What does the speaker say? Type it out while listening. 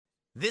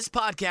This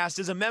podcast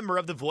is a member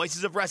of the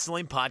Voices of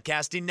Wrestling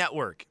Podcasting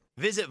Network.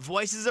 Visit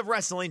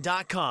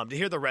voicesofwrestling.com to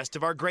hear the rest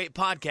of our great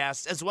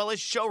podcasts, as well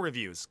as show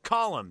reviews,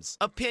 columns,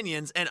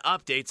 opinions, and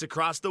updates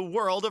across the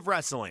world of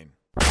wrestling.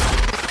 We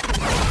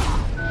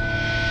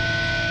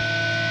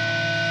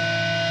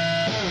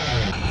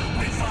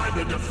find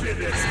the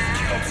defendants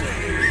guilty.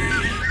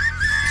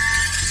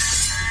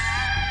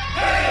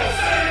 Hail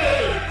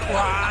Satan!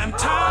 Prime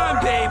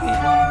time, baby!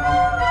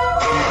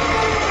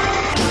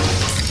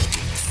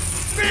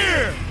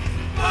 Fear!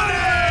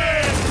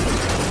 Money!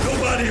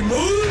 Nobody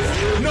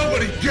moves,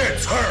 nobody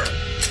gets hurt.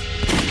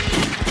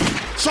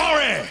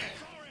 Sorry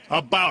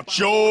about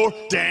your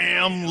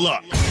damn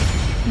luck.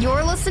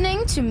 You're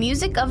listening to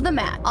Music of the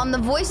Mat on the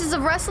Voices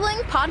of Wrestling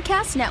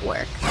Podcast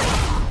Network.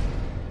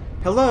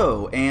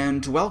 Hello,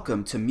 and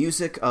welcome to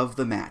Music of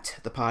the Mat,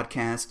 the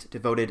podcast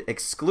devoted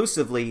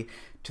exclusively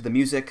to the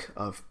music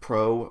of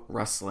pro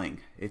wrestling.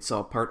 It's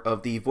all part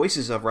of the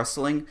Voices of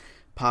Wrestling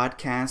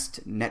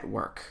Podcast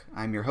Network.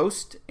 I'm your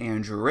host,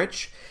 Andrew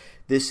Rich.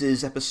 This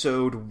is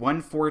episode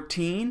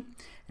 114,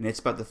 and it's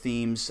about the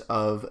themes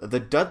of the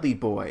Dudley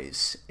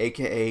Boys,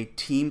 aka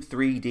Team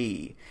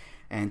 3D.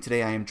 And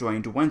today I am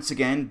joined once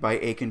again by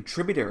a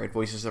contributor at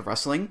Voices of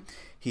Wrestling.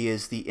 He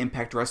is the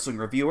Impact Wrestling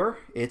reviewer.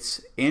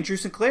 It's Andrew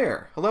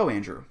Sinclair. Hello,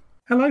 Andrew.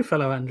 Hello,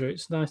 fellow Andrew.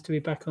 It's nice to be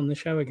back on the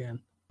show again.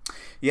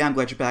 Yeah, I'm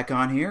glad you're back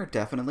on here.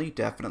 Definitely.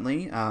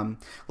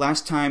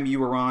 Last time you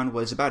were on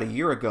was about a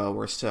year ago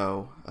or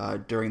so,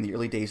 during the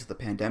early days of the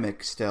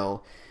pandemic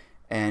still.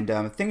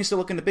 And things are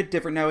looking a bit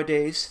different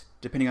nowadays,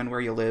 depending on where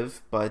you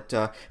live. But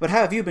how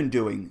have you been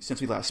doing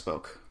since we last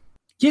spoke?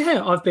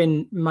 Yeah, I've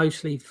been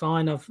mostly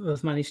fine.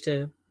 I've managed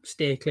to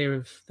steer clear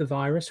of the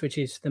virus, which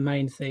is the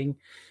main thing.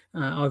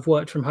 I've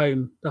worked from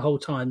home the whole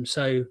time,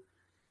 so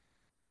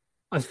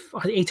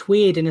it's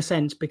weird in a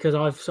sense because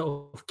I've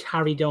sort of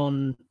carried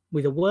on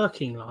with a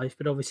working life,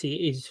 but obviously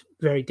it is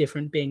very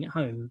different being at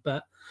home.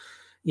 But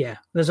yeah,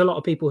 there's a lot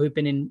of people who've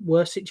been in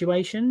worse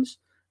situations,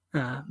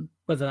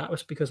 whether that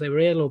was because they were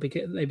ill or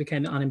because they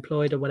became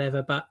unemployed or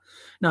whatever. But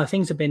no,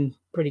 things have been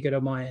pretty good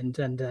on my end,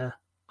 and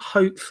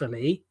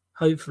hopefully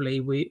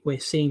we're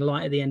seeing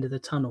light at the end of the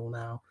tunnel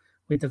now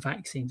with the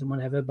vaccines and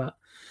whatever. But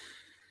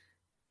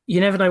you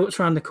never know what's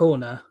around the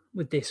corner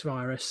with this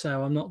virus,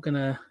 so I'm not going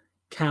to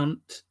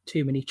count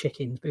too many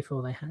chickens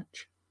before they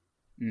hatch.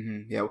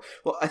 Mm-hmm, yeah.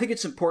 Well, I think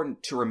it's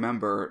important to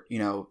remember,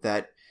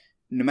 that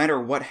no matter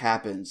what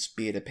happens,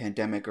 be it a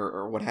pandemic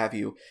or what have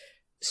you,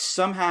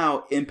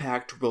 somehow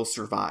Impact will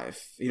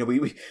survive.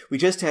 We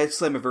just had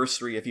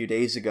Slammiversary a few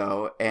days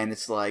ago, and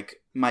it's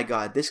like, my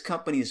God, this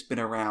company has been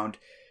around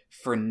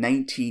for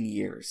 19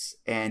 years.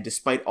 And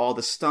despite all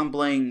the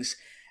stumblings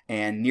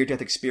and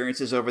near-death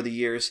experiences over the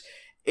years,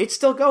 it's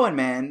still going,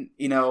 man.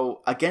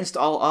 Against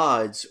all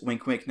odds,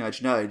 wink, wink,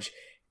 nudge, nudge,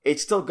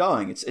 it's still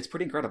going. It's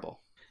pretty incredible.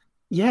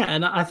 Yeah,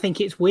 and I think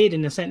it's weird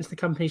in the sense the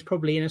company's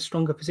probably in a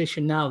stronger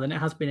position now than it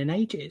has been in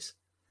ages.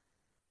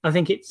 I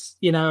think it's,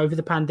 over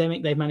the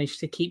pandemic, they've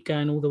managed to keep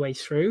going all the way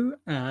through.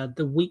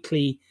 The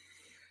weekly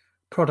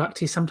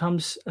product is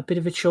sometimes a bit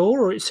of a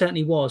chore, or it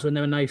certainly was when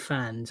there were no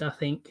fans. I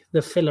think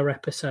the filler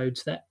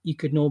episodes that you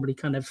could normally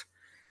kind of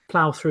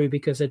plow through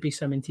because there'd be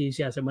some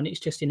enthusiasm, when it's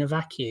just in a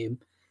vacuum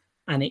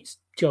and it's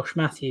Josh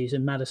Matthews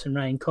and Madison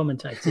Rayne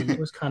commentating, it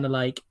was kind of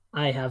like,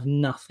 I have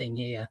nothing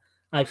here.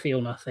 I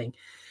feel nothing.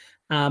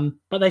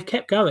 But they've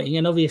kept going,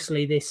 and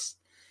obviously this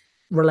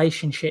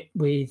relationship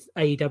with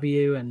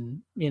AEW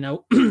and,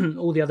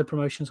 all the other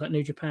promotions like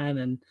New Japan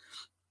and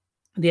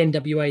the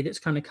NWA that's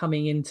kind of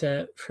coming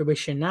into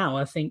fruition now.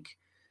 I think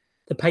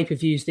the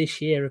pay-per-views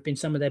this year have been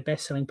some of their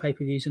best-selling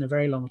pay-per-views in a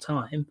very long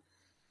time.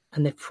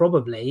 And they're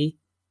probably,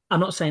 I'm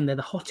not saying they're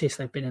the hottest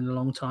they've been in a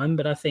long time,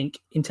 but I think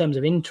in terms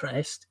of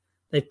interest,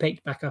 they've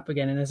picked back up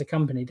again. And as a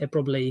company, they're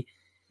probably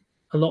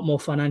a lot more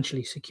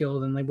financially secure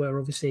than they were,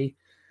 obviously,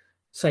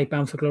 say,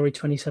 Bound for Glory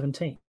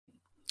 2017.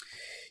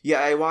 Yeah,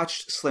 I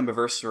watched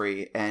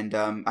Slammiversary, and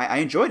I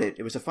enjoyed it.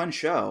 It was a fun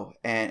show,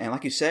 and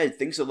like you said,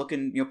 things are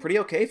looking pretty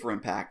okay for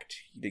Impact.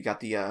 You got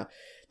the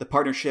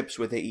partnerships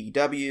with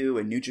AEW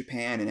and New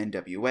Japan and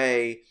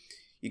NWA.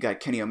 You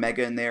got Kenny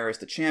Omega in there as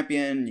the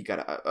champion. You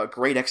got a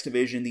great X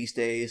Division these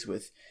days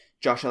with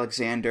Josh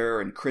Alexander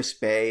and Chris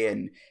Bay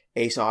and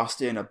Ace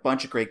Austin, a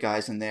bunch of great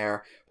guys in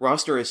there.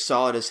 Roster is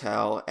solid as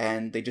hell,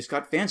 and they just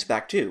got fans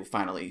back too,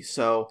 finally.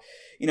 So,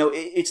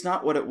 it's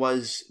not what it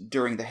was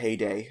during the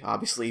heyday,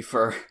 obviously,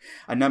 for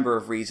a number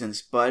of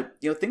reasons, but,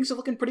 things are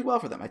looking pretty well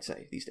for them, I'd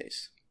say, these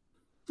days.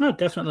 No,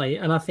 definitely.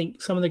 And I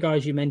think some of the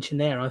guys you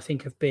mentioned there, I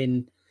think have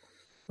been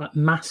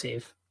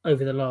massive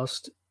over the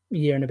last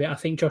year and a bit. I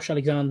think Josh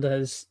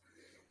Alexander's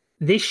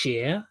this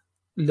year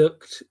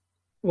looked,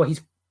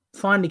 he's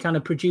finally kind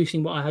of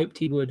producing what I hoped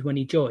he would when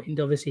he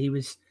joined. Obviously, he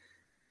was,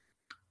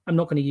 I'm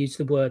not going to use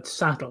the word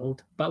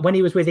saddled, but when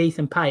he was with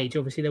Ethan Page,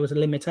 obviously there was a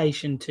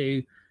limitation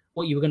to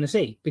what you were going to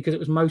see because it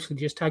was mostly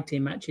just tag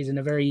team matches in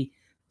a very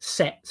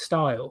set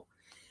style.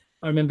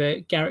 I remember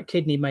Garrett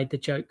Kidney made the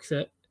joke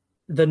that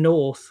the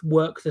North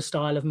work the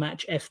style of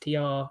match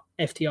FTR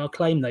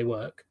claim they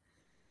work,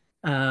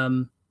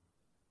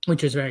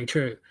 which is very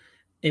true.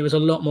 It was a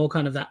lot more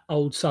kind of that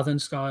old Southern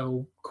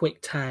style,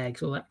 quick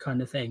tags, all that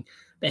kind of thing.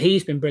 But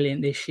he's been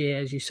brilliant this year,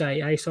 as you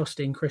say. Ace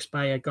Austin, Chris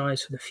Bayer,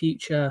 guys for the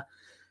future.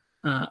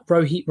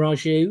 Rohit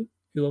Raju,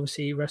 who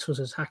obviously wrestles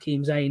as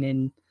Hakeem Zayn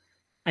in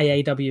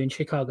AAW in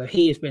Chicago.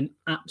 He has been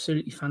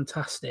absolutely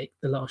fantastic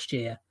the last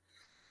year.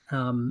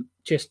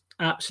 Just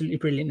absolutely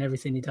brilliant in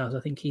everything he does. I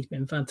think he's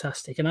been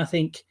fantastic. And I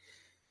think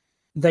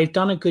they've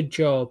done a good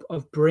job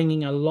of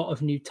bringing a lot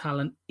of new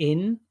talent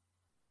in.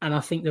 And I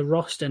think the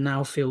roster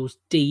now feels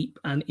deep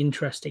and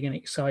interesting and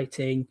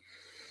exciting.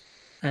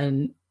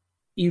 And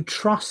you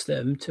trust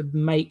them to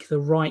make the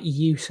right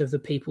use of the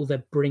people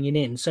they're bringing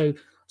in. So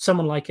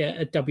someone like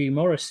a W.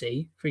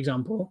 Morrissey, for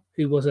example,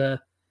 who was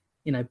a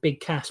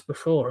big cast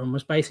before and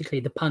was basically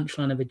the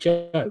punchline of a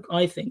joke,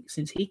 I think,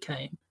 since he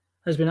came,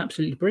 has been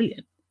absolutely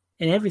brilliant.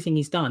 In everything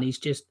he's done, he's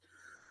just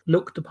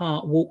looked the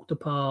part, walked the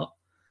part,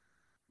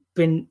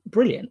 been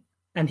brilliant.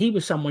 And he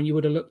was someone you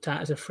would have looked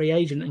at as a free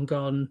agent and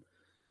gone,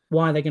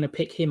 why are they going to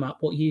pick him up?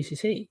 What use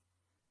is he?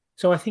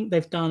 So I think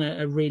they've done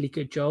a really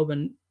good job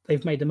and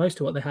they've made the most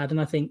of what they had. And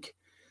I think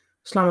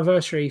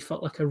Slammiversary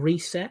felt like a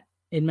reset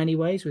in many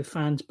ways with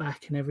fans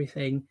back and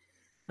everything.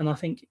 And I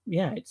think,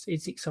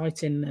 it's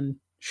exciting and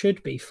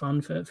should be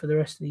fun for the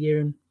rest of the year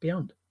and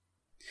beyond.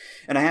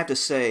 And I have to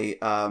say,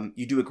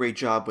 you do a great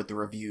job with the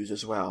reviews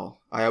as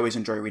well. I always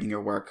enjoy reading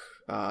your work,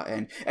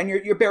 and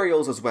your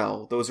burials as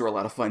well. Those are a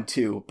lot of fun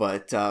too.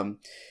 But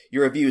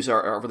your reviews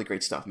are really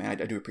great stuff, man.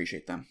 I do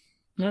appreciate them.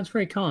 That's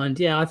very kind.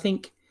 Yeah, I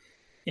think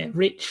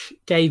Rich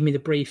gave me the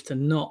brief to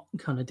not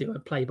kind of do a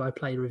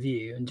play-by-play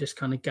review and just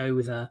kind of go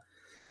with a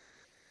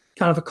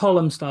kind of a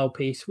column style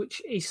piece,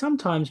 which is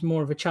sometimes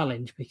more of a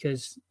challenge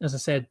because, as I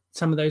said,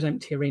 some of those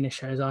empty arena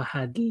shows I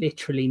had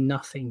literally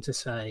nothing to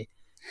say.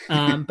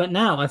 But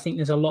now I think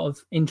there's a lot of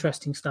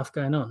interesting stuff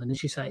going on. And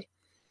as you say,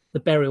 the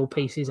burial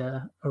pieces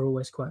are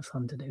always quite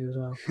fun to do as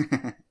well.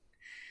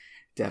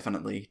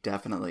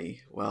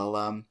 Definitely.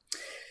 Well,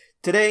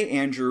 today,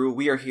 Andrew,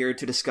 we are here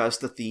to discuss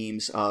the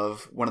themes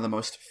of one of the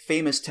most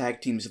famous tag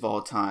teams of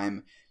all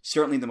time,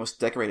 certainly the most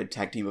decorated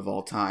tag team of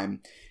all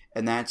time,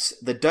 and that's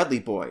the Dudley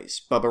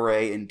Boys, Bubba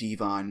Ray and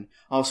Devon,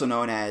 also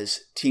known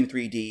as Team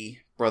 3D,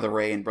 Brother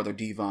Ray and Brother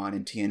Devon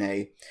in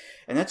TNA.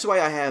 And that's why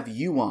I have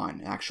you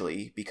on,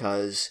 actually,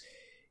 because,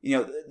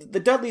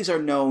 the Dudleys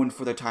are known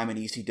for their time in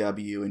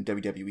ECW and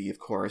WWE, of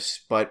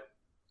course, but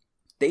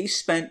they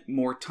spent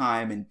more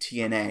time in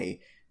TNA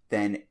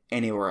than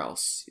anywhere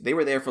else. They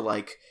were there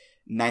for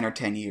 9 or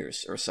 10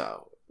 years or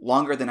so,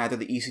 longer than either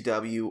the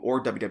ECW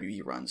or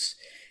WWE runs.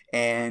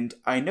 And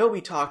I know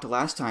we talked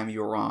last time you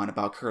were on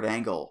about Kurt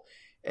Angle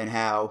and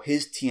how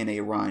his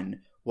TNA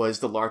run was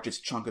the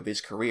largest chunk of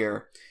his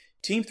career.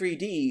 Team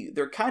 3D,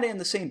 they're kind of in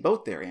the same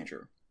boat there,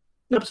 Andrew.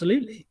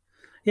 Absolutely.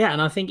 Yeah,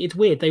 and I think it's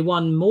weird. They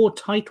won more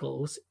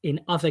titles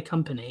in other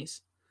companies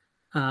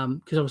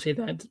because obviously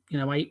they had,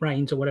 8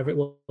 reigns or whatever it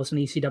was in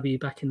ECW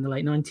back in the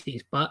late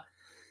 90s. But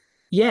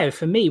yeah,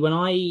 for me, when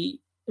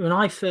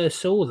I first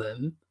saw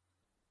them,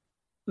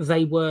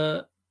 they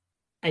were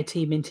a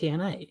team in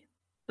TNA.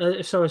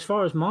 So as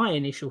far as my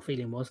initial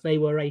feeling was, they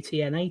were a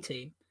TNA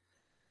team.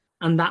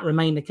 And that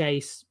remained the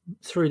case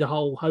through the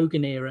whole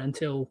Hogan era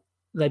until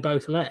they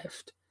both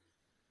left.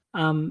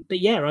 But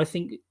yeah, I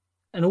think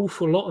an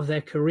awful lot of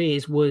their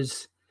careers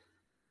was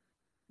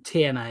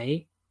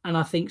TNA. And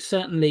I think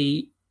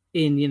certainly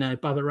in,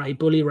 Bubba Ray,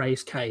 Bully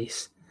Ray's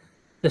case,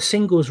 the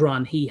singles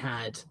run he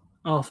had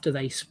after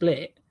they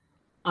split,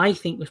 I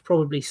think was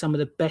probably some of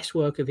the best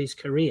work of his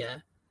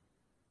career.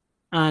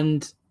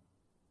 And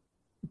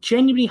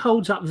genuinely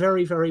holds up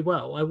very, very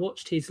well. I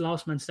watched his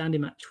Last Man Standing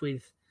match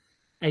with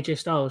AJ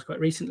Styles quite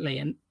recently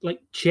and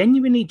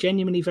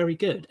genuinely very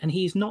good. And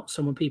he's not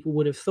someone people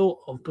would have thought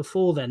of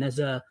before then as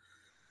a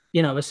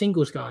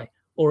singles guy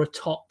or a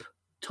top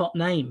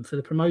name for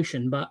the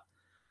promotion. But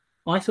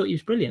I thought he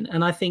was brilliant.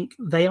 And I think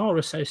they are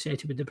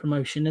associated with the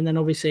promotion and then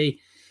obviously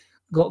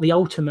got the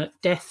ultimate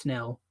death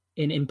knell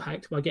in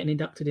Impact by getting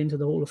inducted into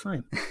the Hall of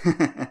Fame.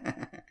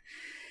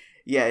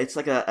 Yeah, it's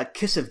like a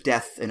kiss of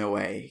death in a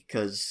way,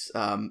 because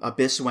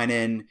Abyss went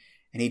in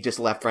and he just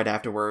left right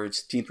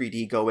afterwards. Team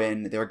 3D go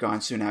in, they're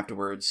gone soon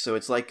afterwards. So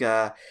it's like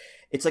a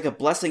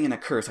blessing and a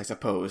curse, I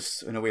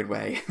suppose, in a weird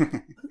way.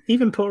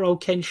 Even poor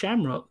old Ken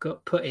Shamrock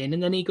got put in,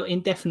 and then he got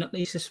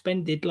indefinitely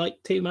suspended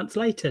 2 months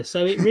later.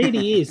 So it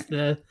really is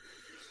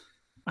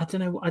I don't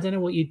know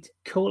what you'd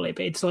call it,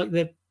 but it's like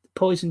the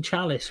poison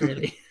chalice,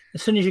 really.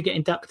 As soon as you get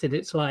inducted,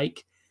 it's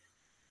like,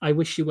 I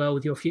wish you well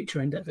with your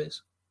future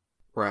endeavors.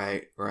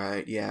 Right,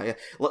 yeah.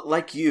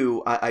 Like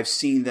you, I've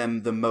seen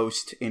them the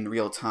most in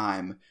real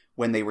time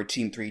when they were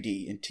Team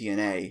 3D in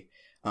TNA.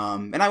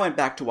 And I went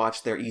back to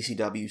watch their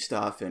ECW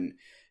stuff and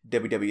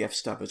WWF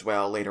stuff as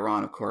well later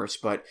on, of course.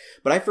 But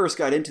I first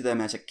got into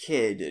them as a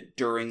kid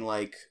during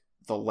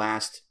the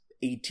last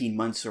 18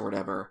 months or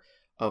whatever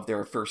of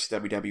their first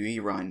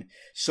WWE run.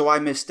 So I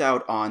missed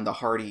out on the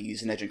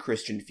Hardys and Edge and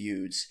Christian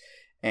feuds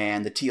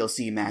and the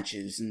TLC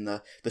matches and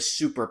the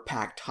super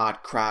packed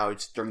hot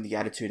crowds during the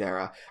Attitude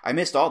Era. I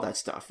missed all that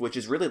stuff, which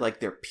is really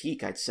their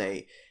peak, I'd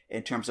say,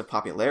 in terms of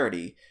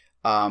popularity.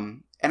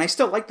 And I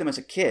still liked them as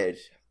a kid.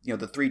 You know,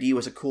 the 3D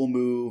was a cool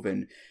move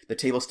and the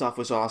table stuff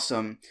was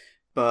awesome.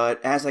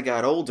 But as I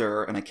got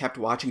older and I kept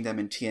watching them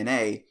in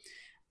TNA,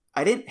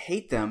 I didn't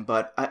hate them,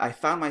 but I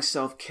found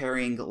myself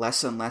caring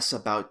less and less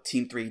about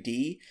Team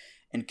 3D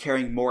and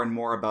caring more and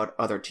more about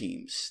other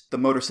teams. The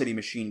Motor City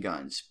Machine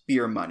Guns,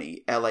 Beer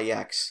Money,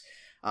 LAX,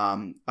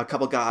 a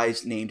couple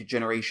guys named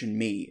Generation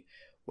Me,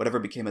 whatever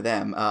became of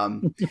them.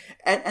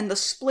 And the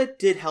split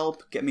did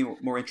help get me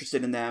more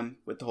interested in them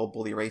with the whole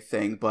Bully Ray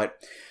thing, but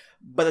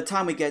by the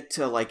time we get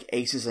to like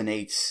Aces and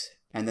Eights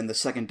and then the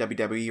second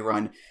WWE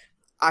run,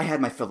 I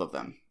had my fill of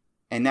them.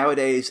 And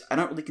nowadays, I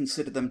don't really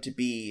consider them to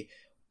be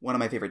one of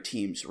my favorite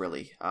teams,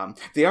 really.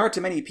 They are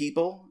to many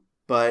people,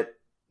 but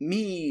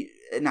me,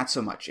 not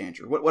so much,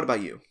 Andrew. What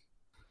about you?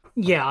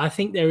 Yeah, I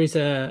think there is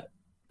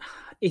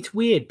it's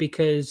weird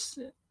because,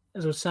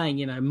 as I was saying,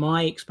 you know,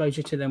 my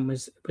exposure to them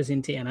was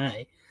in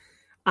TNA.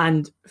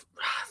 And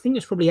I think it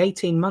was probably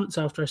 18 months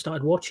after I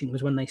started watching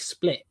was when they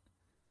split.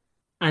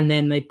 And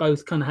then they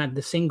both kind of had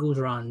the singles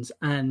runs.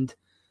 And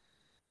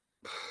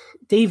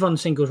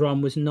Devon's singles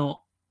run was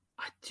not,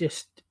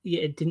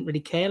 it didn't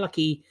really care. Like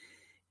he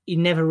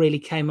never really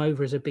came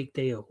over as a big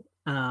deal.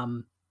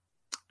 And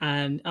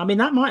I mean,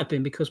 that might have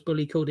been because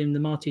Bully called him the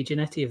Marty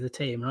Jannetty of the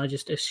team. And I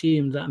just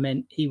assumed that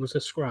meant he was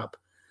a scrub.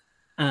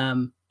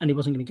 And he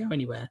wasn't going to go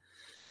anywhere.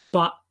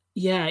 But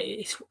yeah,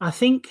 I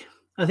think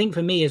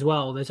for me as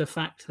well, there's a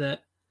fact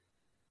that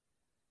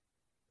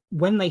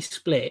when they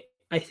split,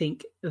 I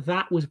think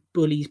that was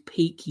Bully's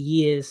peak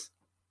years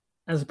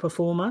as a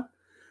performer.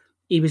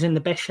 He was in the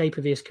best shape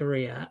of his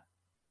career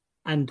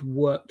and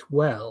worked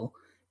well.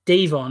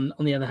 Devon,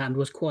 on the other hand,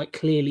 was quite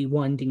clearly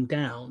winding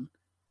down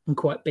and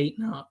quite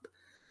beaten up.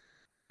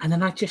 And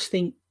then I just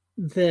think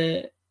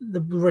the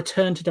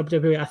return to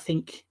WWE, I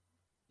think,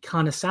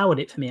 kind of soured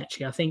it for me,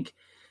 actually. I think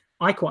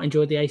I quite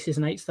enjoyed the Aces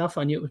and Eights stuff.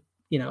 I knew it was,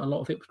 you know, a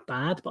lot of it was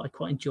bad, but I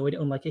quite enjoyed it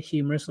on like a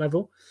humorous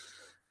level.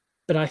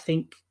 But I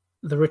think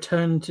the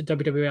return to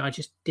WWE, I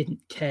just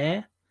didn't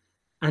care.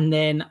 And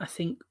then I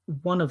think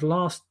one of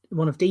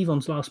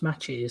Devon's last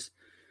matches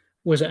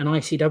was at an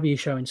ICW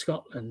show in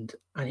Scotland,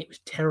 and it was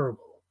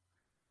terrible.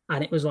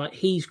 And it was like,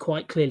 he's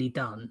quite clearly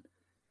done.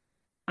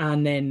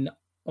 And then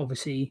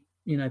obviously,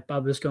 you know,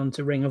 Bubba's gone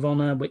to Ring of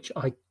Honor, which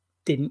I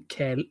couldn't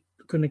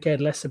have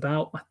cared less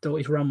about. I thought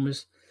his run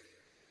was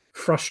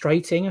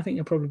frustrating. I think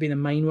that'd probably be the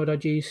main word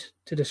I'd use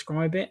to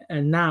describe it.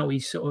 And now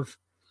he's sort of,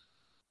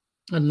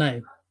 I don't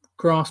know,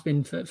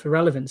 grasping for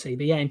relevancy.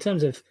 But yeah, in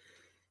terms of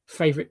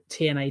favourite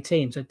TNA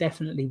teams, I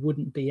definitely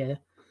wouldn't be a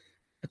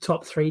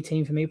top 3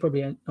 team for me,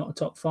 probably not a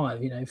top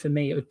 5. You know, for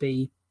me, it would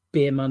be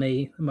Beer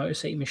Money, the Motor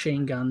City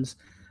Machine Guns,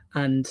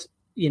 and,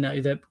 you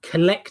know, the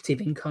collective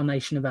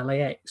incarnation of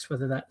LAX,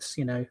 whether that's,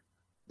 you know,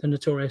 the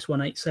notorious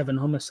 187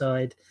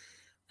 Homicide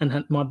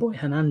and my boy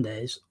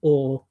Hernandez,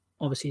 or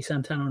obviously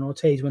Santana and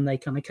Ortiz when they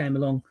kind of came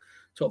along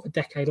sort of a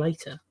decade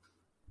later.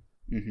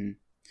 Mm-hmm.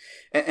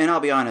 And I'll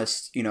be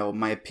honest, you know,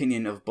 my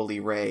opinion of Bully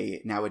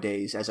Ray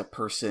nowadays as a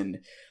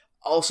person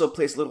also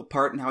plays a little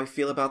part in how I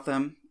feel about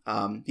them.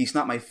 He's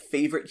not my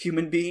favorite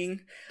human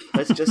being,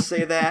 let's just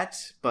say that.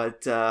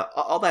 But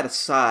all that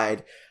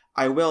aside,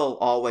 I will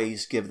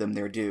always give them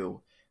their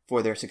due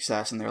for their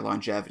success and their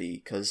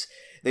longevity, because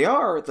they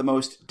are the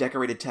most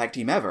decorated tag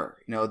team ever.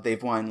 You know,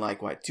 they've won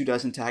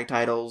 24 tag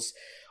titles,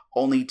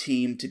 only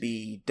team to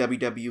be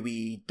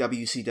WWE,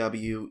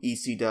 WCW,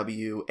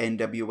 ECW,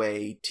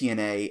 NWA,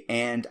 TNA,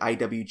 and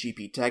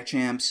IWGP tag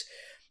champs.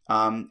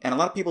 And a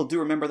lot of people do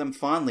remember them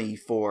fondly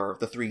for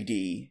the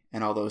 3D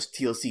and all those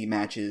TLC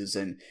matches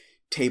and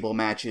table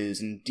matches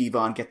and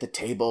Devon get the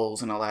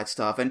tables and all that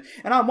stuff. And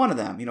I'm one of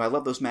them. You know, I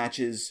love those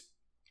matches.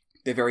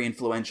 They're very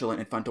influential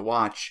and fun to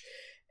watch.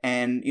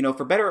 And, you know,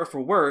 for better or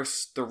for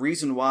worse, the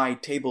reason why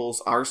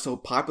tables are so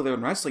popular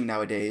in wrestling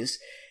nowadays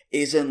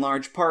is in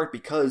large part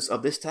because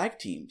of this tag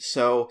team.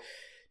 So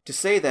to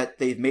say that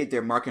they've made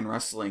their mark in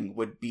wrestling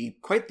would be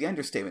quite the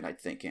understatement, I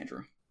think,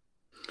 Andrew.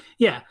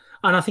 Yeah,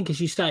 and I think,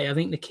 as you say, I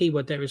think the key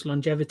word there is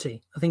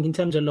longevity. I think in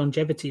terms of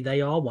longevity,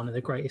 they are one of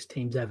the greatest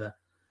teams ever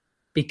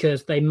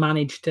because they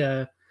managed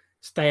to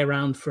stay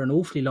around for an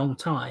awfully long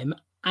time.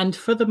 And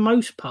for the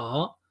most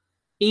part,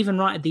 even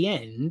right at the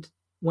end,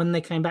 when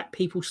they came back,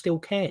 people still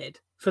cared.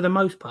 For the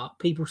most part,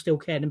 people still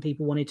cared and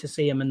people wanted to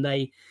see them, and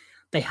they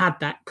had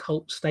that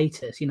cult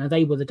status. You know,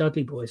 they were the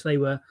Dudley Boys. They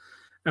were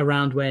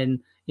around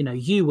when, you know,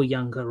 you were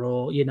younger,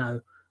 or, you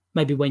know,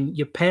 maybe when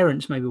your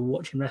parents maybe were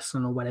watching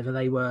wrestling or whatever,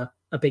 they were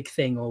a big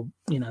thing, or,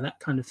 you know, that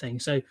kind of thing.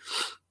 So,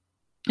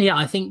 yeah,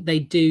 I think they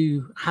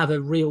do have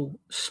a real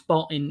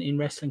spot in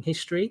wrestling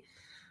history.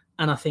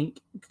 And I think,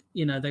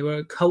 you know, they were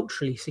a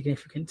culturally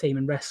significant team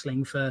in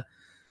wrestling for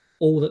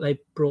all that they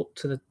brought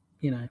to the,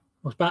 you know,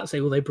 I was about to say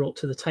all they brought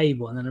to the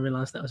table, and then I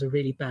realised that was a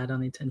really bad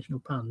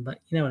unintentional pun, but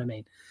you know what I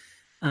mean.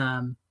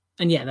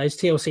 And yeah, those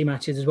TLC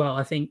matches as well,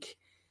 I think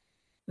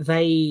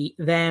the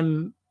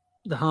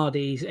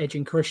Hardys, Edge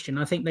and Christian,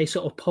 I think they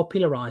sort of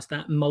popularised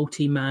that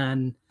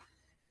multi-man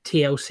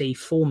TLC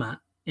format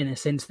in a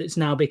sense that's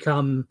now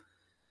become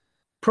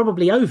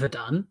probably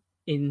overdone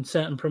in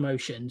certain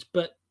promotions,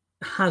 but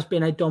has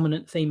been a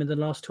dominant theme of the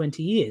last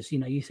 20 years. You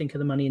know, you think of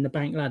the Money in the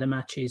Bank ladder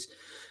matches,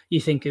 you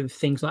think of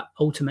things like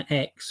Ultimate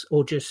X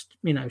or just,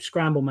 you know,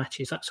 scramble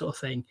matches, that sort of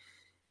thing.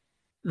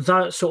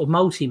 That sort of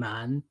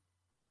multi-man,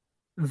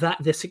 that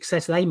the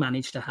success they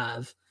managed to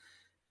have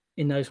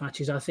in those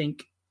matches, I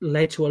think,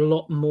 led to a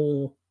lot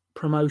more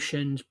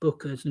promotions,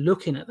 bookers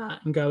looking at that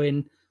and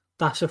going,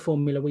 that's a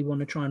formula we want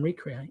to try and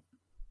recreate.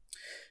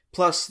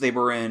 Plus, they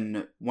were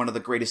in one of the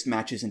greatest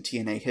matches in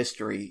TNA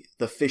history,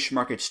 the Fish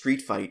Market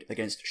Street Fight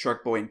against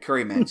Shark Boy and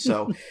Curryman.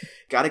 So,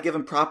 got to give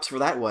them props for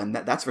that one.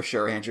 That's for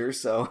sure, Andrew.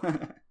 So,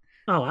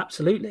 oh,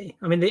 absolutely.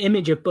 I mean, the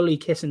image of Bully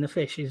kissing the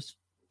fish is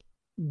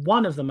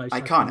one of the most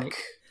iconic.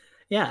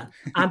 Yeah,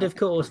 and of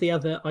course, the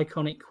other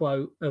iconic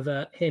quote of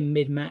him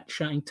mid-match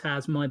shouting,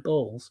 "Taz, my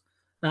balls."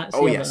 That's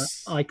the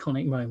other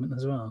iconic moment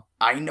as well.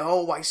 I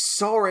know, I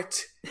saw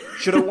it.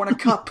 Should have won a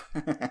cup.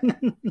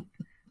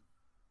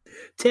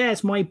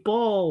 Taz, my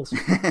balls.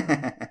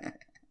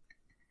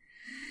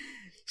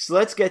 So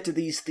let's get to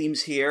these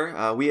themes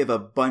here. We have a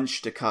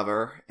bunch to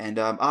cover, and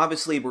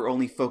obviously we're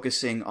only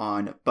focusing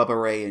on Bubba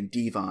Ray and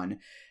Devon,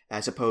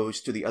 as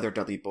opposed to the other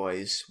Dudley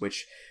Boys,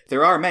 which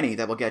there are many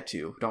that we'll get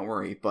to, don't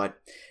worry, but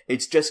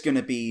it's just going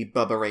to be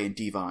Bubba Ray and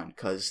Devon,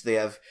 because they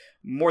have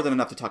more than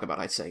enough to talk about,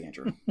 I'd say,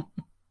 Andrew.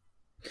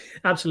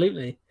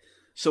 Absolutely.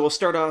 So we'll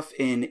start off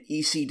in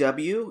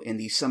ECW in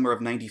the summer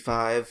of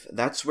 95.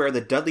 That's where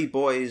the Dudley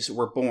Boys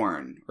were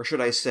born, or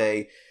should I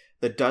say,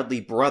 the Dudley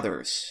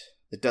Brothers.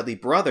 The Dudley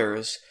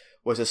Brothers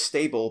was a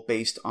stable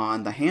based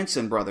on the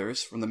Hanson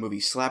brothers from the movie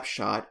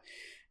Slapshot,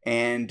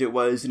 and it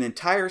was an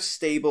entire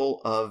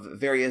stable of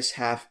various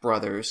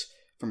half-brothers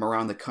from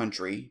around the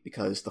country,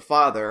 because the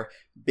father,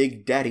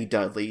 Big Daddy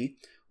Dudley,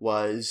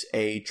 was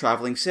a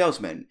traveling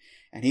salesman,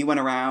 and he went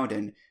around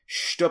and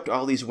stooped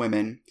all these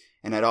women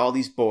and had all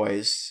these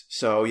boys.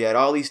 So you had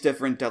all these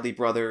different Dudley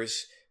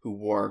brothers who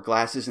wore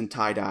glasses and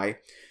tie-dye.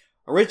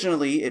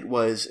 Originally, it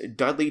was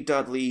Dudley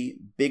Dudley,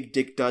 Big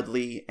Dick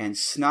Dudley, and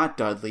Snot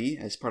Dudley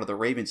as part of the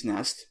Raven's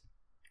Nest.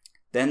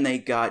 Then they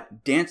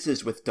got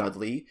Dances with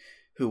Dudley,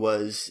 who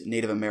was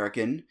Native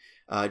American,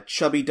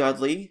 Chubby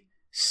Dudley,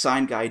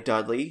 Sign Guy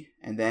Dudley,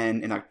 and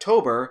then in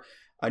October,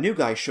 a new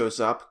guy shows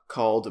up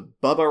called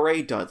Bubba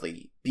Ray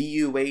Dudley,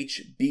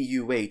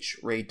 B-U-H,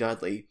 Ray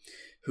Dudley,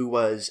 who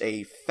was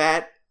a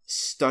fat,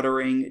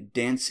 stuttering,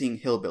 dancing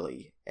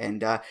hillbilly.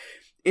 And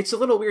it's a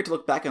little weird to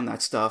look back on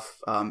that stuff,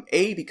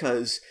 A,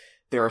 because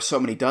there are so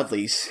many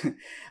Dudleys,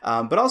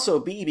 but also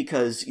B,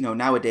 because, you know,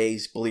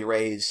 nowadays Bully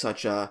Ray is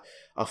such a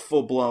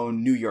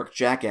full-blown New York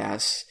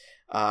jackass,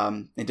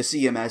 and to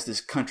see him as this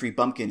country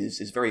bumpkin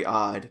is very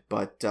odd,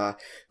 but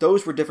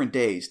those were different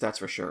days, that's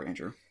for sure,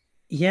 Andrew.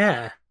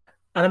 Yeah,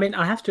 and I mean,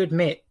 I have to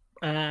admit,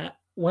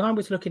 when I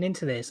was looking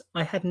into this,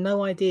 I had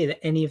no idea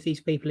that any of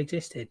these people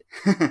existed.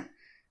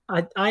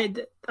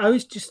 I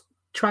was just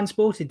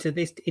transported to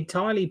this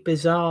entirely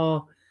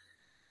bizarre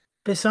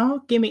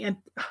gimmick, and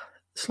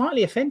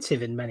slightly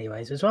offensive in many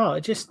ways as well.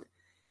 Just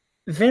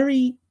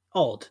very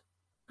odd,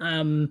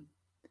 a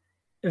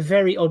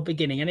very odd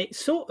beginning, and it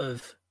sort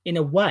of, in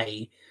a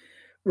way,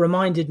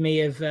 reminded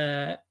me of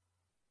the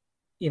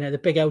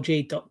big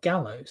LG Doc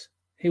Gallows,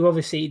 who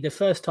obviously the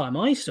first time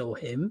I saw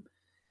him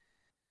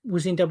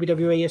was in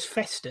WWE as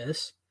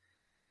Festus,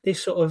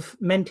 this sort of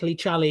mentally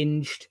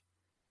challenged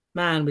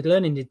man with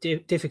learning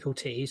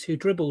difficulties who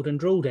dribbled and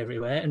drooled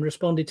everywhere and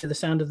responded to the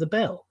sound of the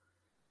bell.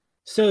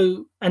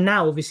 So, and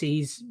now obviously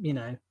he's,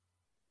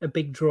 a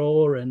big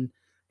draw and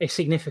a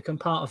significant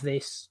part of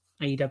this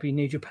AEW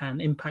New Japan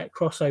Impact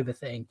crossover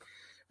thing,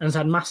 and has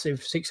had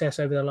massive success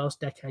over the last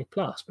decade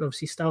plus, but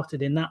obviously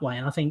started in that way.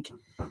 And I think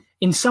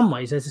in some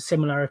ways there's a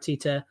similarity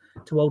to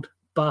old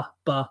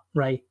Bubba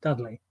Ray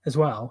Dudley as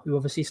well, who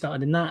obviously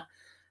started in that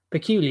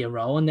peculiar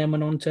role and then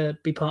went on to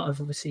be part of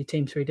obviously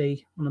Team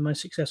 3D, one of the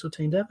most successful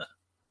teams ever.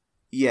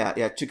 Yeah,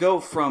 to go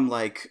from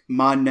like,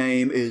 my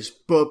name is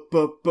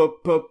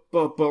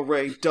Bubba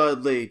Ray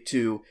Dudley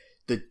to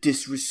the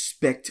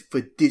disrespect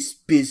for this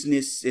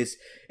business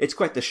it's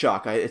quite the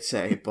shock, I'd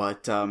say.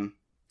 But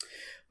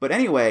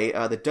anyway,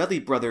 the Dudley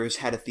Brothers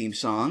had a theme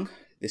song.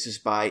 This is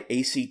by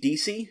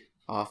AC/DC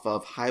off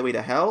of Highway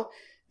to Hell.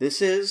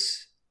 This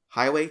is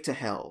Highway to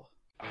Hell.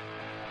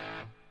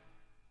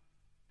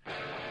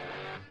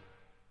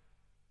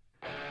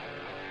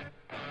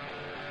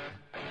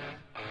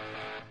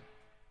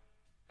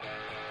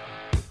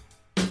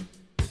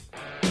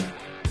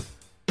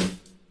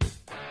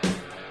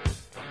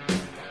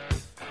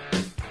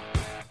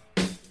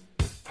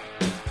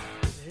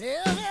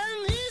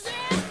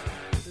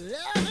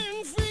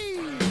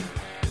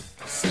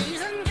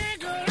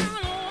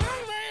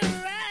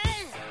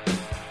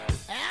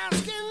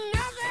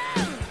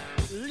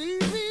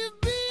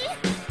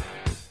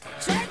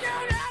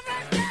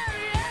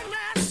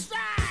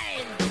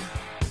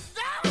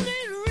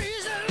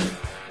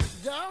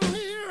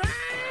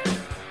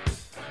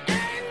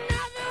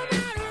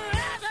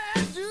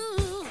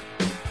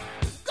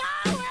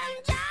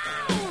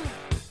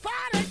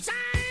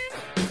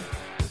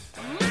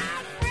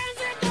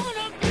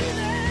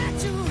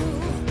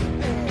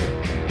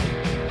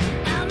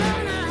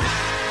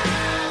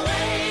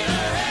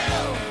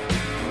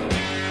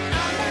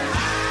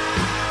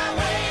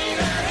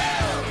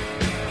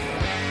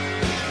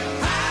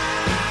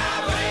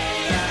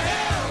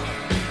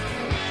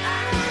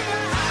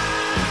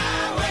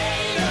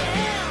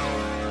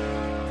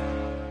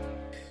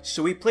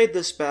 So we played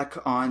this back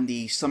on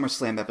the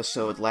SummerSlam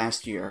episode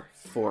last year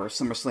for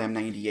SummerSlam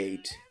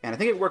 98, and I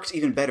think it works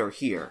even better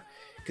here,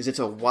 because it's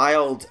a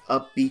wild,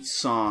 upbeat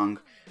song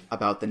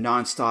about the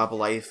non-stop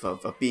life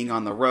of being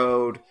on the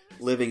road,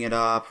 living it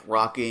up,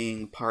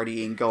 rocking,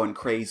 partying, going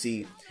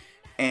crazy,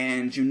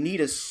 and you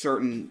need a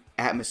certain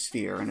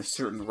atmosphere and a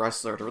certain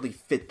wrestler to really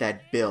fit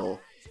that bill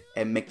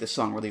and make the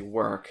song really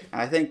work.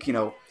 And I think,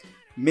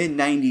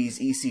 mid-90s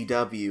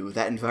ECW,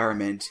 that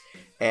environment,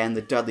 and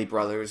the Dudley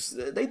Brothers,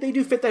 they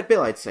do fit that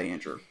bill, I'd say,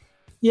 Andrew.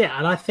 Yeah,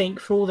 and I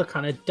think for all the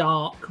kind of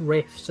dark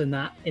riffs and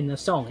that in the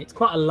song, it's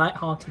quite a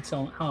light-hearted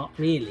song at heart,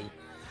 really,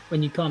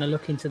 when you kind of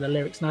look into the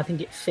lyrics. And I think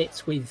it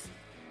fits with,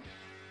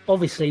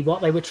 obviously,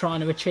 what they were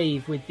trying to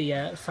achieve with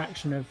the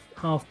faction of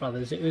Half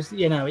Brothers. It was,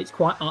 it's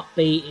quite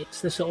upbeat.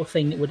 It's the sort of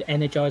thing that would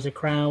energize a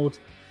crowd.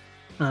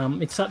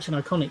 It's such an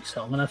iconic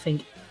song, and I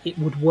think it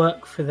would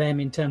work for them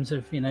in terms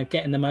of,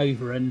 getting them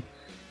over and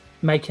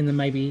making them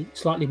maybe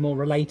slightly more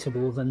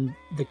relatable than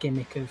the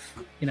gimmick of,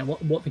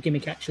 what the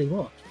gimmick actually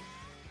was.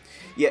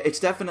 Yeah, it's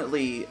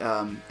definitely,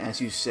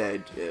 as you said,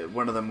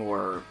 one of the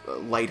more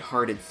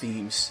lighthearted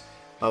themes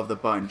of the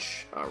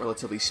bunch,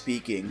 relatively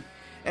speaking.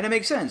 And it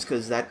makes sense,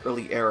 because that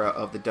early era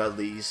of the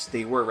Dudleys,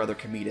 they were rather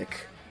comedic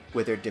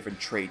with their different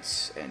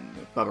traits,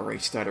 and Bubba Ray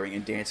stuttering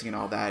and dancing and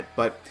all that,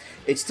 but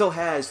it still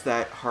has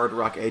that hard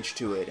rock edge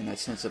to it, and that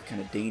sense of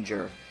kind of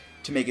danger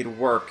to make it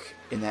work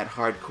in that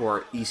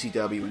hardcore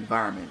ECW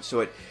environment.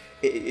 So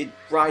it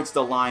rides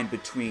the line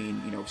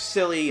between,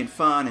 silly and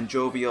fun and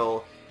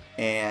jovial,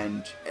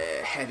 and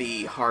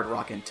heavy, hard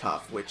rock and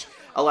tough, which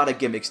a lot of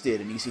gimmicks did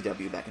in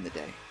ECW back in the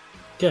day.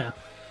 Yeah,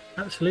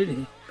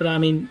 absolutely. But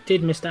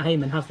did Mr.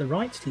 Heyman have the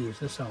rights to use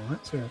the song?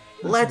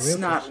 Let's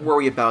not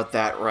worry about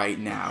that right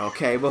now,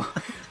 okay?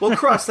 We'll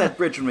cross that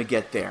bridge when we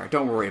get there.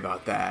 Don't worry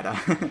about that.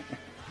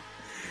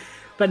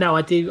 But no,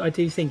 I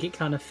do think it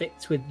kind of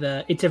fits with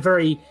the. It's a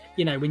very,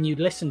 when you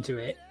listen to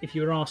it, if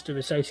you were asked to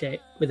associate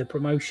with a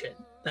promotion,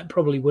 that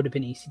probably would have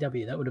been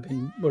ECW. That would have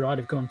been where I'd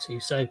have gone to.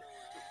 So,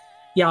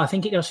 yeah, I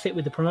think it does fit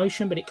with the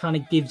promotion, but it kind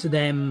of gives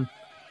them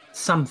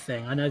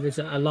something. I know there's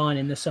a line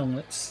in the song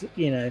that's,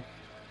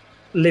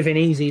 living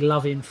easy,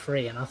 loving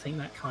free, and I think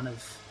that kind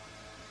of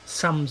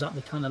sums up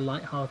the kind of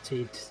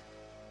light-hearted,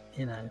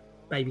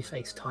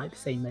 babyface type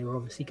theme they were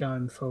obviously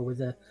going for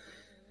with a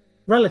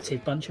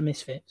relative bunch of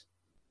misfits.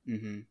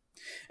 Mm-hmm.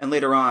 And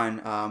later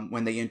on,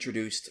 when they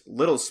introduced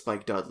Little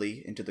Spike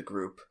Dudley into the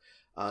group,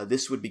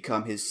 this would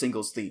become his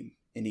singles theme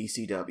in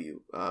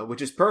ECW,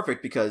 which is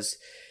perfect because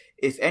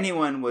if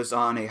anyone was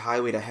on a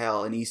highway to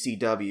hell in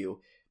ECW,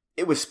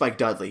 it was Spike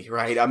Dudley,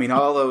 right?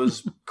 All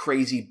those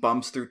crazy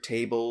bumps through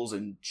tables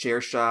and chair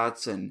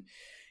shots and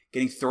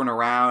getting thrown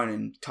around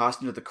and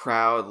tossed into the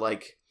crowd.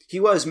 Like,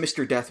 he was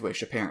Mr.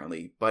 Deathwish,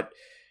 apparently. But,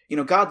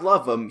 God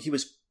love him, he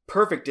was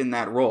perfect in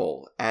that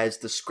role as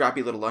the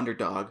scrappy little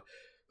underdog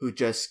who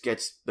just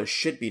gets the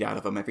shit beat out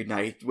of him every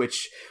night,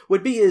 which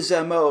would be his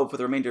MO for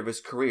the remainder of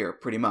his career,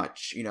 pretty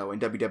much, in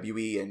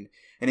WWE and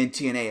in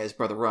TNA as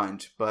Brother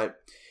Runt. But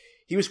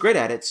he was great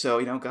at it,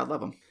 so, God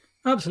love him.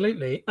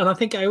 Absolutely. And I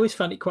think I always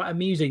found it quite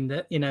amusing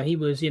that, he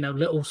was,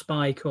 Little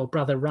Spike or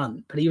Brother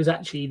Runt, but he was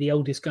actually the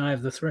oldest guy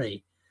of the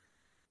three.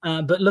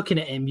 But looking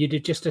at him, you'd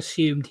have just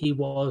assumed he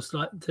was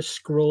like the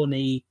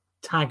scrawny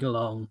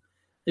tag-along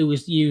who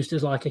was used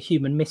as like a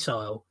human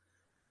missile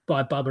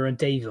by Bubba and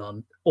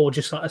Devon, or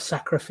just like a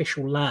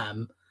sacrificial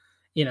lamb.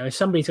 If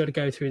somebody's got to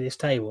go through this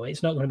table,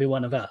 it's not going to be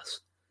one of us.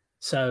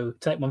 So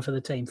take one for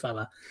the team,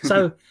 fella.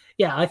 So,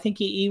 yeah, I think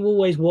he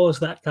always was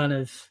that kind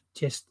of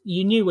just,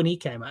 you knew when he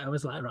came out, I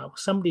was like, right, well,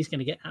 somebody's going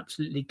to get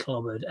absolutely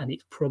clobbered, and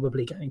it's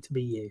probably going to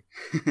be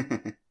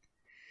you.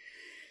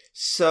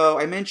 So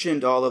I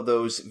mentioned all of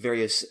those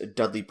various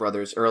Dudley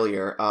brothers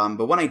earlier,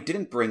 but one I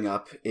didn't bring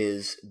up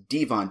is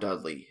Devon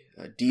Dudley.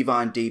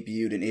 Devon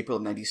debuted in April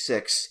of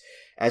 96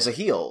 as a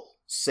heel,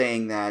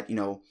 saying that,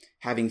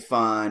 having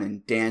fun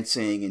and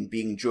dancing and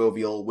being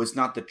jovial was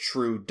not the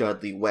true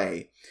Dudley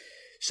way.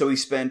 So he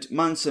spent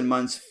months and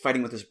months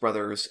fighting with his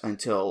brothers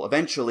until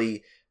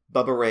eventually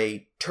Bubba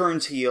Ray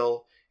turns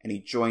heel and he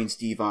joins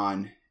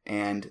Devon,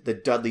 and the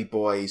Dudley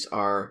boys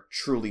are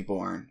truly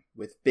born,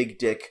 with Big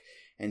Dick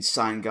and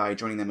Sign Guy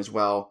joining them as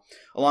well,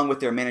 along with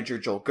their manager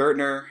Joel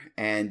Gertner,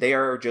 and they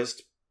are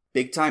just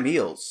big-time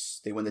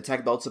heels. They win the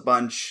tag belts a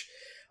bunch,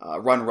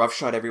 run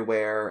roughshod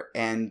everywhere,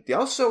 and they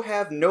also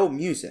have no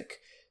music.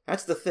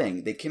 That's the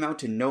thing. They came out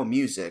to no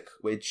music,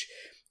 which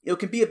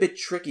can be a bit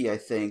tricky, I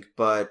think,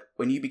 but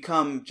when you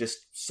become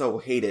just so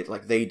hated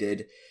like they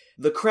did,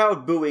 the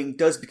crowd booing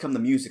does become the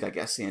music, I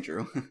guess,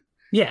 Andrew.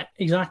 Yeah,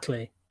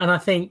 exactly. And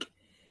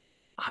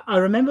I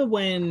remember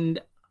when,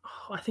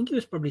 I think it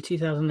was probably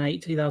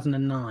 2008,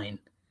 2009,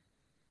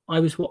 I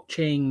was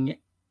watching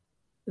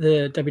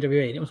the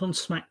WWE, and it was on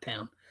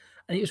SmackDown,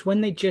 and it was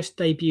when they just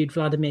debuted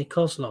Vladimir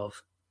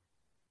Kozlov,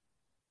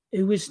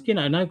 who was,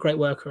 no great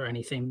worker or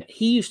anything, but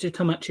he used to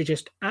come at you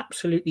just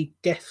absolutely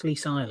deathly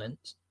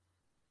silent.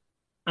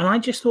 And I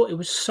just thought it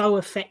was so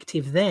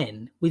effective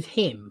then with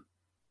him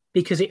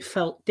because it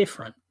felt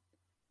different.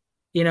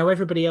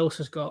 Everybody else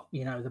has got,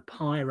 the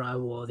pyro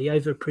or the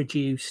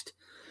overproduced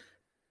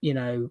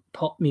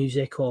pop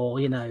music or,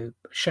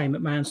 Shane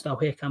McMahon style,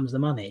 Here Comes the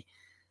Money.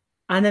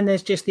 And then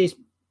there's just this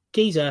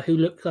geezer who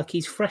looks like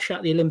he's fresh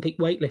out the Olympic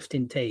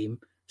weightlifting team,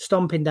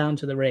 stomping down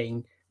to the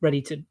ring,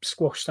 ready to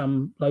squash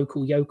some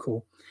local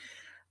yokel.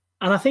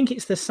 And I think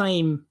it's the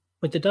same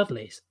with the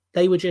Dudleys.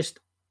 They were just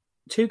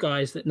two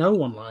guys that no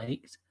one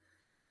liked.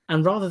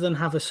 And rather than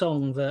have a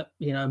song that,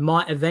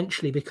 might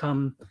eventually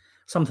become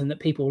something that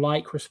people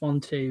like,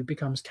 respond to,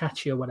 becomes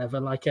catchy or whatever,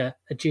 like a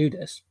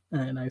Judas,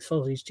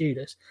 Fozzie's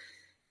Judas,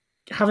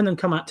 having them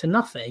come out to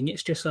nothing,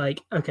 it's just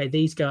like, okay,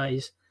 these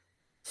guys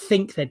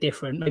think they're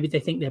different. Maybe they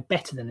think they're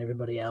better than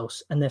everybody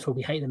else, and therefore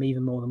we hate them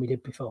even more than we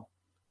did before.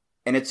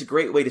 And it's a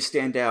great way to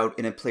stand out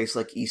in a place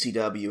like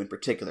ECW in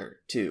particular,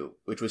 too,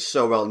 which was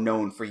so well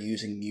known for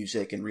using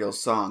music and real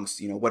songs.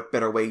 What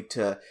better way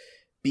to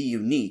be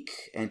unique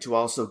and to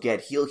also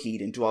get heel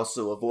heat and to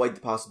also avoid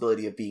the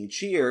possibility of being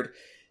cheered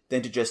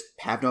than to just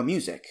have no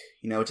music.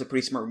 It's a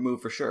pretty smart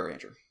move for sure,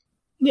 Andrew.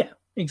 Yeah,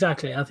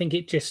 exactly. I think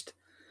it's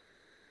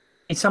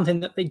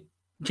something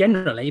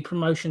that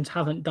promotions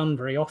haven't done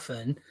very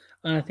often.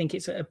 And I think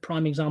it's a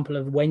prime example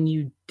of when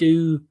you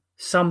do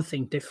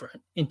something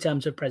different in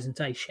terms of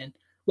presentation,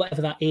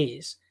 whatever that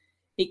is,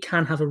 it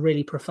can have a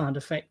really profound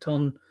effect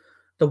on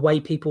the way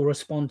people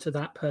respond to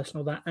that person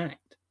or that act.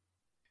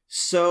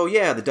 So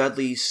yeah, the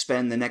Dudleys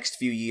spend the next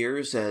few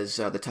years as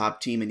the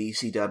top team in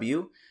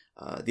ECW.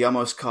 They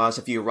almost caused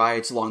a few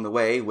riots along the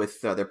way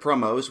with their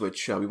promos,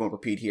 which we won't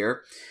repeat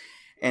here.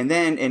 And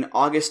then in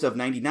August of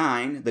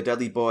 '99, the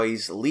Dudley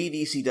Boys leave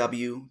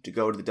ECW to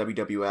go to the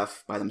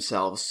WWF by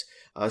themselves.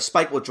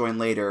 Spike will join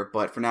later,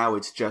 but for now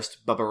it's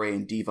just Bubba Ray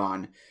and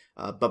Devon.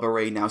 Bubba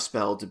Ray now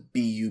spelled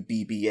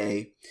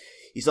B-U-B-B-A.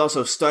 He's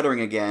also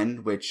stuttering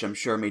again, which I'm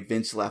sure made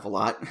Vince laugh a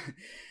lot.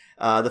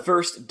 The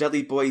first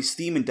Dudley Boys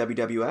theme in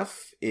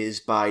WWF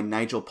is by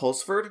Nigel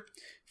Pulsford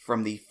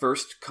from the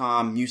First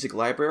Com Music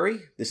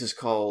Library. This is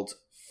called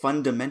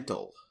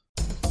Fundamental.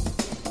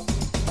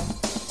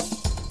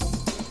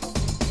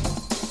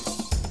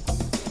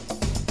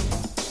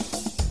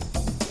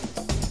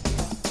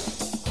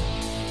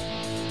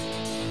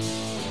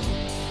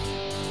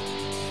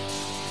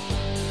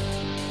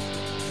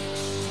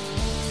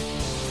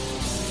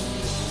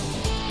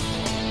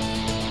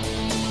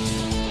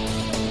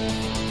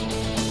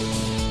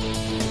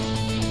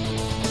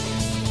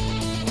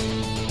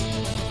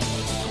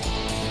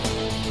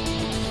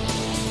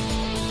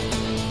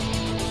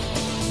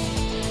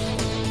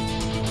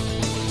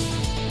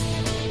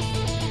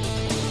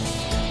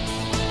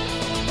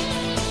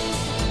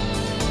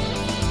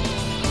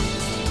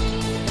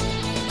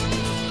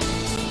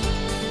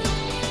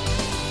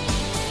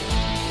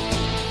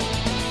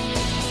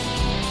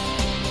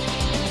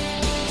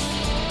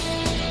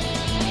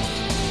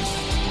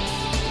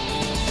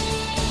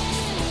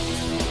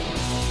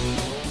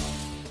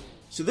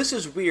 So this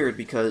is weird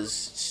because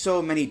so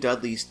many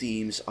Dudley's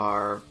themes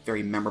are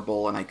very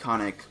memorable and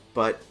iconic,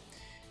 but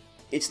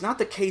it's not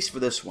the case for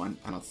this one,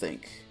 I don't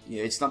think.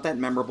 It's not that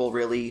memorable,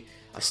 really.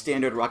 A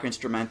standard rock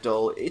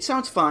instrumental. It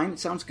sounds fine, it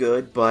sounds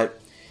good, but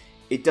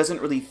it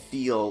doesn't really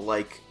feel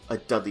like a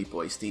Dudley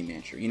Boys theme,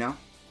 Andrew,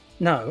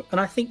 No, and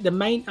I think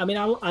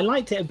I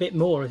liked it a bit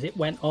more as it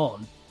went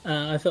on.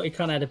 I thought it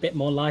kind of had a bit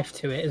more life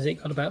to it as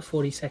it got about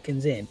 40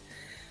 seconds in.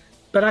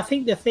 But I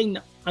think the thing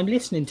that I'm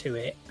listening to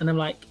it and I'm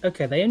like,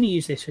 okay, they only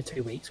use this for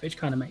 2 weeks, which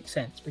kind of makes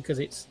sense because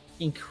it's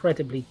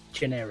incredibly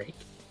generic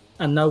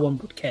and no one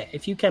would care.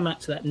 If you came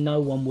out to that,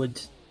 no one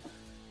would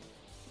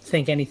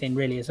think anything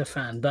really as a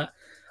fan. But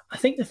I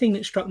think the thing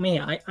that struck me,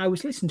 I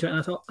was listening to it and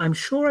I thought, I'm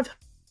sure I've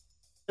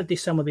heard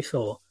this somewhere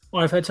before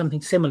or I've heard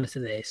something similar to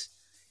this.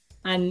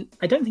 And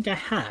I don't think I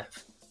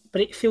have,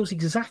 but it feels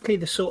exactly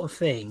the sort of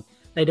thing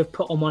they'd have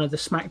put on one of the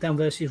SmackDown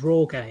versus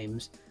Raw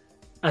games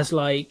as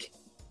like,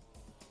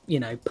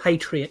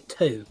 Patriot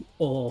 2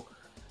 or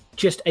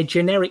just a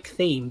generic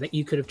theme that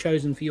you could have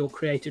chosen for your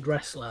created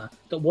wrestler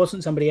that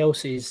wasn't somebody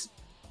else's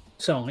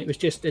song. It was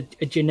just a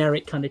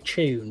generic kind of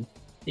tune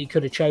that you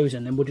could have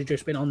chosen and would have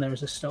just been on there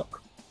as a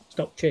stock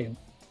tune.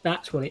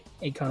 That's what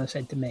it kind of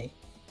said to me.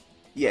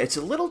 Yeah, it's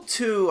a little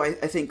too,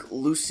 I think,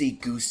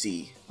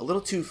 loosey-goosey, a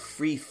little too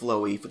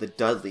free-flowy for the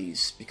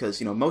Dudleys because,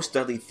 most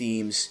Dudley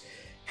themes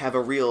have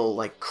a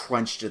real,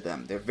 crunch to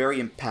them. They're very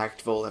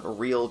impactful, have a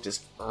real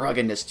just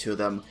ruggedness to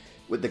them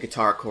with the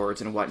guitar chords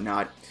and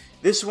whatnot.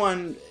 This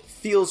one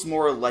feels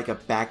more like a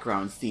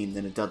background theme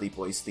than a Dudley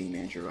Boys theme,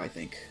 Andrew, I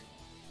think.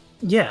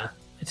 Yeah,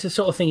 it's the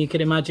sort of thing you could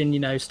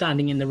imagine,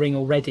 standing in the ring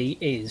already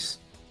is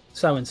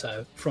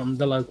so-and-so from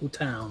the local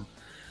town.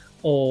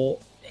 Or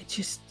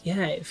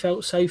it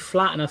felt so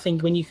flat. And I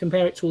think when you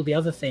compare it to all the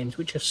other themes,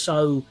 which are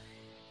so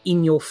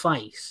in your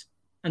face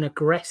and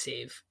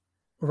aggressive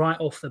right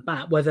off the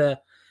bat, whether,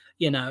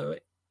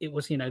 it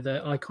was, the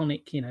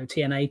iconic,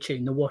 TNA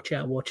tune, the Watch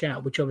Out,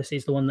 which obviously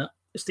is the one that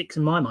sticks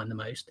in my mind the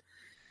most.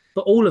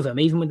 But all of them,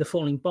 even with the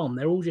Falling Bomb,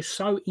 they're all just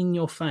so in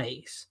your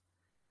face.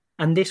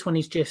 And this one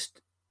is just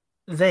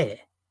there.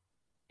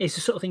 It's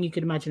the sort of thing you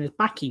could imagine as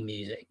backing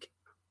music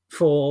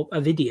for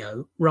a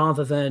video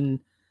rather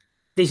than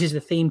this is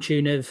the theme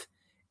tune of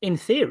in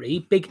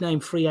theory, big name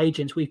free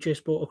agents we've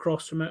just brought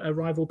across from a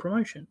rival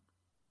promotion.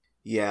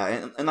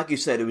 Yeah, and like you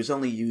said, it was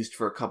only used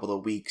for a couple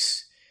of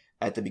weeks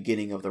at the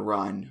beginning of the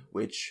run,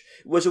 which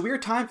was a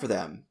weird time for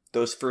them,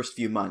 those first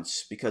few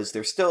months, because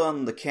they're still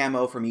on the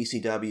camo from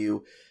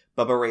ECW.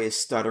 Bubba Ray is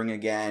stuttering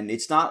again.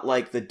 It's not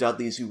like the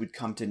Dudleys we would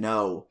come to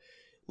know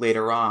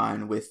later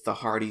on with the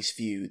Hardys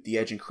feud, the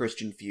Edge and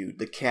Christian feud,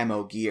 the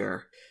camo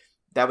gear.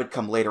 That would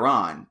come later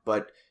on,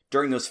 but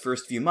during those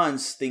first few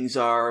months, things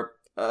are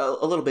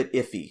a little bit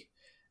iffy,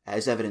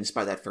 as evidenced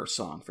by that first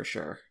song, for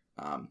sure.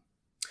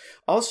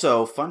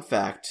 Also, fun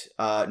fact,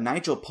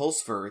 Nigel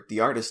Pulsford, the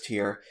artist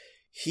here,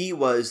 he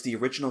was the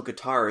original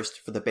guitarist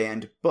for the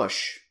band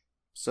Bush.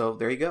 So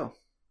there you go.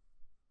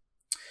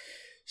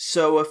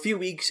 So a few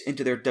weeks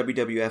into their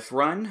WWF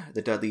run,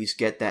 the Dudleys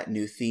get that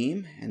new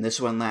theme, and this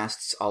one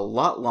lasts a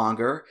lot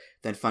longer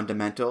than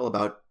Fundamental,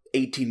 about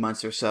 18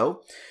 months or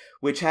so,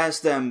 which has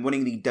them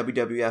winning the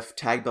WWF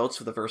tag belts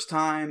for the first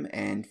time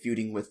and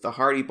feuding with the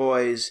Hardy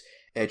Boys,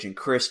 Edge and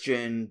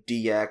Christian,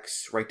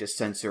 DX, Right to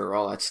Censor,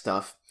 all that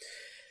stuff.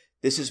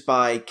 This is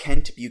by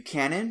Kent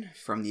Buchanan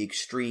from the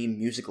Extreme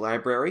Music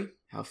Library.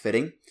 How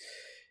fitting.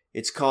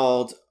 It's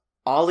called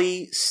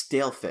Ollie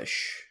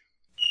Stalefish.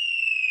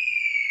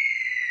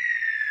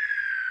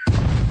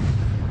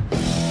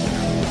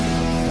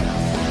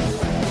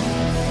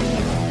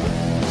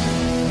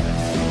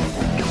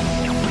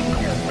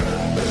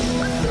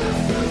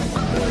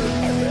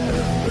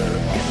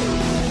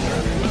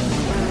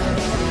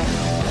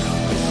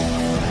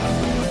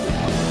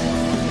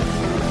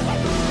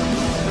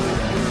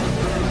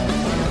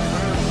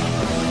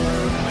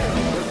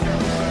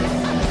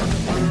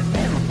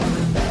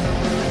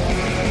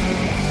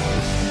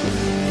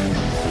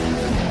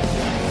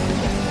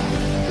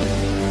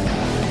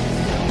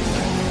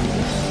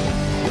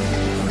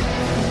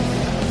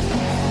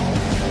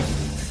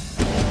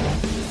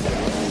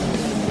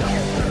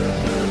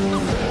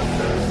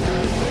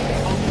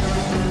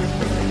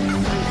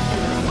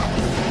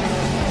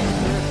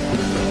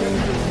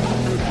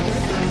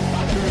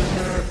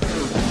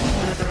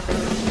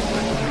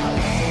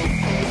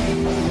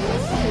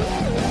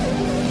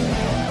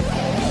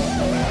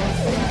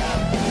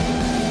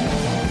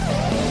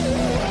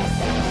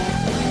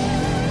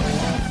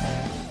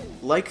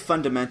 Like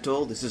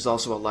Fundamental, this is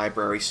also a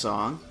library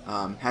song.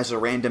 Has a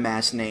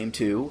random-ass name,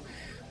 too.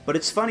 But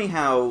it's funny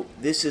how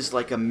this is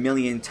like a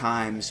million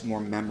times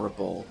more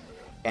memorable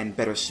and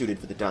better suited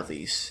for the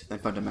Dudleys than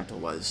Fundamental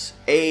was.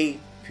 A,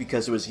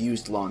 because it was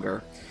used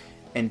longer,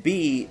 and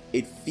B,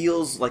 it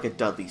feels like a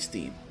Dudleys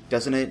theme,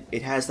 doesn't it?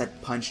 It has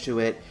that punch to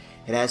it.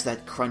 It has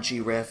that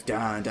crunchy riff.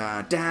 Da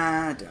da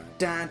da da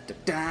da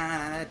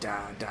da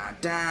da da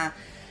da.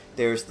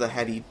 There's the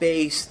heavy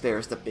bass,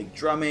 there's the big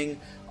drumming,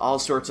 all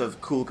sorts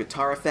of cool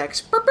guitar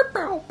effects.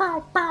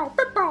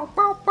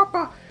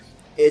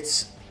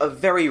 It's a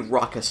very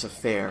raucous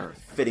affair,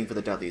 fitting for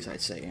the Dudleys,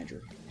 I'd say,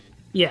 Andrew.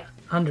 Yeah,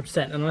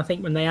 100%. And I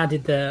think when they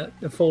added the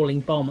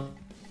falling bomb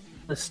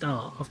at the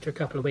start, after a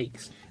couple of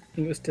weeks, I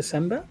think it was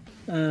December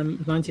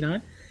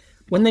 99,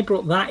 when they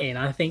brought that in,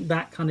 I think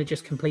that kind of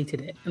just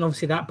completed it. And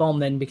obviously that bomb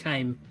then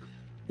became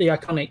the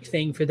iconic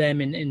thing for them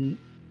in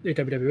the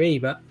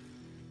WWE, but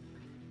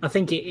I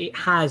think it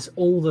has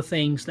all the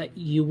things that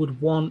you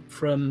would want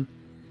from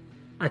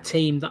a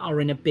team that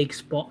are in a big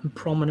spot and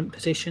prominent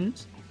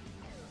positions.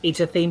 It's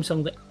a theme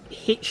song that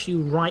hits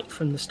you right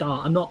from the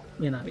start. I'm not,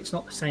 it's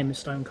not the same as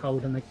Stone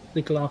Cold and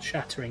the glass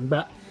shattering,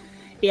 but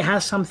it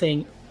has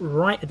something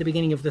right at the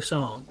beginning of the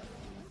song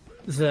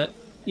that,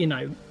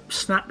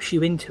 snaps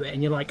you into it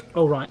and you're like,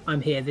 oh, right, I'm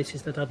here. This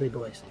is the Dudley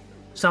Boys.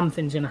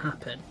 Something's going to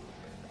happen.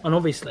 And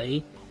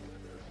obviously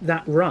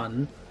that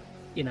run,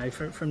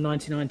 from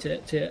 99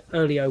 to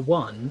early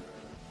 01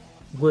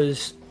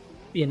 was,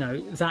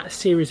 that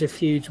series of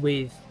feuds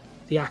with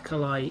the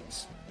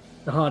Acolytes,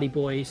 the Hardy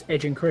Boys,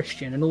 Edge and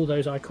Christian, and all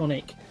those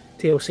iconic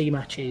TLC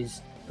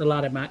matches, the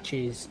ladder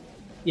matches,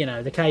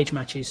 the cage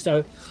matches.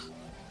 So,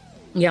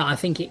 yeah, I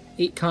think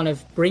it kind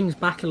of brings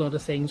back a lot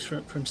of things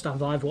from stuff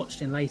that I've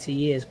watched in later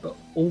years, but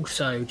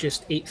also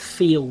just it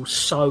feels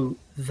so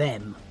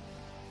them.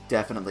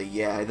 Definitely,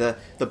 yeah.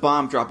 The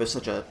bomb drop is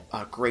such a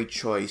great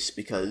choice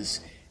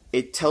because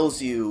it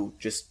tells you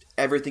just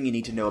everything you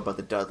need to know about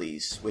the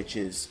Dudleys, which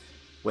is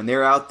when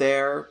they're out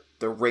there,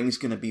 the ring's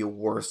going to be a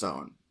war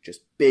zone. Just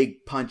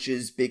big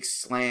punches, big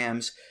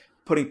slams,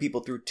 putting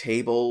people through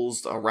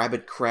tables, a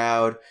rabid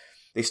crowd.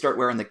 They start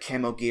wearing the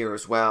camo gear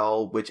as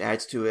well, which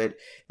adds to it.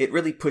 It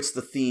really puts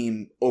the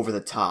theme over the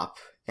top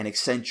and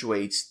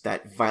accentuates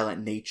that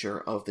violent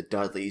nature of the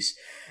Dudleys.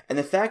 And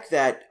the fact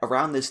that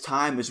around this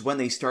time is when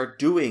they start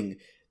doing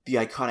the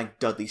iconic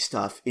Dudley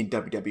stuff in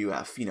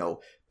WWF,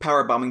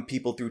 powerbombing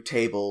people through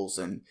tables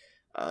and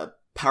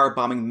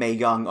powerbombing Mae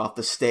Young off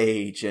the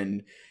stage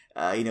and,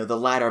 the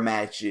ladder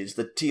matches,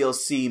 the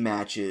TLC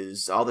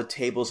matches, all the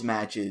tables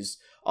matches,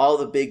 all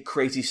the big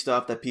crazy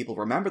stuff that people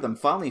remember them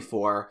fondly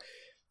for.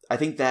 I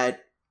think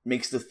that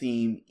makes the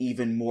theme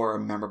even more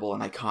memorable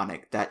and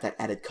iconic, that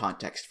added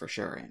context for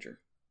sure, Andrew.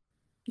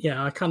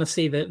 Yeah, I kind of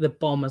see the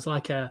bomb as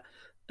like a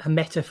a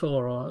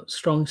metaphor or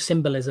strong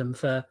symbolism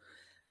for,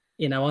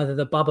 either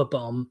the Bubba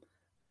Bomb,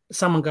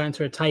 someone going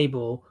through a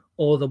table,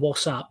 or the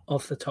what's up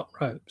off the top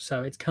rope.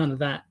 So it's kind of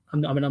that.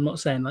 I'm not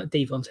saying like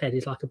Devon's head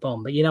is like a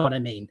bomb, but you know what I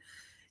mean?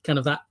 Kind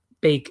of that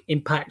big,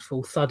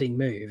 impactful, thudding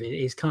move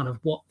is kind of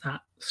what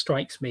that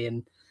strikes me.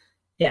 And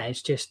yeah,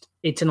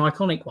 it's an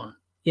iconic one.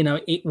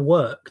 It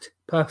worked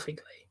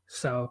perfectly.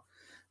 So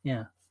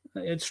yeah,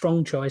 it's a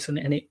strong choice. And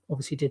it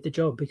obviously did the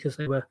job because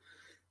they were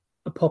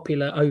a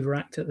popular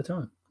overact at the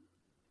time.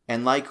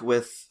 And like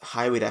with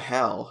Highway to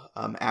Hell,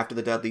 after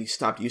the Dudleys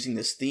stopped using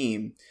this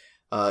theme,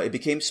 it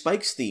became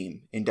Spike's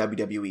theme in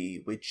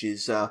WWE, which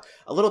is a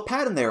little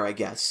pattern there, I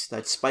guess,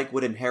 that Spike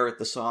would inherit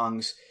the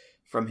songs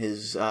from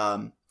his,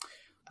 I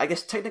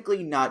guess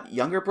technically not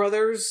younger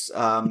brothers,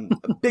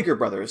 bigger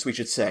brothers, we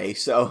should say.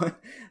 So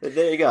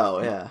there you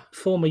go, yeah.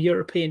 Former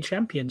European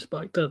champion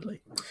Spike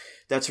Dudley.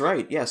 That's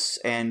right, yes,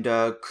 and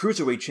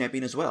Cruiserweight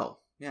champion as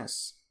well,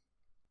 yes.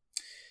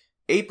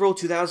 April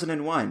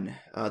 2001,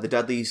 the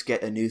Dudleys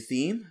get a new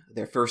theme,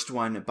 their first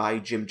one by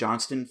Jim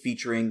Johnston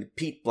featuring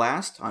Pete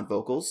Blast on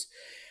vocals.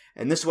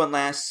 And this one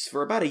lasts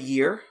for about a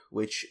year,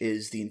 which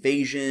is the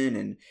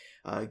invasion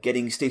and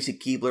getting Stacy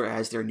Keibler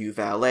as their new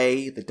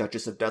valet, the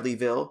Duchess of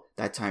Dudleyville,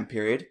 that time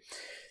period.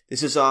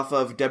 This is off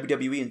of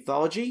WWE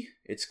Anthology.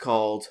 It's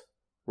called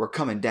We're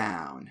Coming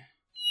Down.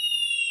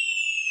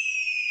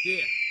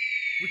 Yeah,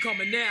 we're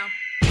coming now.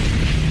 Come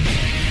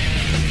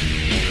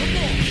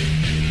on.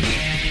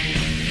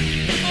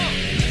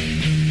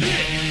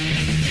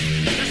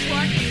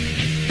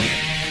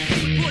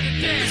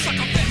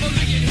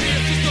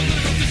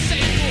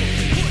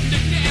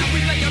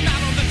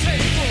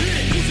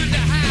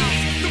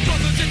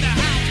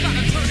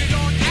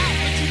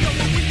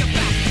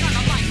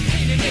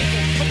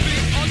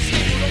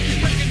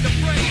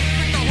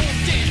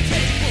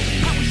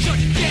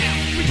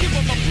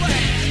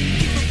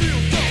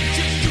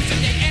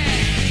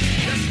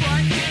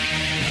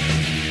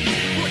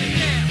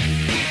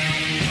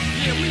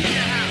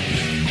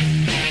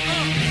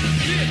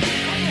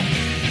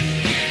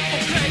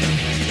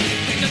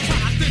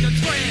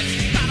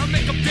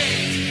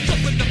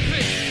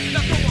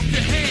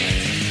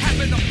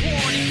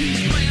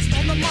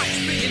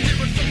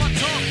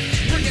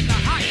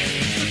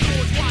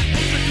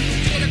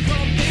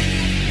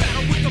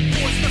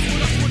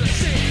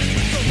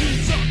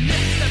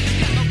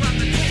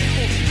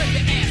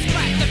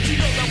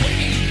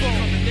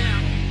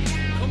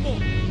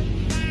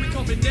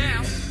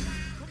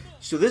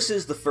 So this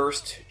is the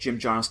first Jim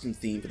Johnston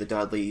theme for the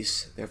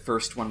Dudleys, their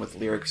first one with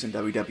lyrics in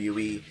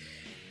WWE,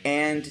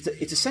 and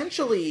it's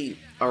essentially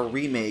a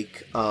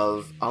remake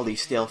of Ali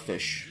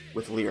Stalefish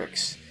with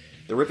lyrics.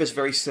 The riff is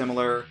very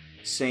similar,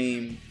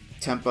 same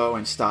tempo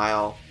and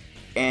style,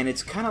 and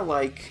it's kind of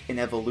like an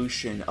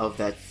evolution of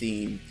that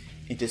theme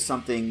into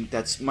something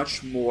that's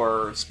much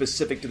more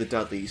specific to the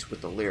Dudleys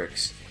with the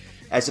lyrics,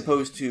 as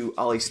opposed to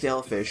Ali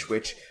Stalefish,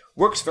 which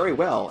works very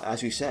well,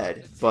 as you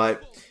said,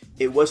 but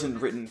it wasn't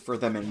written for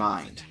them in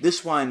mind.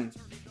 This one,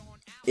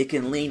 it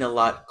can lean a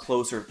lot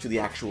closer to the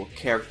actual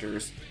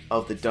characters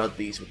of the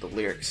Dudleys with the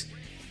lyrics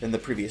than the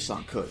previous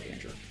song could,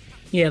 Andrew.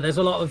 Yeah, there's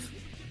a lot of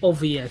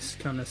obvious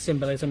kind of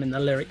symbolism in the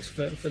lyrics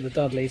for the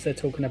Dudleys. They're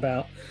talking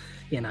about,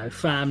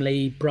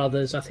 family,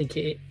 brothers. I think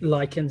it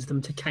likens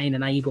them to Cain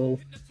and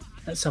Abel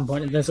at some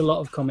point. And there's a lot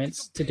of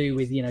comments to do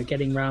with,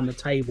 getting round the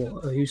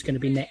table, or who's going to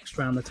be next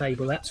round the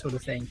table, that sort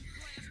of thing.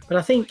 But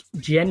I think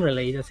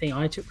generally the thing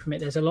I took from it,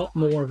 there's a lot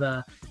more of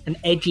an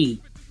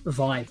edgy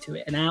vibe to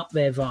it, an out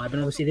there vibe. And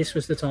obviously this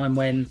was the time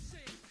when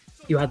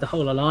you had the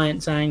whole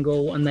alliance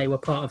angle and they were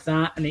part of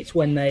that. And it's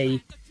when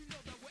they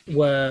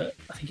were,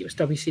 I think it was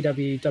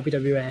WCW,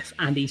 WWF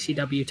and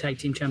ECW tag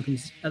team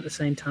champions at the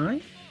same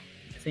time.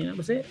 I think that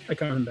was it. I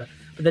can't remember.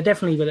 But they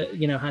definitely were,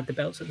 had the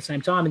belts at the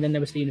same time. And then there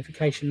was the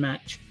unification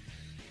match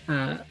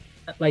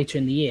later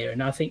in the year.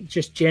 And I think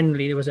just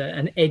generally there was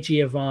an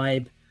edgier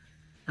vibe.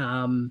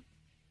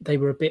 They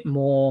were a bit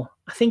more,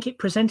 I think it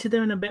presented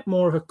them in a bit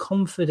more of a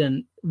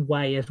confident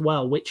way as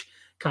well, which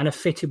kind of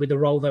fitted with the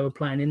role they were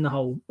playing in the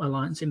whole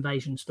Alliance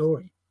Invasion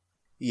story.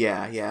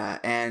 Yeah.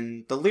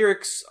 And the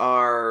lyrics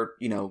are,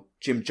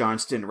 Jim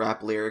Johnston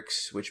rap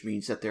lyrics, which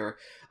means that they're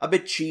a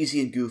bit cheesy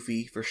and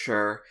goofy for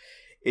sure.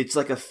 It's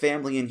like a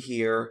family in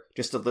here,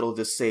 just a little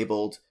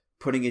disabled,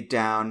 putting it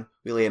down,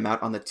 we lay him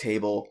out on the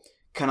table,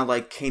 kind of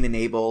like Cain and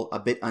Abel, a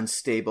bit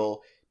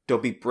unstable.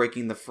 Don't be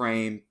breaking the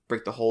frame,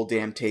 break the whole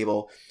damn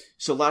table.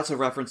 So lots of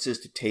references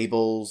to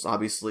tables,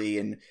 obviously,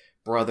 and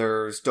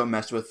brothers, don't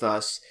mess with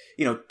us.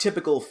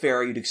 Typical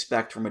fare you'd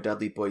expect from a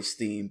Dudley Boyz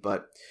theme.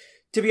 But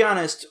to be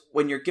honest,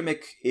 when your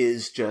gimmick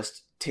is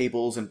just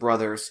tables and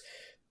brothers,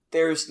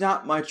 there's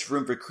not much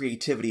room for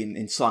creativity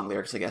in song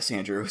lyrics, I guess,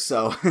 Andrew.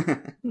 So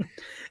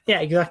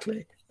yeah,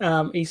 exactly.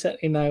 He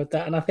certainly nailed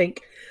that. And I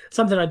think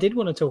something I did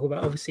want to talk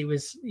about, obviously,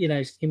 was, you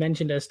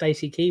mentioned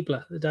Stacy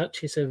Keibler, the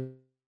Duchess of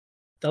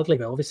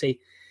Dudleyville. Obviously,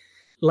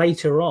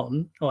 later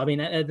on,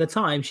 at the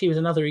time, she was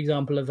another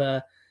example of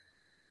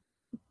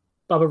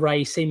Bubba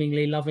Ray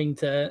seemingly loving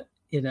to,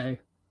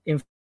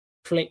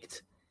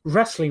 inflict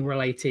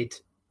wrestling-related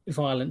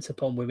violence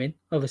upon women.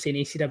 Obviously, in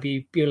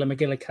ECW, Beulah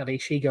McGillicuddy,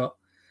 she got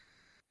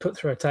put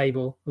through a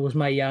table. There was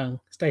Mae Young,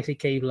 Stacy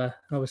Keibler,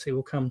 and obviously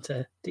we'll come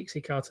to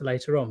Dixie Carter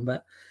later on,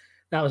 but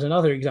that was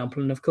another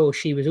example. And of course,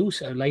 she was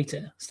also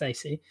later,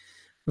 Stacy,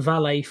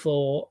 valet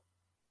for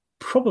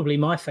probably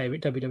my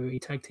favorite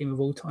WWE tag team of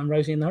all time,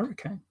 Rosie and the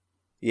Hurricane.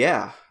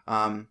 Yeah.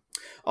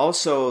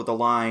 Also, the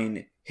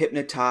line,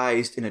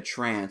 hypnotized in a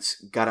trance,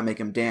 gotta make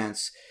him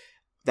dance,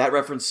 that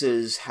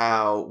references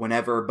how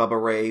whenever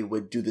Bubba Ray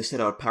would do the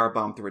sit-out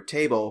powerbomb through a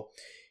table,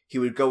 he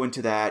would go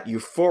into that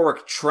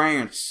euphoric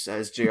trance,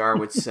 as JR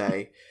would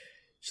say.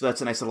 So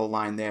that's a nice little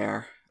line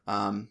there.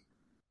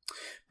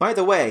 By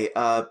the way,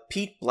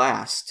 Pete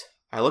Blast,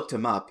 I looked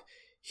him up.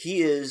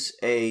 He is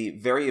a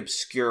very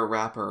obscure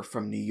rapper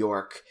from New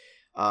York.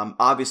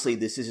 Obviously,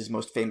 this is his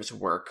most famous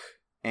work.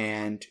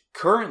 And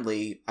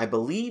currently, I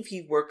believe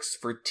he works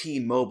for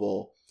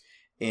T-Mobile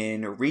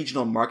in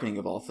regional marketing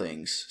of all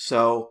things.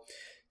 So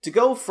to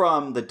go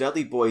from the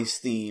Dudley Boys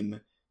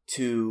theme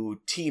to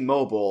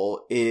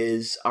T-Mobile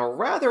is a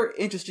rather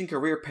interesting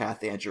career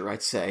path, Andrew,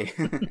 I'd say.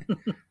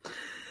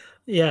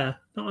 Yeah,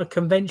 not a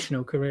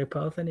conventional career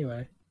path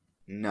anyway.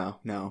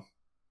 No.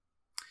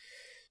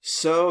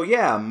 So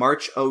yeah,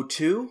 March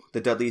 2002,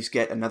 the Dudleys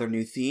get another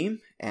new theme,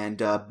 and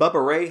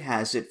Bubba Ray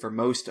has it for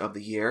most of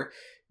the year.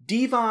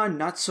 Devon,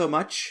 not so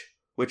much,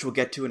 which we'll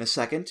get to in a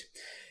second.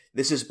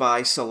 This is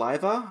by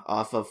Saliva,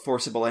 off of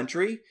Forcible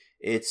Entry.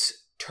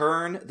 It's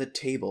Turn the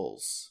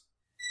Tables.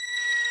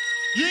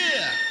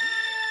 Yeah,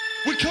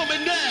 we're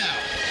coming now.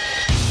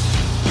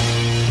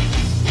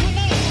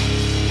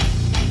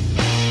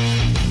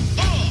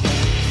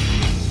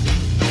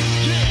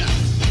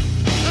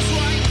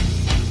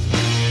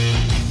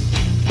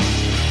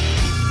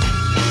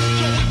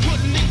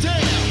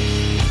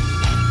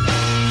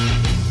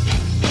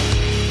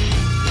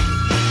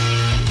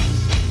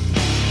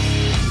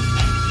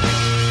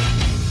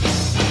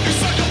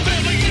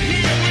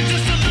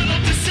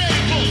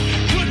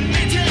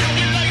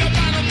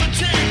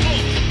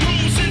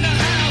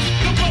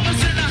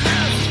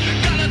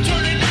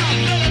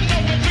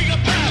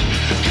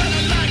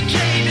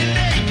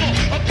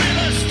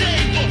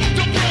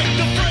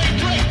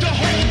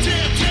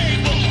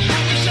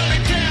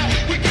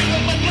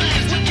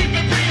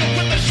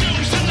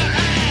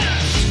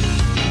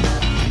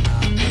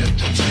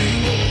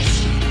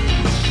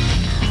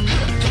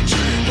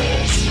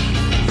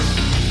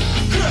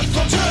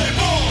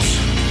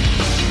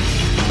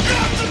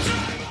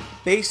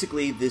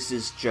 Basically, this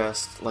is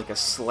just like a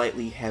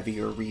slightly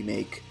heavier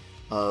remake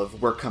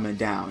of We're Coming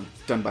Down,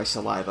 done by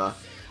Saliva.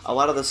 A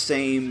lot of the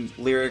same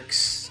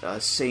lyrics,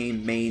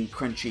 same main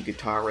crunchy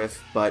guitar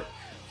riff, but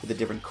with a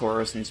different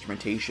chorus and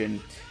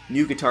instrumentation.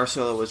 New guitar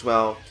solo as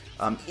well.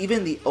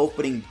 Even the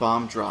opening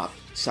bomb drop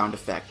sound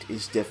effect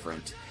is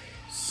different.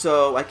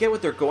 So I get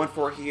what they're going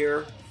for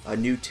here. A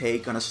new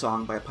take on a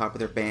song by a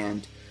popular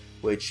band,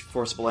 which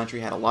Forcible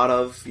Entry had a lot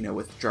of,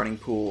 with Drowning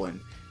Pool and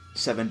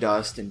Seven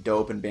Dust and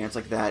Dope and bands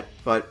like that,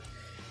 but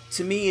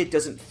to me it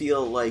doesn't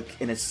feel like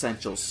an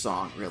essential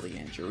song, really,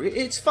 Andrew.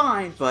 It's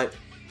fine, but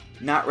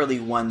not really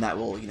one that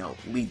will,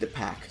 lead the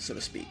pack, so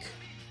to speak.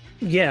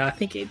 Yeah, I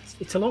think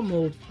it's a lot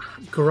more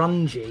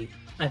grungy,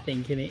 I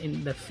think,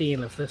 in the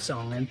feel of the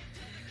song. And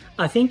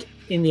I think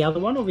in the other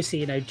one,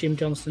 obviously, Jim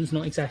Johnston's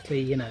not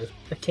exactly,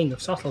 the king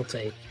of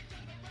subtlety,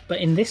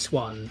 but in this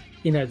one,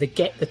 the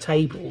Get the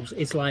Tables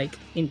is like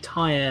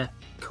entire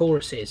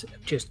choruses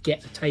of just get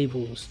the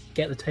tables,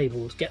 get the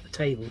tables, get the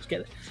tables,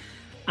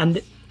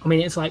 and I mean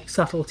it's like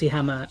Subtlety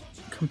Hammer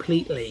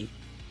completely,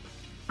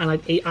 and I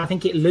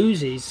think it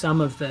loses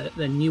some of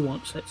the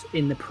nuance that's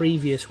in the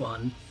previous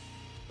one,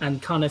 and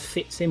kind of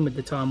fits in with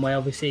the time where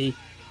obviously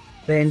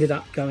they ended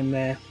up going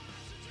their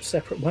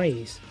separate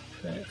ways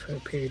for a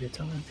period of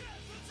time.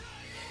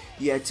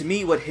 Yeah, to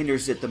me what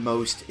hinders it the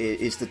most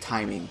is the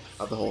timing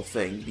of the whole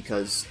thing,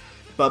 because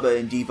Bubba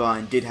and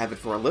Devon did have it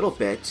for a little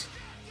bit.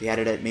 They had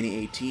it at Mini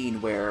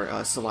 18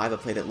 where Saliva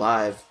played it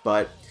live,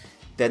 but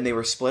then they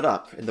were split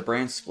up, and the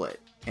brand split.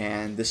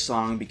 And this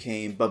song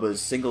became Bubba's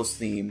singles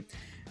theme,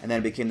 and then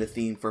it became the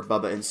theme for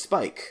Bubba and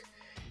Spike.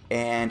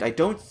 And I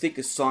don't think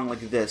a song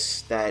like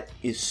this that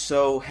is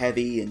so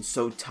heavy and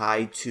so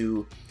tied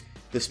to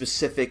the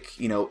specific,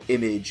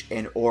 image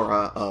and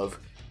aura of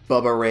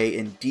Bubba Ray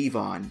and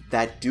Devon,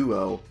 that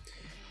duo,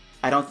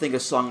 I don't think a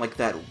song like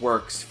that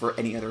works for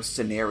any other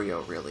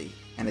scenario, really.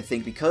 And I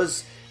think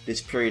because this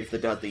period for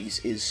the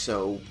Dudleys is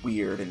so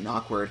weird and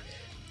awkward,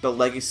 the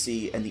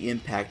legacy and the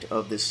impact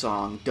of this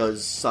song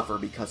does suffer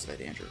because of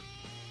it, Andrew.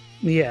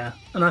 Yeah,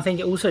 and I think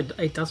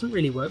it doesn't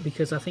really work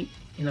because I think,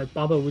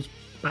 Bubba was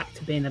back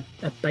to being a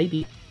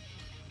baby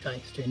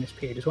face during this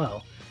period as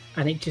well,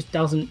 and it just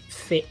doesn't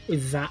fit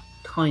with that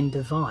kind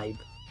of vibe.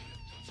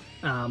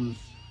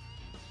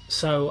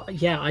 So,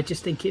 yeah, I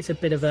just think it's a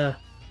bit of a,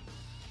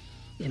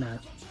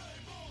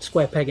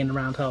 square peg in a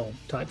round hole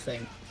type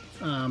thing.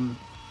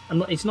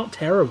 It's not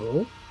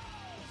terrible,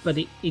 but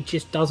it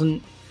just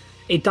doesn't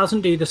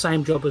do the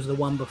same job as the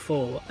one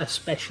before,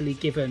 especially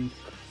given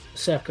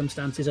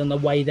circumstances and the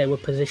way they were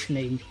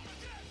positioning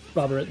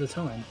Bubba at the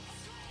time.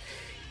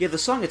 Yeah, the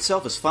song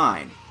itself is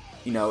fine.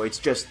 It's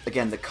just,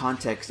 again, the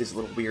context is a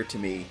little weird to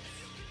me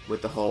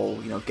with the whole,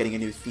 getting a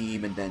new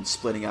theme and then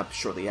splitting up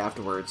shortly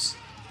afterwards.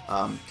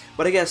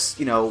 But I guess,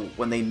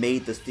 when they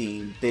made the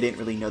theme, they didn't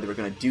really know they were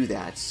going to do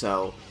that.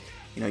 So,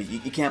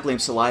 you can't blame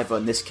Saliva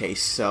in this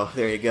case. So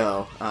there you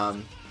go.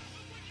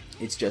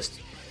 It's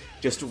just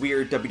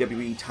weird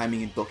WWE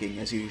timing and booking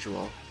as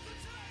usual.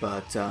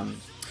 But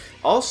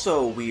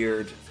also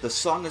weird, the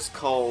song is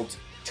called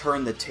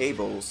Turn the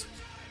Tables,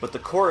 but the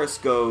chorus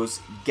goes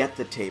Get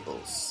the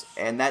Tables.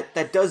 And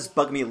that does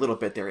bug me a little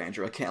bit there,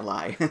 Andrew. I can't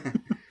lie.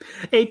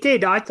 It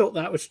did. I thought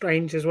that was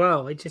strange as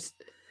well. It's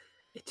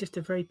just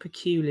a very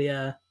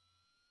peculiar,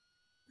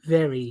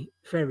 very,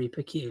 very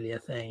peculiar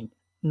thing.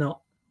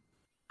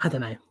 I don't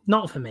know,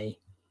 not for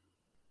me.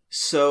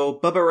 So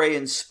Bubba Ray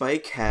and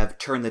Spike have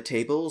turned the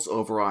tables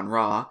over on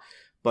Raw,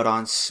 but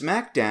on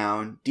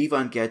SmackDown,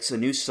 Devon gets a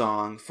new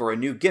song for a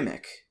new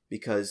gimmick,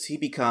 because he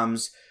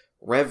becomes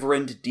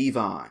Reverend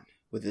Devon,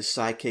 with his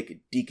sidekick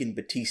Deacon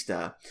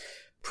Batista,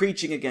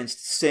 preaching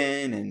against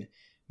sin and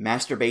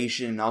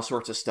masturbation and all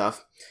sorts of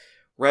stuff.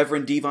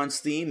 Reverend Devon's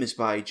theme is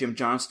by Jim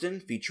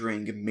Johnston,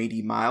 featuring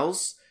Matey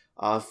Miles,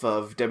 off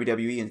of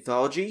WWE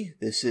Anthology.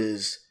 This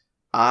is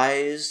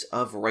Eyes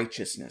of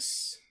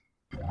Righteousness.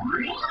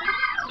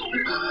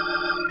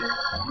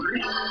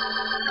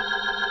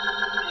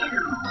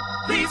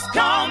 Please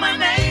call my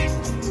name.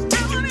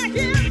 I wanna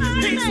hear my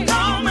name. Please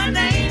call my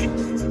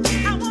name.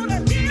 I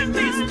wanna hear my name.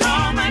 Please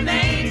call my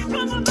name. Please.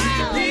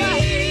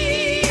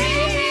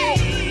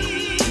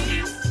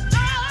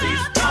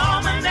 Please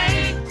call my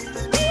name.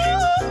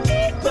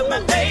 Put my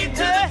faith to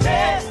the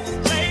test.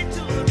 Faith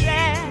to the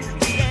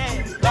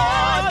test.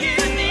 Lord,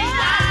 give me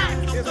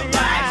eyes of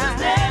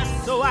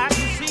righteousness so I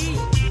can see.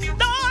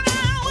 Lord, I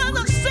was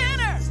a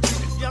sinner.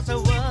 Yes, I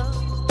was.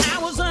 I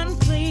was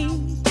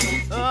unclean.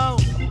 Oh,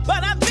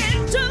 but I've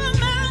been to the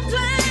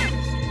mountain,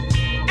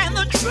 and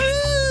the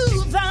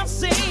truth I've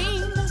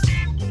seen.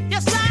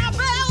 Yes, I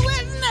bear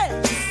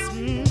witness.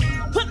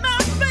 Put my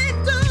faith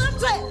to the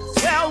test.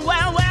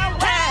 Well.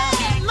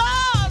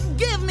 Lord,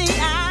 give me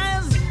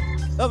eyes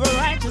of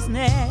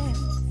righteousness.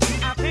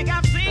 I think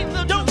I've seen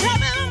the. Don't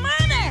cover the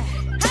money.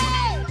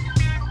 Hey,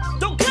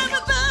 don't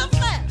cover the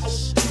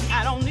flesh.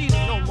 I don't need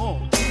it no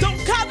more. Don't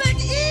cover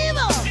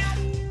evil.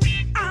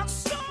 I'm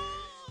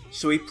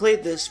So we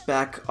played this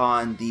back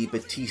on the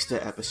Batista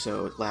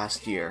episode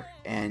last year,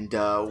 and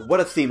what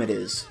a theme it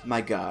is.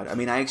 My God. I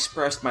mean, I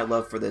expressed my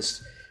love for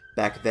this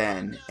back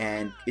then,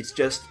 and it's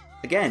just,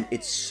 again,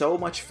 it's so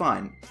much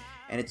fun,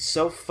 and it's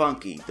so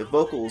funky. The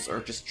vocals are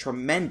just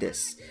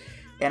tremendous.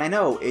 And I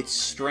know it's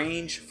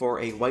strange for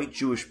a white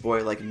Jewish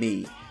boy like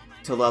me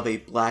to love a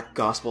black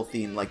gospel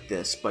theme like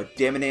this, but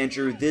damn it,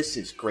 Andrew, this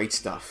is great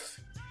stuff.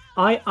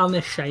 I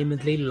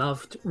unashamedly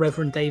loved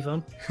Reverend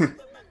Devon.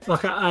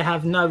 Like, I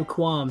have no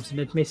qualms in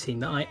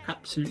admitting that I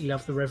absolutely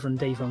love the Reverend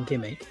Devon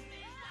gimmick.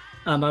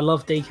 And I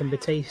love Deacon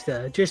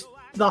Batista. Just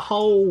the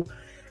whole...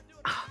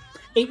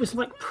 It was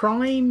like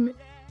prime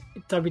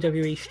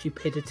WWE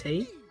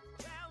stupidity,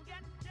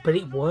 but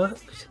it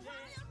worked.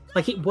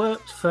 Like, it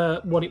worked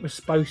for what it was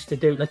supposed to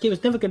do. Like, it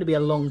was never going to be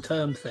a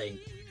long-term thing.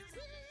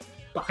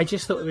 But I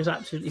just thought it was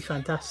absolutely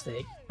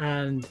fantastic.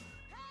 And,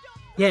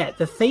 yeah,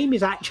 the theme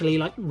is actually,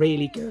 like,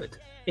 really good.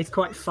 It's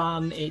quite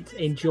fun. It's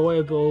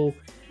enjoyable.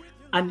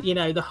 And,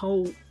 the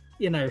whole,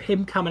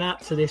 him coming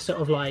out to this sort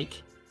of,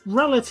 like,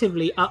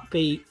 relatively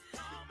upbeat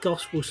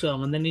gospel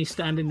song, and then he's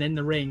standing in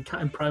the ring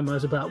cutting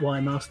promos about why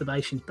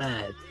masturbation's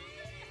bad.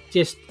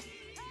 Just,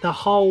 the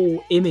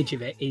whole image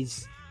of it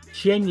is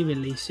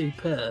genuinely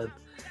superb.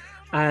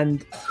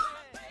 And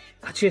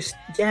I just,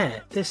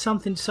 there's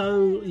something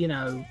so,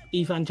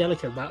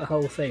 evangelical about the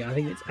whole thing. I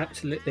think it's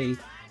absolutely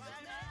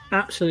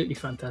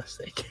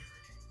fantastic.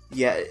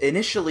 Yeah,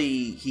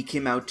 initially he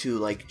came out to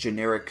like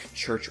generic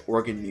church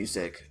organ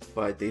music,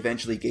 but they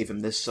eventually gave him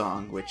this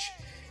song, which,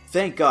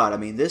 thank God, I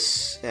mean,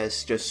 this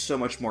has just so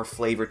much more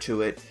flavor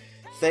to it,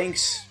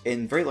 thanks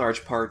in very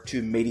large part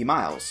to Matey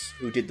Miles,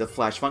 who did the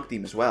Flash Funk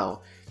theme as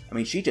well. I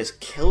mean, she just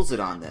kills it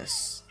on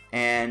this.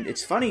 And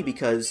it's funny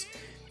because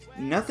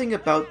nothing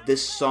about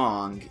this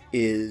song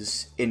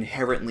is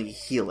inherently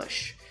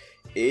heelish.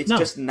 It's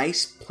just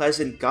nice,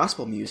 pleasant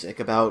gospel music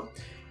about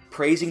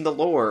praising the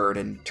Lord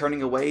and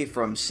turning away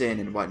from sin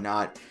and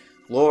whatnot.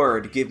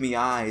 Lord, give me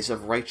eyes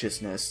of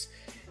righteousness.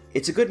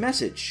 It's a good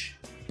message,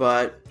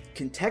 but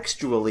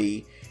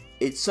contextually,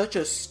 it's such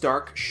a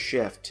stark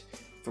shift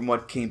from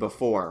what came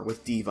before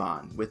with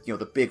Devon, with,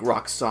 the big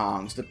rock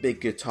songs, the big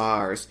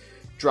guitars,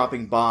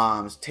 dropping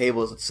bombs,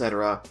 tables,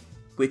 etc.,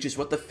 which is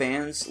what the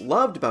fans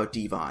loved about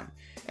Devon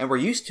and were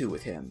used to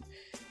with him.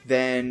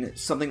 Then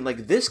something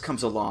like this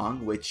comes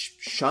along, which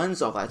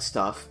shuns all that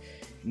stuff.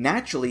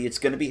 Naturally, it's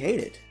going to be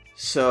hated.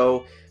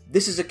 So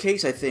this is a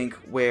case, I think,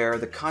 where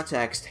the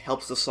context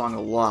helps the song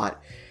a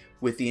lot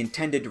with the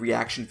intended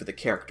reaction for the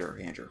character,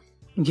 Andrew.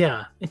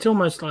 Yeah, it's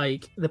almost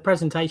like the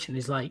presentation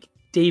is like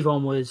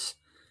Devon was,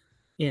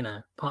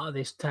 part of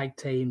this tag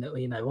team that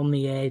were, on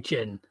the edge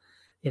and,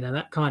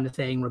 that kind of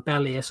thing,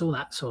 rebellious, all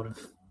that sort of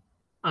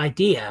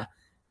idea.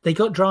 they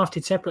got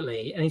drafted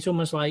separately, and it's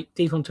almost like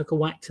Devon took a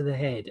whack to the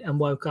head and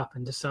woke up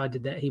and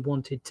decided that he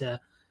wanted to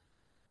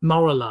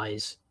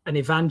moralize and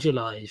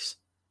evangelize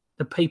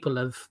the people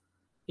of,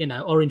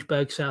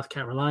 Orangeburg, South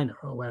Carolina,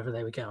 or wherever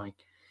they were going.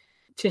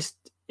 Just,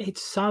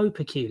 it's so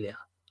peculiar.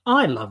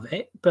 I love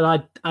it,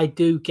 but I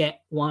do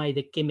get why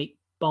the gimmick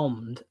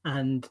bombed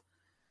and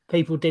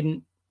people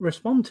didn't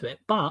respond to it.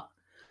 But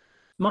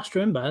must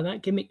remember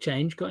that gimmick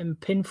change got him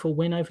a pinfall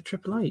win over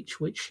Triple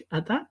H, which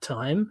at that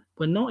time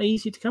were not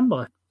easy to come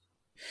by.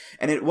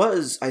 And it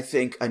was, I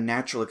think, a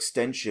natural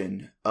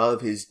extension of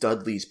his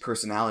Dudley's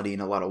personality in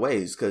a lot of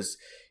ways, because,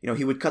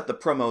 he would cut the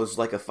promos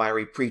like a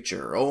fiery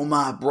preacher. Oh,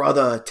 my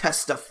brother,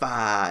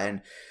 testify!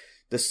 And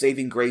the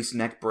saving grace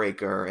neck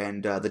breaker,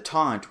 and the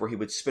taunt where he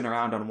would spin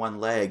around on one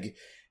leg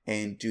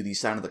and do the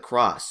sign of the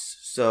cross.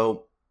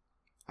 So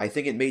I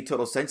think it made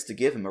total sense to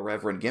give him a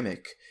reverend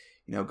gimmick,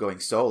 going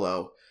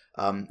solo,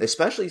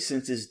 especially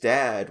since his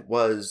dad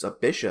was a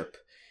bishop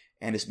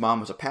and his mom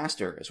was a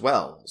pastor as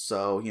well.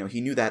 So,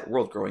 he knew that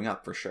world growing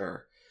up for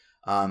sure.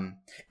 And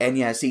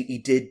yes, he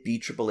did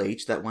beat Triple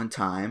H that one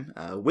time,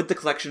 with the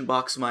collection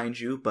box, mind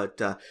you,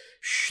 but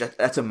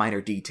that's a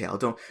minor detail.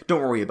 Don't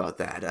worry about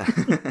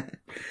that.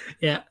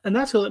 Yeah, and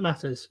that's all that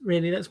matters,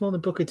 really. That's more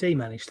than Booker T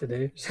managed to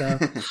do. So,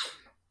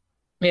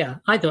 yeah,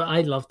 I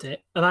loved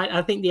it. And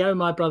I think the Oh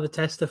My Brother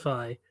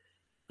Testify,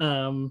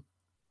 that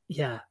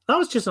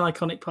was just an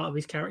iconic part of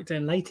his character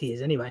in later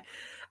years anyway.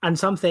 And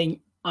something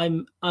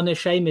I'm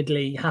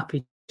unashamedly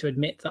happy to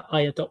admit that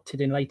I adopted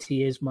in later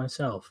years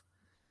myself.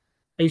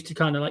 I used to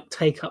kind of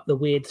take up the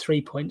weird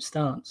 3-point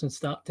stance and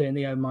start doing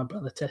the Oh My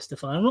Brother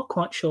Testify. I'm not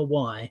quite sure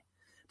why.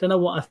 Don't know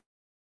what I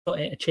thought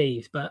it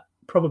achieved, but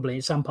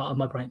probably some part of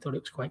my brain thought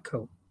it was quite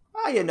cool.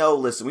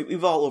 Listen,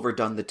 we've all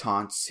overdone the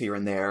taunts here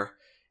and there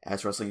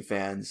as wrestling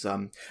fans.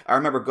 I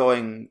remember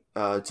going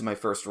to my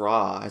first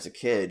Raw as a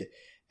kid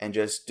and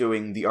just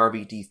doing the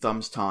RVD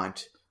thumbs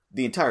taunt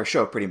the entire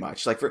show pretty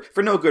much.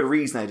 For no good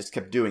reason, I just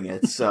kept doing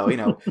it. So,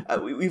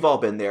 we've all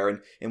been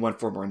there in one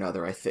form or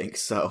another, I think.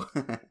 So...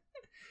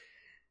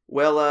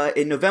 Well,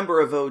 in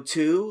November of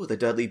 2002, the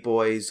Dudley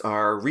Boys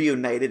are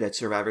reunited at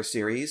Survivor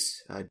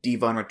Series.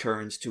 Devon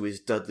returns to his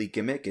Dudley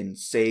gimmick and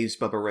saves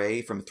Bubba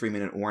Ray from a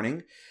 3-minute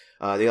warning.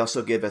 They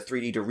also give a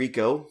 3D to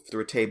Rico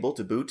through a table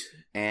to boot,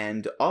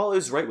 and all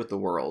is right with the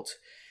world.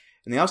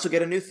 And they also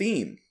get a new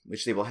theme,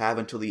 which they will have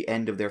until the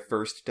end of their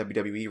first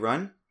WWE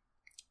run.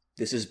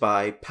 This is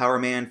by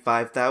Powerman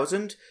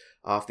 5000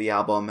 off the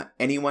album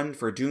Anyone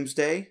for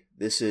Doomsday.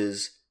 This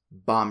is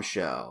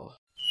Bombshell.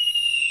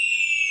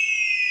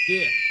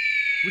 Yeah.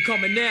 We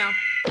coming now.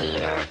 Get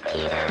up,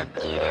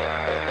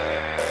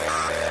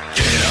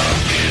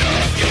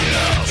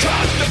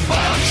 drop the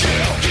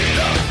bombshell. Get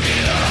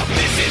up,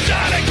 this is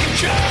out of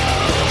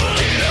control.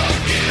 Get up,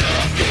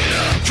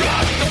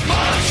 drop the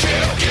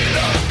bombshell. Get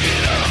up.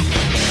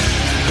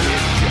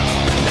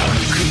 Now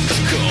look who's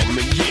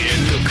coming, yeah,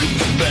 look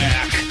who's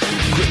back.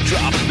 Quick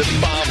drop the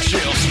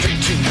bombshell straight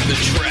to the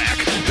track.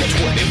 The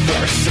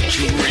 21st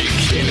century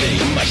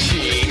killing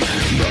machine.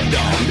 Burned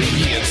on the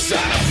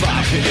inside of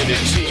 5-headed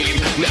team.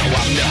 Now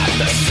I'm not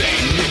the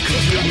same,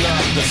 because you're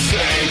not the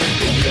same.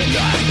 You're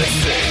not the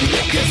same,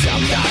 because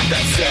I'm not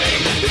the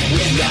same. If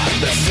we're not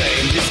the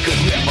same, this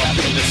could never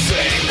be the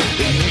same.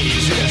 We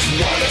just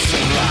wanna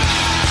survive.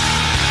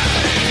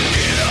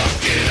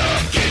 Get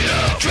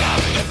up,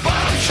 drop the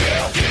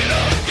bombshell. Get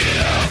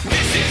up,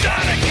 this is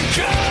out of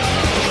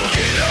control.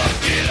 Get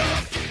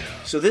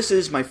up. So this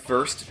is my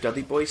first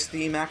Dudley Boys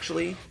theme,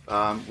 actually,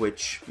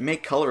 which may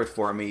color it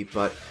for me,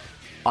 but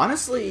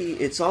honestly,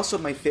 it's also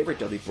my favorite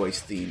Dudley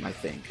Boys theme, I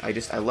think. I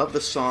love the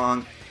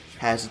song,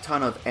 has a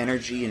ton of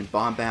energy and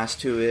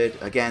bombast to it.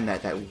 Again,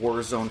 that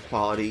Warzone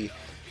quality.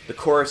 The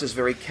chorus is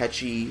very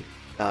catchy.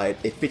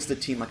 It fits the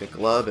team like a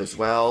glove as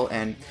well.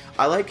 And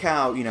I like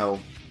how,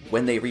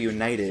 when they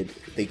reunited,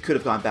 they could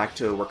have gone back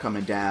to We're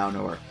Coming Down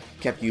or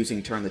kept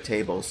using Turn the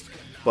Tables.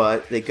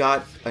 But they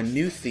got a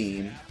new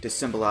theme to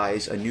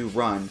symbolize a new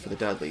run for the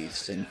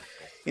Dudleys. And,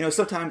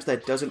 sometimes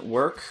that doesn't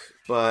work,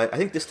 but I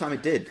think this time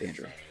it did,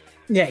 Andrew.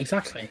 Yeah,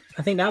 exactly.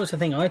 I think that was the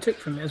thing I took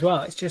from it as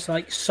well. It's just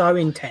so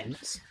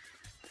intense,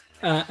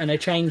 and a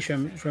change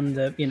from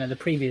the the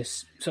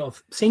previous sort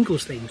of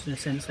singles themes in a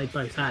sense they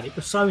both had. It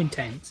was so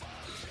intense,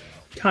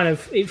 kind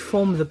of it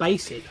formed the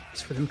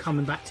basics for them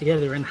coming back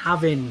together and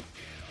having,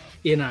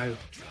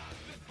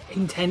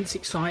 intense,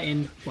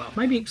 exciting. Well,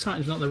 maybe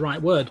exciting is not the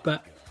right word,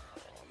 but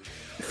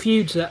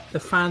feuds that the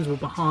fans were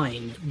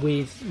behind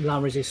with La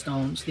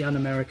Resistance, the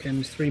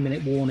Un-Americans,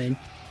 3-minute warning.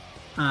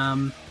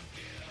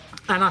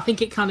 And I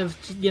think it kind of,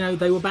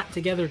 they were back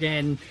together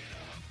again.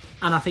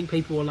 And I think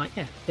people were like,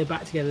 yeah, they're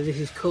back together. This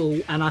is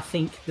cool. And I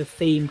think the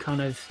theme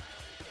this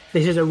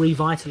is a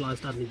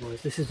revitalised Dudley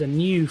Boys. This is a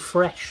new,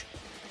 fresh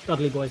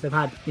Dudley Boys. They've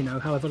had,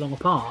 however long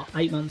apart,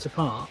 8 months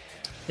apart.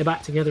 They're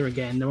back together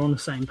again. They're on the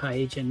same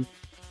page. And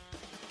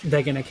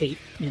they're going to keep,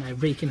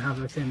 wreaking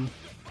havoc and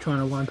trying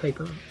to wind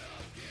people up.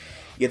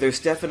 Yeah, there's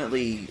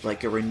definitely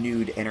a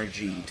renewed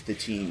energy to the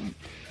team.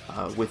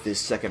 With this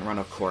second run,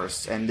 of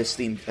course, and this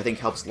theme I think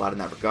helps a lot in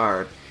that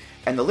regard.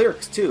 And the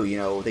lyrics, too,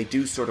 they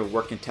do sort of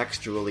work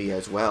contextually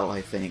as well,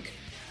 I think.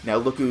 Now,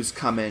 look who's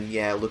coming,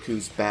 yeah, look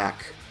who's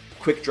back.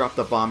 Quick drop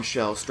the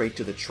bombshell straight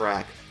to the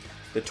track.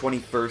 The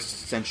 21st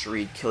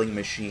century killing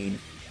machine,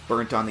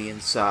 burnt on the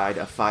inside,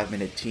 a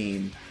 5-minute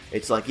team.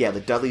 It's like, yeah,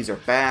 the Dudleys are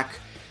back,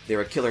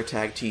 they're a killer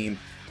tag team,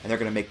 and they're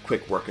going to make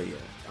quick work of you.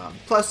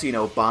 Plus,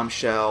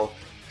 bombshell,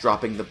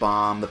 dropping the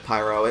bomb, the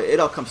pyro, it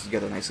all comes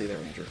together nicely there,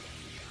 Andrew.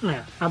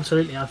 Yeah,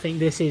 absolutely. I think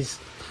this is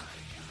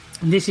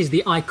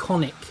the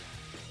iconic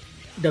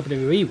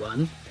WWE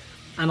one,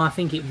 and I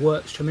think it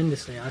works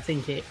tremendously. I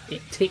think it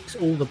ticks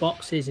all the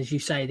boxes, as you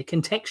say.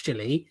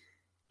 Contextually,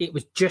 it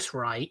was just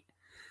right,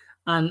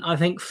 and I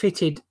think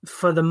fitted,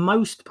 for the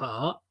most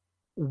part,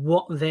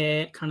 what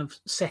their kind of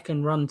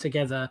second run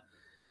together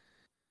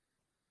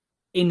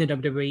in the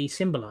WWE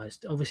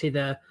symbolized. Obviously,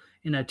 the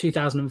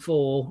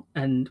 2004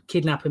 and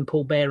kidnapping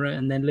Paul Bearer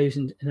and then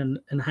losing in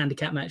a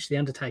handicap match to The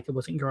Undertaker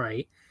wasn't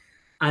great.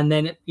 And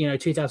then,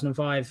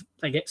 2005,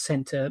 they get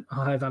sent to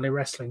Ohio Valley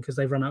Wrestling because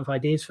they've run out of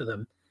ideas for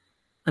them.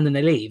 And then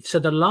they leave. So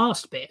the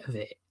last bit of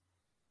it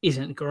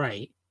isn't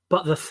great,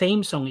 but the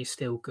theme song is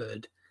still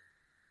good.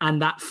 And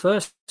that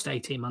first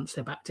 18 months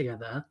they're back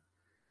together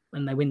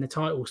and they win the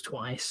titles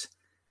twice,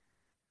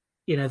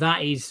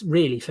 that is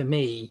really, for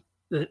me,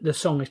 the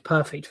song is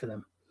perfect for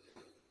them.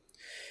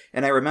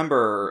 And I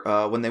remember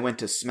when they went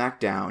to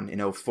SmackDown in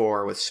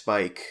 2004 with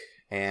Spike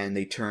and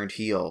they turned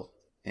heel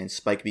and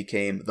Spike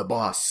became the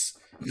boss.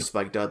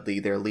 Spike Dudley,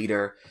 their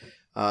leader.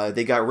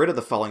 They got rid of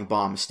the falling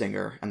bomb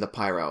stinger and the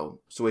pyro.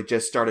 So it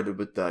just started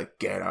with the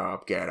get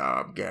up, get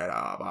up, get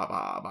up, ba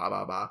ba ba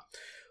ba ba,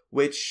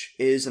 which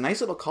is a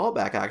nice little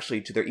callback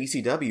actually to their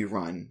ECW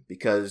run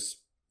because,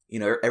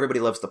 everybody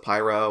loves the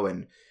pyro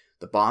and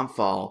the bomb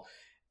fall.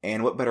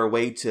 And what better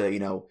way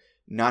to,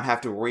 not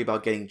have to worry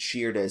about getting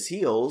cheered as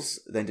heels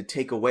than to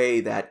take away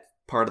that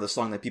part of the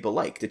song that people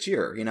like to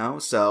cheer,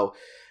 So,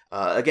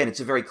 again, it's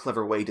a very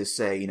clever way to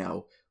say,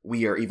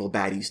 we are evil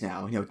baddies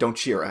now. Don't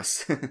cheer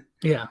us.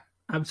 Yeah,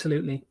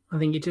 absolutely. I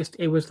think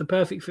it was the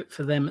perfect fit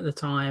for them at the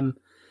time.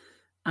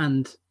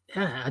 And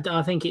yeah,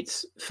 I think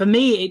for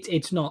me,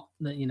 it's not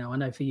that, I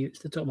know for you, it's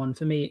the top one.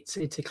 For me,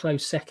 it's a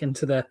close second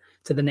to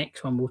the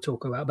next one we'll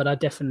talk about, but I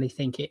definitely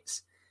think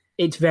it's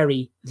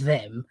very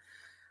them.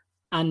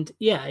 And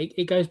yeah,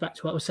 it goes back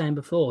to what I was saying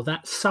before,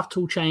 that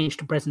subtle change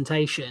to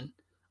presentation,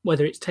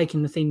 whether it's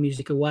taking the theme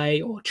music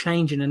away or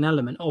changing an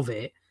element of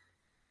it,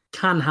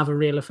 can have a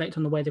real effect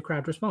on the way the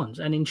crowd responds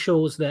and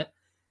ensures that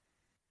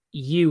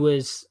you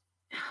as,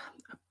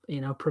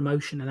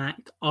 promotion and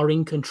act are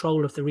in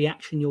control of the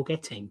reaction you're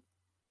getting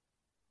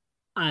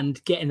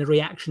and getting the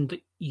reaction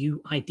that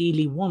you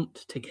ideally want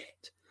to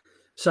get.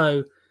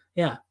 So,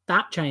 yeah,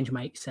 that change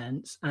makes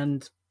sense.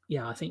 And,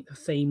 yeah, I think the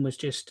theme was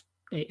just,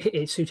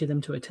 it suited them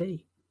to a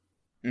T.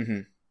 Mm-hmm.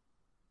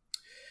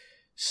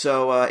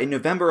 So, in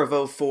November of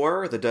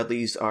 2004, the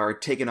Dudleys are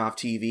taken off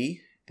TV.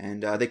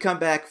 And they come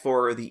back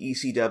for the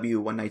ECW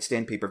One Night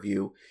Stand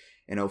pay-per-view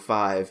in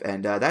 2005.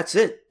 And that's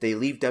it. They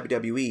leave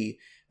WWE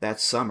that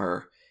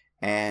summer.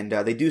 And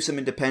they do some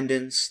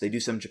independence. They do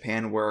some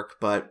Japan work.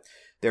 But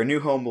their new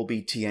home will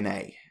be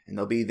TNA. And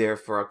they'll be there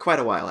for quite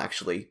a while,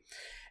 actually.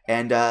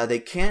 And they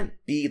can't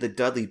be the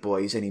Dudley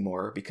Boys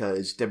anymore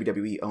because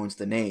WWE owns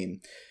the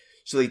name.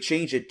 So they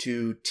change it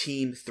to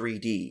Team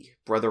 3D,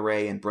 Brother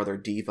Ray and Brother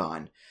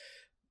Devon.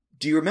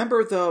 Do you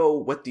remember, though,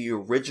 what the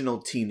original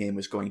team name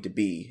was going to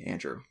be,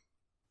 Andrew?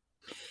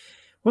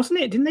 Wasn't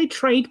it? Didn't they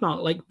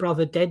trademark like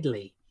Brother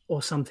Deadly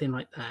or something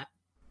like that?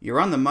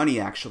 You're on the money,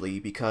 actually,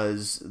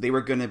 because they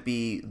were going to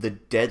be the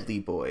Deadly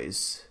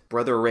Boys.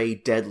 Brother Ray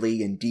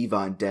Deadly and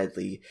Devon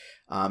Deadly.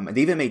 And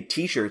they even made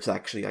t-shirts,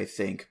 actually, I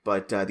think.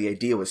 But the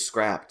idea was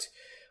scrapped.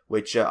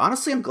 Which,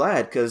 honestly, I'm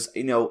glad, because,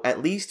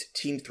 at least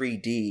Team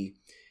 3D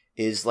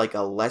is like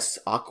a less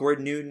awkward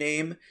new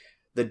name.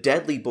 The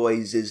Deadly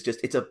Boys is just,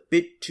 it's a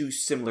bit too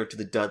similar to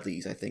the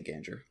Dudleys, I think,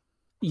 Andrew.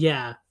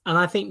 Yeah, and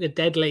I think the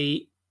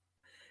Deadly,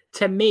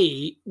 to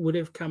me, would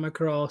have come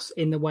across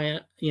in the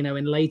way,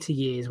 in later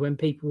years when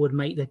people would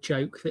make the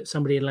joke that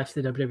somebody had left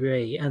the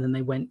WWE and then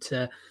they went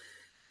to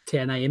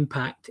TNA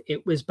Impact.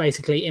 It was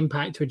basically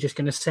Impact were just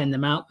going to send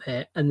them out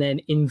there and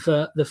then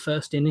invert the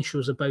first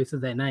initials of both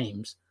of their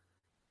names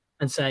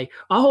and say,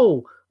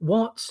 oh,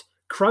 what's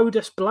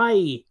Crodus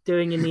Blay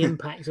doing in the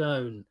Impact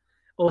Zone?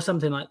 Or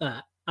something like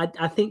that.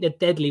 I think the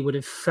Deadly would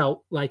have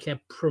felt like a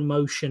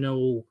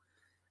promotional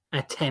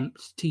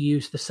attempt to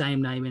use the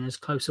same name in as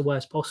close a way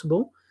as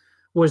possible.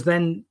 Was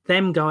then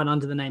them going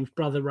under the names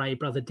Brother Ray,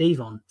 Brother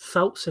Devon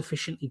felt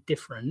sufficiently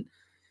different.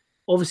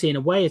 Obviously, in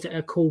a way, it's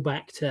a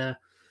callback to,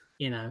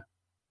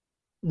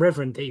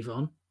 Reverend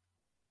Devon,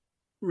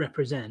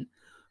 represent.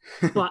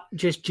 But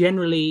just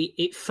generally,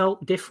 it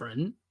felt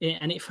different,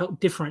 and it felt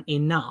different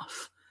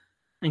enough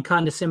and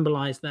kind of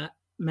symbolized that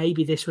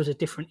maybe this was a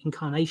different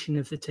incarnation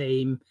of the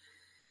team.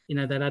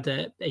 They'd had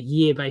a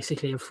year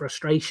basically of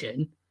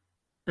frustration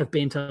of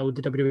being told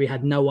the WWE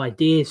had no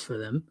ideas for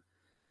them.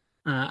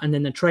 And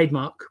then the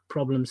trademark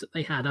problems that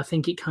they had, I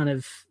think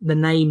the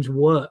names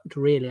worked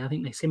really. I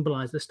think they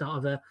symbolized the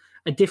start of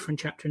a different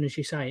chapter. And as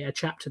you say, a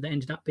chapter that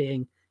ended up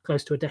being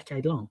close to a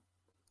decade long.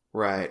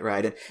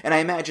 Right. And I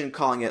imagine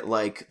calling it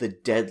like the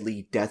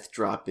Deadly Death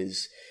Drop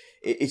it's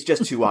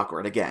just too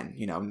awkward. Again,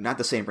 not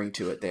the same ring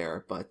to it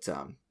there, but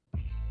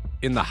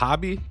in the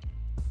hobby,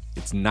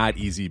 it's not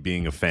easy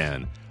being a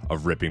fan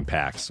of ripping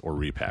packs or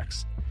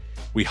repacks.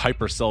 We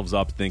hype ourselves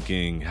up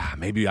thinking,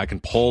 maybe I can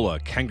pull a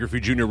Ken Griffey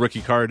Jr.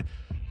 rookie card,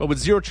 but with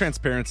zero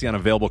transparency on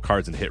available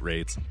cards and hit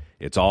rates,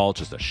 it's all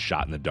just a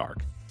shot in the dark.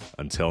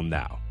 Until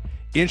now.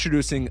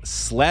 Introducing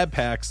slab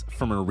packs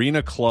from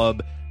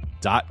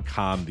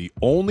arenaclub.com, the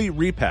only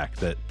repack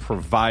that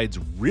provides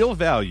real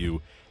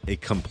value, a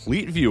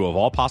complete view of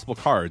all possible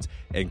cards,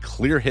 and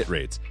clear hit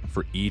rates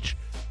for each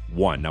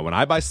one. Now, when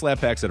I buy slab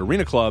packs at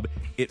Arena Club,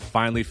 it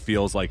finally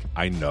feels like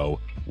I know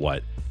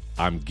what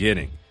I'm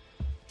getting.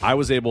 I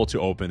was able to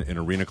open an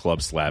Arena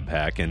Club slab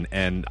pack, and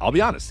I'll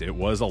be honest, it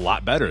was a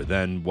lot better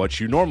than what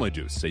you normally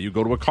do. Say you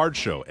go to a card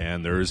show,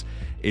 and there's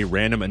a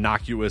random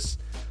innocuous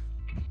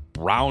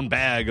brown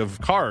bag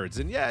of cards,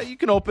 and yeah, you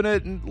can open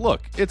it, and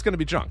look, it's going to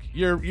be junk.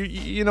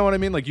 You know what I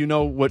mean? Like, you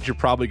know what you're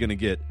probably going to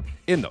get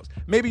in those.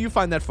 Maybe you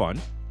find that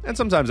fun, and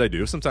sometimes I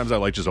do. Sometimes I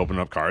like just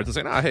opening up cards and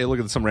saying, hey, look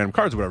at some random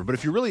cards or whatever. But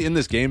if you're really in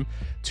this game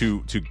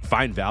to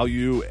find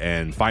value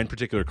and find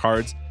particular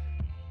cards,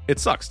 it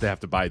sucks to have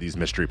to buy these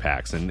mystery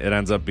packs, and it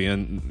ends up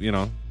being,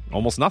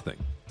 almost nothing,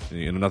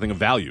 nothing of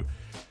value.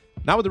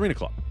 Not with Arena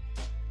Club.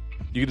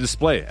 You can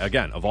display,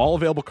 again, of all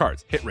available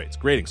cards, hit rates,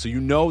 grading, so you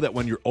know that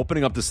when you're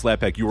opening up the slab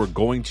pack, you are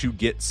going to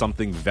get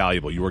something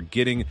valuable. You are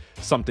getting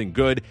something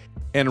good.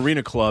 And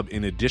Arena Club,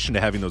 in addition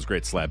to having those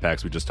great slab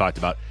packs we just talked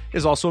about,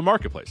 is also a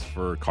marketplace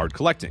for card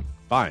collecting,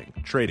 buying,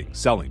 trading,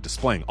 selling,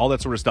 displaying, all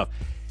that sort of stuff.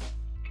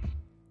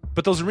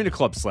 But those Arena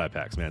Club slab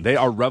packs, man, they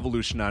are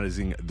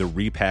revolutionizing the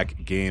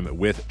repack game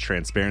with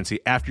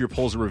transparency. After your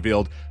pulls are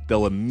revealed,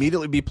 they'll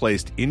immediately be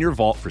placed in your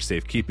vault for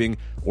safekeeping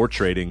or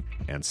trading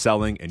and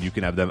selling, and you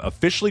can have them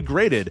officially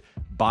graded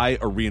by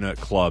Arena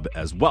Club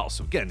as well.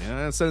 So again,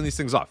 sending these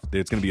things off,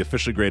 it's going to be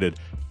officially graded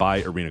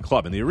by Arena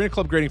Club. And the Arena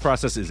Club grading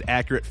process is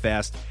accurate,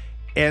 fast,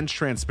 and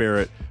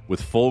transparent,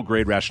 with full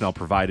grade rationale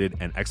provided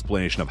and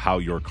explanation of how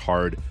your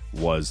card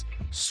was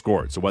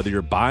scored. So whether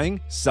you're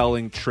buying,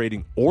 selling,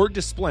 trading, or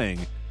displaying,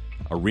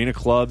 Arena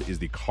Club is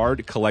the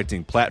card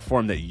collecting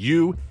platform that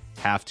you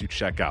have to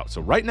check out.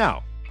 So right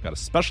now, I've got a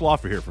special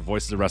offer here for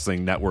Voices of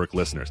Wrestling Network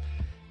listeners.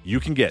 You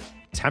can get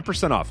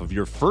 10% off of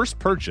your first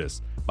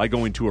purchase by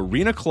going to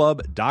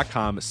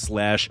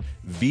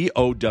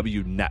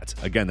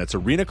arenaclub.com/VOWnet. Again, that's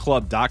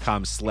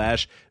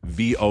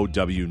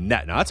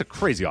arenaclub.com/VOWnet. Now, that's a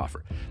crazy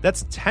offer.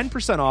 That's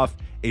 10% off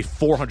a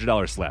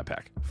 $400 slab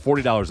pack.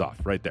 $40 off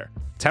right there.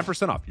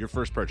 10% off your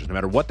first purchase. No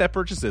matter what that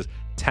purchase is,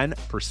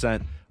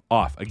 10%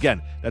 off.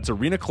 Again, that's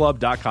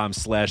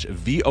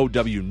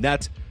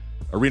arenaclub.com/VOWnet,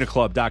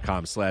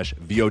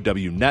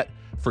 arenaclub.com/VOWnet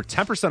for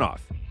 10%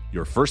 off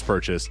your first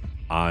purchase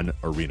on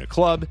Arena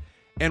Club.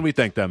 And we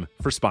thank them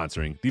for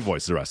sponsoring the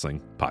Voices of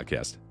Wrestling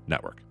Podcast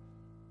Network.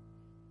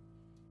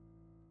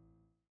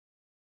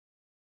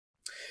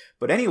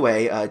 But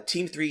anyway,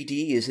 Team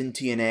 3D is in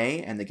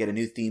TNA, and they get a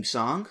new theme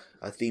song,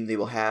 a theme they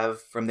will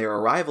have from their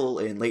arrival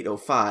in late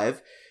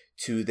 2005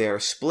 to their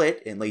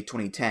split in late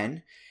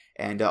 2010,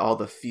 and all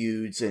the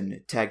feuds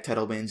and tag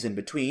title wins in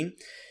between.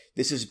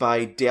 This is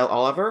by Dale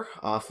Oliver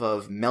off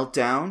of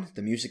Meltdown,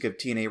 the music of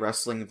TNA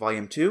Wrestling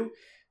Volume 2.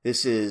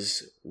 This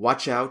is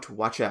Watch Out,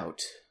 Watch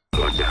Out.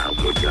 Look out,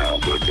 look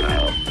out, look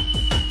out.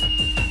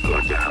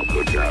 Look out,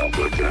 look out,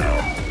 look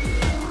out.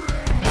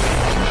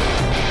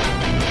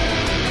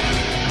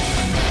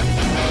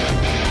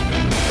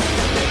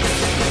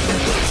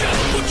 Watch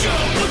out, watch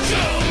out, watch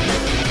out.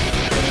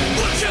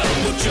 Watch out,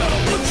 watch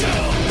out, watch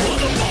out. For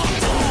the bomb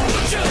fall.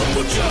 Watch out,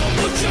 watch out,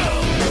 watch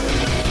out.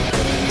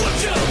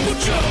 Watch out,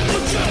 watch out,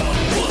 watch out.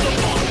 For the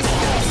bomb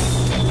fall.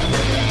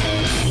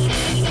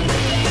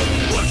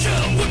 Watch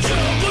out, watch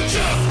out, watch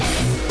out.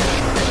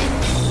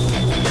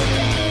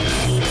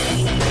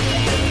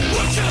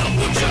 Watch out,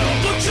 watch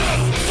out, watch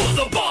out. For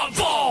the bomb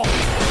fall.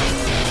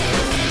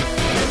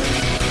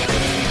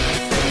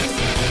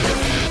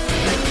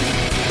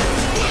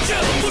 Watch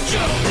out, watch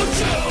out,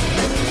 watch out.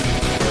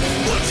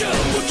 Watch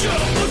out, watch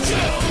out, watch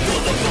out. For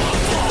the bomb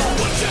fall.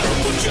 Watch out,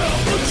 watch out,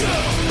 watch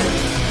out.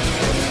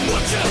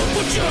 Watch out,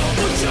 watch out,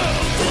 watch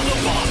out. For the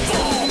bomb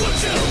fall.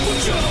 Watch out,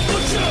 watch out,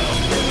 watch out.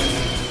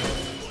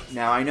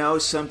 Now, I know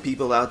some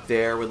people out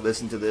there would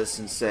listen to this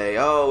and say,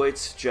 oh,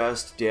 it's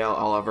just Dale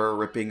Oliver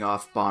ripping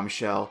off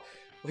Bombshell.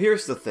 Well,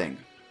 here's the thing.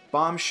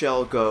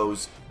 Bombshell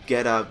goes,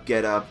 get up,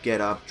 get up, get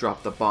up,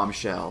 drop the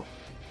bombshell.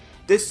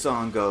 This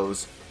song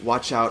goes,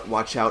 watch out,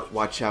 watch out,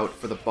 watch out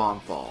for the bomb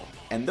fall.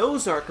 And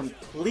those are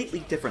completely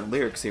different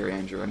lyrics here,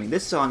 Andrew. I mean,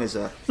 this song is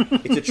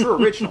it's a true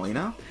original, you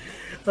know?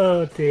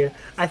 Oh dear.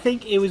 I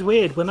think it was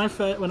weird when I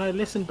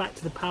listened back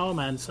to the Power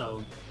Man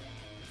song.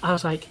 I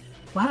was like,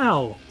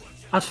 wow,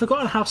 I'd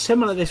forgotten how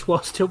similar this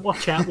was to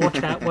Watch Out,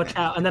 Watch Out, Watch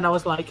Out. And then I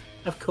was like,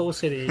 of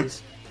course it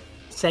is.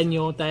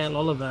 Senor Dale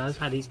Oliver has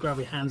had his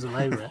grubby hands all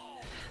over it.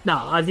 No,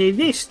 I mean,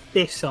 this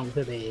song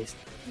for me is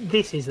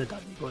the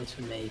Dudley Boys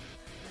for me.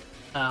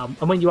 And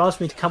when you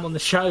asked me to come on the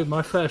show,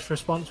 my first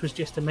response was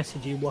just to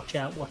message you, watch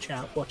out, watch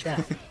out, watch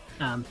out.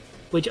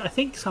 Which I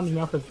think sums me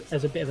up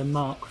as a bit of a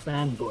Mark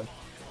fanboy.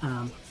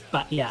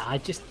 But yeah,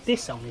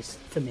 this song is,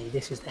 for me,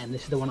 this is them.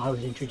 This is the one I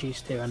was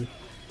introduced to. And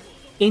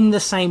in the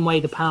same way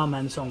the Power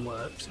Man song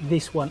works,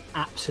 this one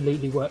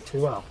absolutely worked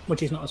as well,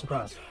 which is not a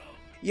surprise.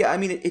 Yeah, I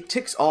mean, it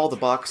ticks all the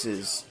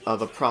boxes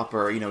of a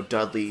proper,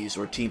 Dudley's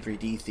or Team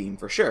 3D theme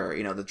for sure.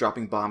 The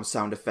dropping bomb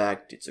sound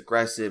effect, it's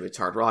aggressive, it's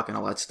hard rock and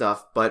all that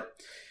stuff. But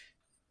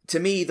to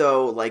me,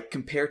 though, like,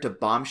 compared to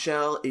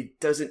Bombshell, it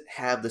doesn't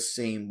have the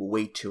same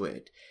weight to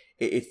it.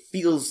 It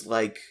feels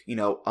like, a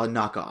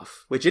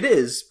knockoff, which it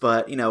is,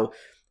 but,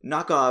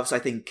 knockoffs I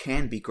think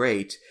can be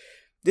great.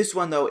 This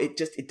one, though, it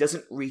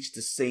doesn't reach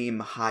the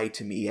same high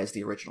to me as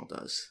the original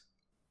does.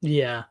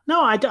 Yeah.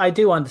 No, I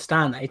do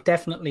understand that. It's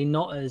definitely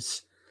not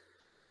as...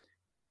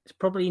 It's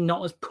probably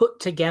not as put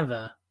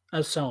together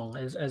a song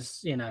as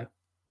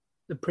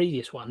the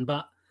previous one,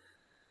 but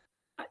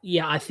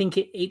yeah, I think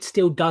it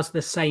still does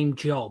the same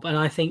job. And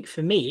I think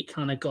for me, it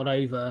kind of got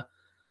over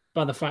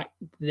by the fact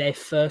their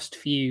first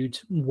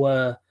feuds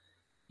were,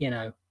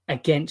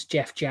 against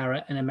Jeff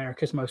Jarrett and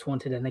America's Most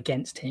Wanted and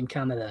against Team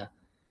Canada,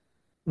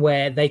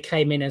 where they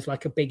came in as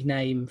like a big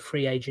name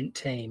free agent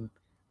team,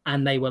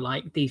 and they were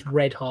like these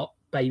red hot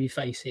baby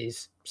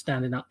faces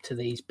standing up to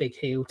these big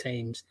heel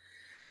teams.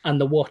 And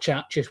the watch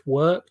out just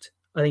worked.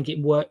 I think it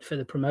worked for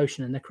the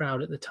promotion and the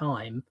crowd at the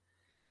time.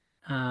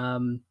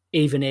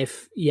 Even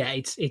if,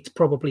 it's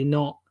probably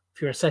not,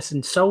 if you're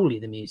assessing solely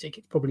the music,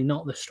 it's probably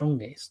not the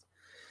strongest.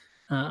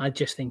 I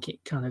just think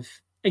it kind of,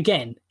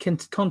 again,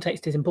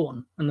 context is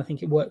important. And I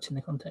think it worked in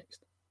the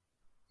context.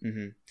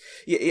 Mm-hmm.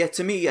 Yeah,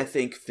 to me, I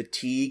think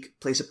fatigue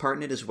plays a part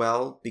in it as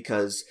well,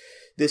 because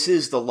this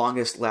is the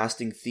longest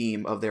lasting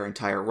theme of their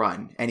entire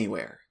run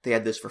anywhere. They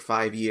had this for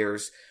 5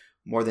 years,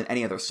 more than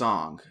any other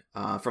song,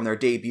 from their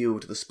debut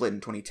to the split in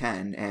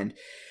 2010. And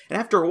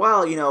after a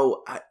while,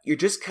 you're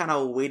just kind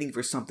of waiting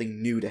for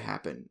something new to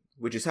happen,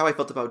 which is how I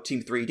felt about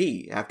Team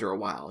 3D after a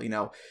while.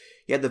 You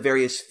had the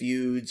various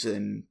feuds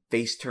and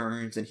face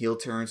turns and heel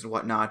turns and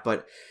whatnot,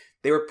 but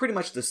they were pretty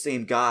much the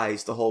same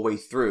guys the whole way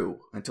through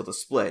until the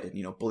split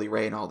and, Bully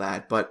Ray and all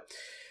that. But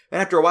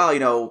after a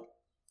while,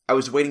 I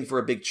was waiting for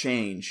a big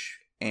change,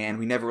 and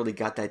we never really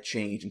got that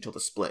change until the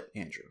split,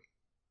 Andrew.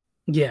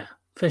 Yeah.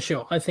 For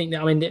sure. I think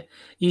that,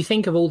 you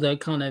think of all the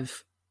kind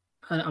of,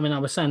 I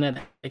was saying that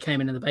they came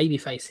in the baby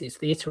faces,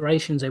 the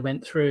iterations they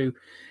went through.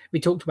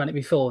 We talked about it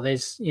before.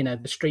 There's, the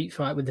street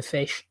fight with the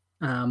Fish.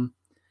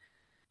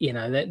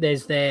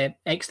 There's their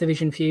X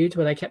Division feuds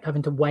where they kept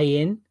having to weigh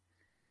in,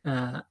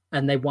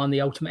 and they won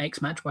the Ultimate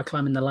X match by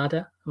climbing the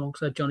ladder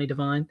alongside Johnny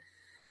Devine.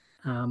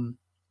 And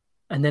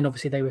then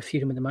obviously they were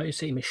feuding with the Motor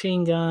City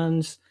Machine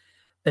Guns.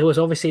 There was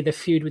obviously the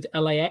feud with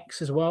LAX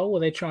as well,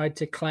 where they tried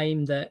to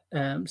claim that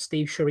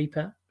Steve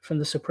Schreiber from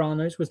The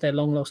Sopranos was their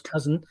long-lost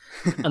cousin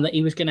and that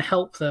he was going to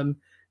help them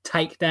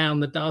take down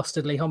the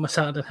dastardly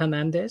Homicide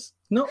Hernandez.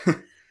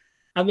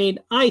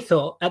 I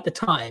thought at the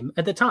time,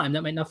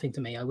 that meant nothing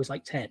to me. I was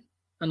like 10.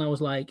 And I was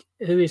like,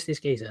 who is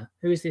this geezer?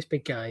 Who is this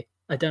big guy?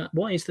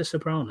 What is The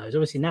Sopranos?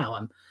 Obviously now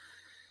I'm,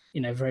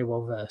 very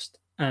well versed.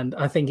 And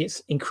I think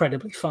it's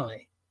incredibly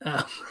funny.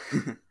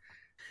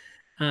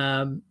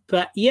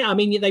 But yeah,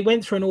 they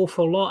went through an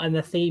awful lot and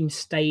the theme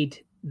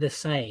stayed the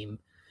same.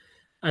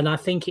 And I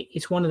think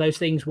it's one of those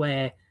things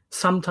where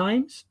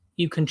sometimes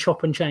you can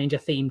chop and change a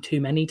theme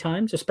too many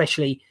times,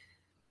 especially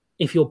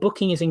if your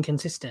booking is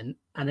inconsistent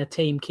and a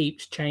team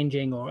keeps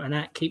changing or an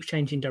act keeps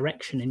changing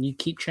direction and you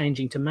keep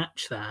changing to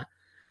match that,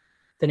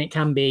 then it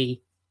can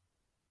be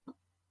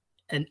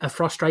a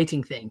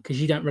frustrating thing because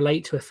you don't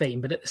relate to a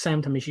theme. But at the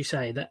same time, as you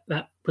say,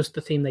 that was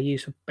the theme they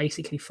used for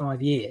basically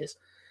 5 years.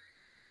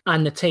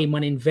 And the team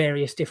went in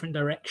various different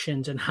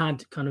directions and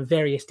had kind of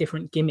various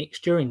different gimmicks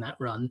during that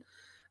run,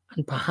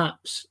 and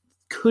perhaps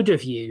could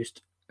have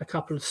used a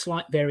couple of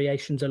slight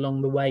variations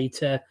along the way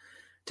to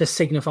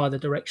signify the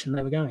direction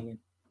they were going in.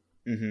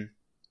 Mm-hmm.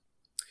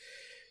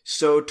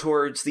 So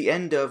towards the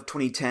end of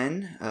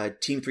 2010,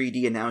 Team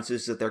 3D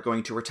announces that they're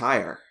going to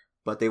retire,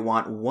 but they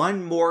want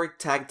one more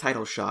tag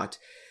title shot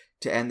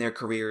to end their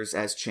careers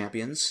as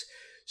champions.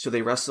 So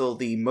they wrestle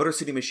the Motor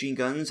City Machine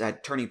Guns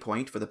at Turning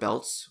Point for the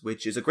belts,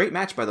 which is a great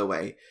match, by the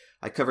way.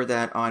 I covered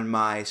that on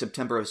my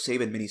September of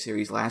Sabin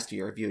miniseries last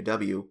year at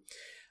VOW.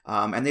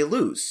 And they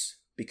lose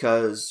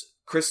because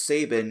Chris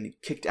Sabin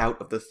kicked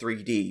out of the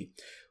 3D,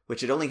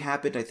 which had only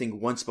happened, I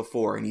think, once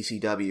before in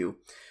ECW.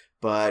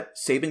 But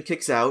Sabin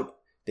kicks out,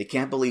 they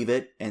can't believe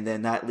it, and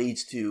then that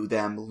leads to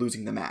them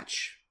losing the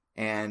match.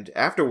 And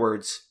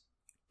afterwards,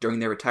 during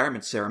their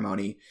retirement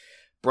ceremony,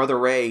 Brother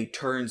Ray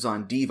turns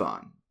on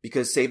Devon,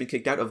 because Sabin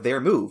kicked out of their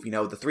move. The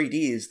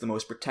 3D is the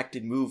most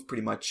protected move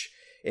pretty much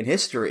in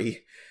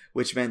history,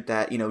 which meant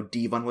that,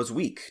 Devon was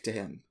weak to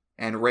him.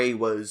 And Ray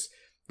was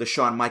the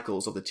Shawn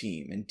Michaels of the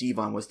team, and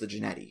Devon was the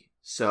Jannetty.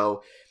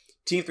 So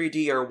Team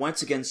 3D are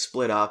once again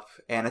split up,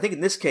 and I think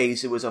in this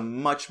case it was a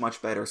much,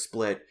 much better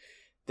split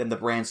than the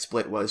brand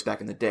split was back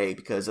in the day,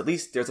 because at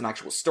least there's an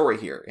actual story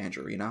here,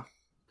 Andrew,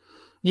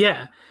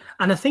 Yeah.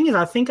 And the thing is,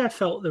 I think I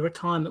felt the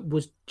retirement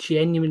was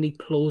genuinely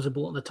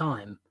plausible at the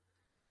time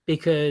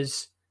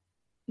because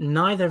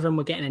neither of them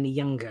were getting any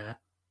younger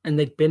and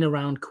they'd been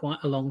around quite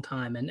a long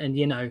time. And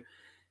you know,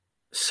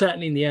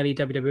 certainly in the early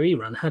WWE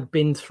run, had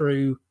been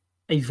through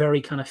a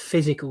very kind of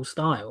physical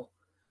style.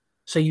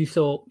 So you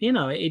thought, you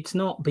know, it's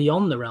not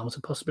beyond the realms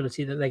of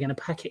possibility that they're going to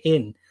pack it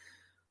in.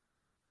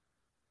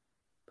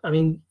 I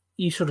mean,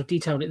 you sort of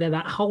detailed it there.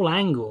 That whole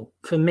angle,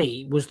 for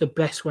me, was the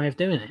best way of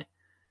doing it.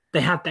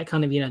 They had that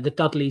kind of, you know, the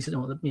Dudleys,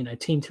 or the, you know,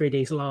 Team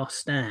 3D's last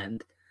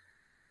stand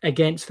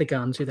against the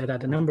Guns, who they'd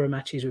had a number of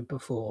matches with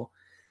before.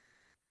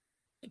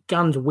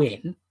 Guns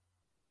win.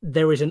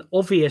 There is an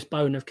obvious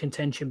bone of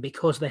contention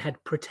because they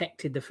had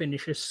protected the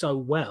finishers so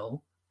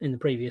well in the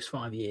previous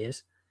 5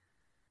 years.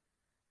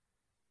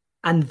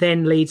 And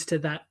then leads to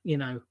that, you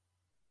know,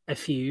 a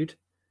feud,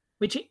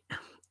 which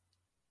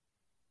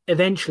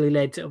eventually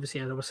led to,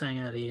 obviously, as I was saying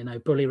earlier, you know,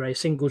 Bully Ray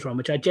singles run,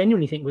 which I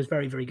genuinely think was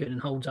very, very good and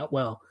holds up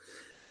well.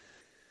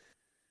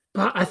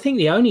 But I think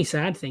the only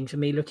sad thing for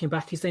me looking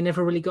back is they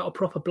never really got a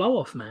proper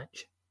blow-off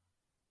match.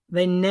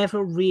 They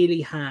never really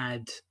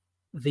had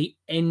the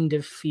end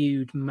of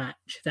feud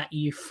match that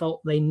you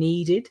felt they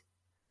needed.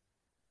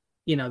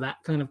 You know,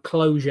 that kind of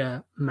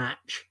closure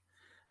match.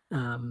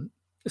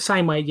 The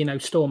same way, you know,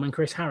 Storm and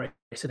Chris Harris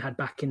had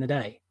back in the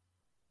day.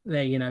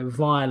 Their, you know,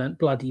 violent,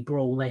 bloody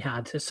brawl they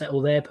had to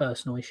settle their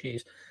personal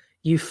issues.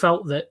 You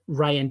felt that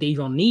Ray and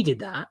Devon needed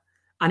that,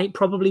 and it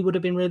probably would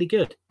have been really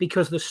good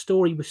because the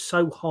story was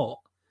so hot.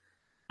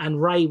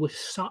 And Ray was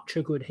such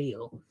a good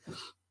heel.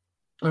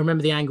 I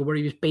remember the angle where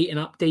he was beating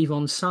up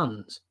Devon's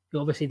sons, who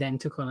obviously then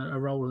took on a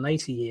role in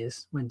later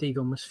years when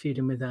Devon was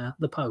feuding with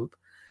the Pope.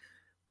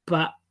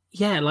 But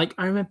yeah, like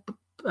I remember,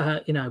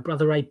 you know,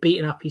 Brother Ray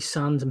beating up his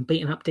sons and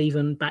beating up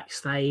Devon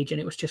backstage. And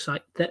it was just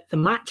like the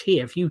match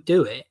here, if you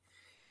do it,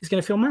 is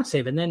going to feel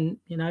massive. And then,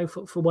 you know,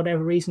 for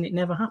whatever reason, it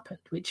never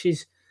happened, which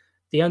is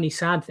the only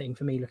sad thing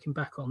for me looking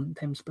back on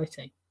them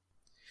splitting.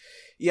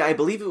 Yeah, I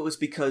believe it was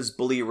because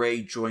Bully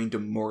Ray joined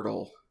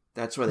Immortal.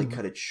 That's why they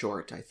cut it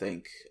short, I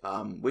think.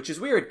 Which is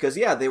weird, because,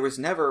 yeah, there was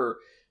never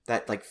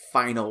that, like,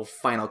 final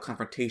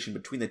confrontation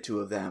between the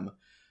two of them.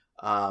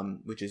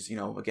 Which is, you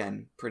know,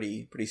 again,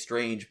 pretty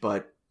strange.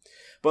 But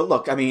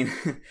look, I mean,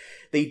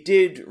 they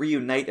did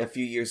reunite a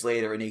few years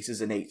later in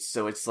Aces and Eights.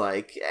 So it's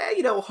like,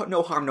 you know,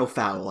 no harm, no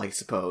foul, I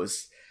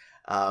suppose.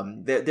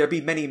 There'll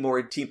be many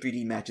more Team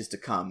 3D matches to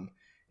come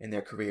in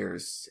their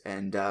careers.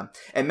 And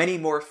many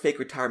more fake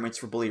retirements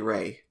for Bully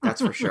Ray.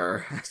 That's for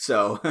sure.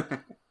 So...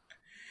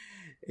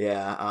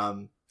 Yeah.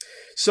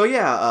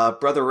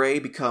 Brother Ray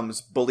becomes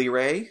Bully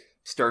Ray,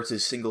 starts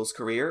his singles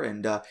career,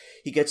 and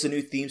he gets a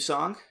new theme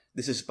song.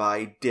 This is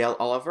by Dale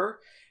Oliver,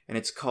 and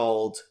it's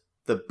called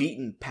The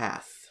Beaten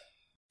Path.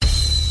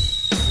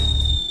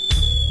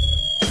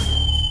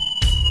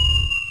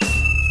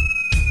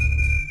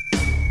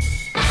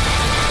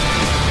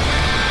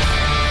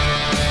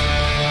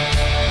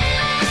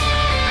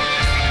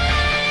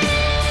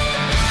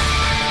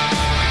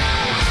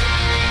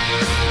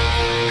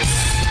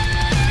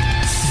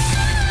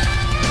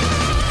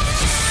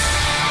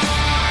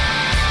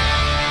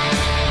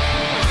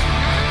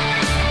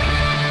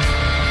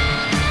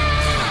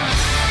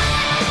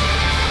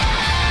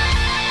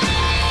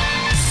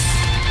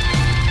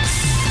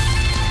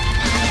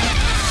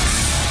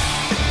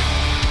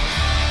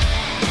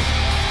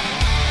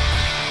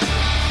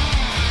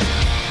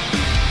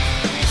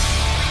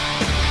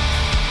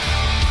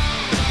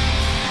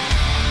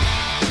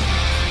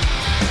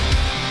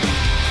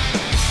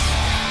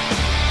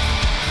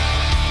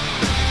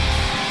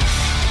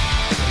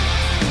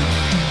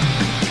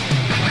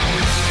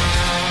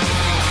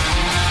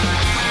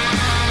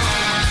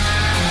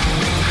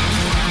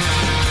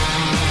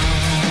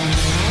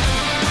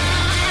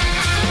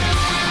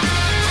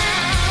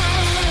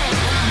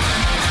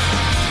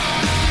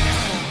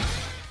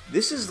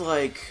 This is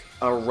like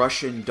a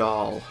Russian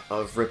doll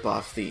of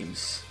rip-off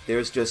themes.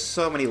 There's just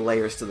so many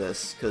layers to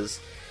this, because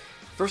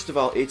first of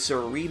all, it's a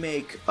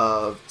remake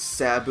of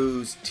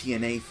Sabu's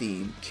TNA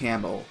theme,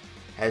 Camel,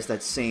 has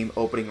that same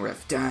opening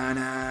riff,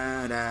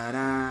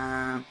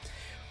 da-da-da-da,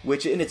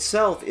 which in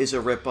itself is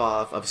a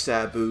rip-off of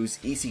Sabu's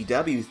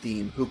ECW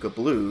theme, Hookah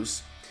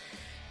Blues.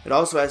 It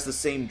also has the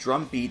same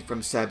drum beat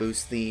from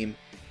Sabu's theme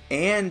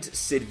and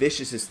Sid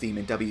Vicious's theme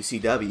in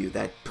WCW,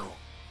 that boom,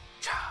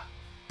 cha,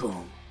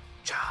 boom,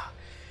 cha.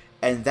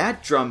 And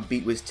that drum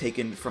beat was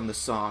taken from the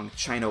song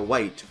China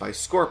White by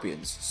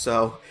Scorpions.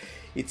 So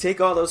you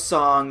take all those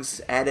songs,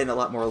 add in a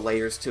lot more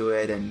layers to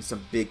it, and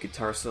some big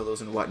guitar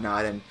solos and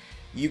whatnot, and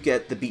you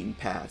get The Beaten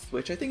Path,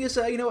 which I think is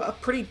a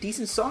pretty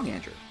decent song,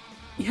 Andrew.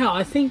 Yeah,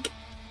 I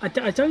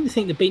don't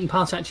think The Beaten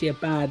Path's actually a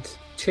bad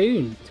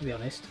tune, to be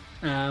honest.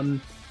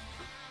 And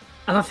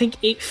I think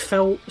it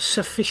felt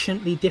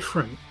sufficiently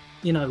different,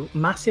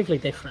 massively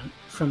different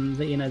from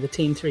the the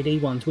Team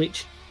 3D ones,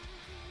 which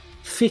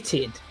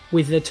fitted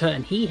with the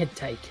turn he had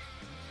taken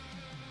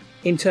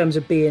in terms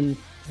of being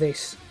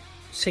this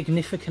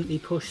significantly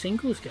pushed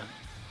singles guy,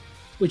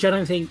 which I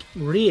don't think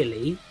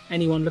really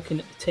anyone looking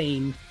at the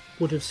team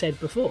would have said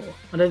before.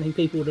 I don't think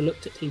people would have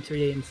looked at Team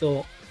 3D and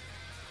thought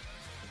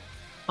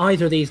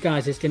either of these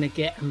guys is going to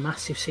get a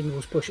massive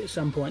singles push at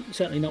some point.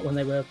 Certainly not when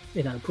they were,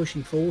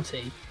 pushing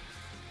 40.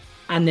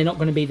 And they're not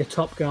going to be the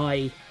top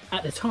guy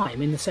at the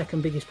time in the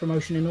second biggest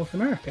promotion in North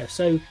America.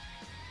 So,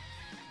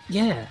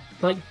 yeah,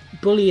 like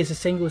Bully as a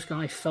singles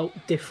guy felt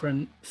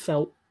different,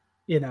 felt,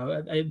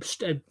 a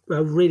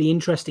really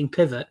interesting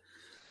pivot.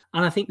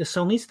 And I think the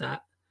song is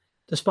that,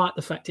 despite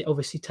the fact it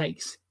obviously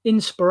takes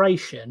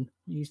inspiration,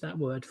 use that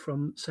word,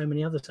 from so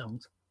many other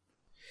songs.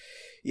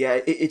 Yeah,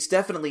 it's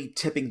definitely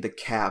tipping the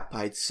cap,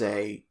 I'd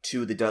say,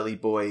 to the Dudley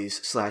Boys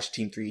 /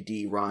 Team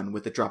 3D run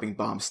with the dropping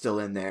bombs still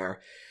in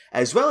there,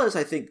 as well as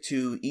I think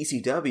to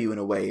ECW in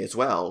a way as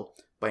well,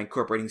 by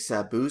incorporating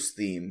Sabu's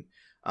theme.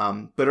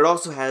 But it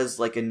also has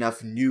like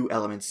enough new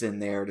elements in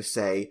there to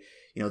say,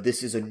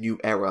 this is a new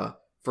era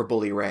for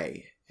Bully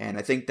Ray. And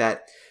I think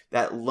that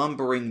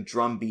lumbering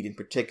drum beat in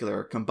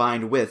particular,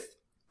 combined with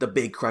the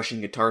big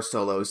crushing guitar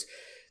solos,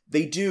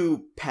 they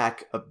do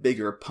pack a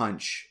bigger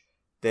punch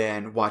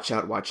than Watch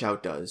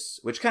Out does,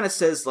 which kind of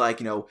says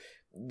like,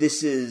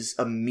 this is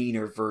a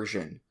meaner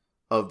version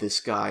of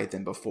this guy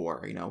than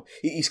before.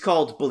 He's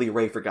called Bully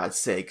Ray for God's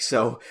sake,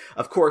 so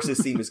of course his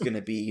theme is going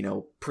to be,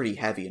 pretty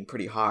heavy and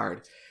pretty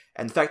hard.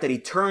 And the fact that he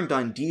turned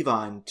on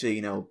Devon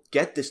to,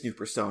 get this new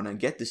persona and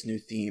get this new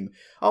theme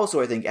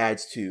also, I think,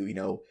 adds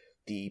to,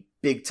 the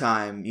big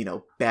time,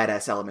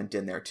 badass element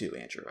in there too,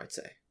 Andrew, I'd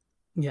say.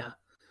 Yeah.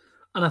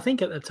 And I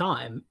think at the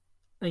time,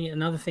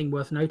 another thing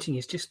worth noting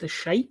is just the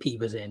shape he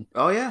was in.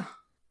 Oh, yeah.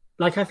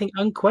 Like, I think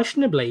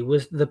unquestionably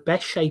was the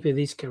best shape of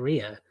his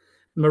career,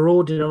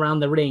 marauding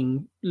around the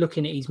ring,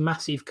 looking at his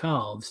massive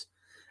calves.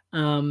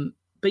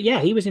 But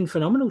yeah, he was in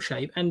phenomenal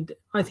shape and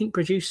I think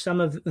produced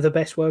some of the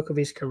best work of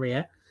his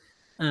career.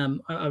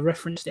 I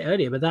referenced it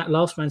earlier, but that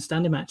last man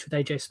standing match with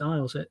AJ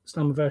Styles at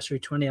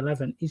Slammiversary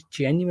 2011 is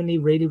genuinely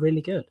really,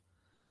 really good.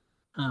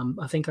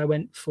 I think I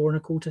went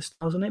 4.25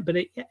 stars on it, but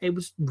it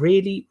was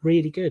really,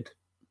 really good.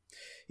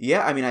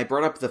 Yeah, I mean, I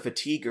brought up the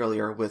fatigue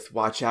earlier with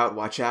Watch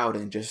Out,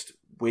 and just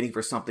waiting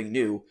for something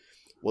new.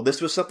 Well,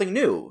 this was something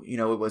new.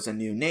 It was a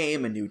new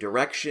name, a new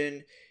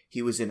direction.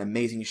 He was in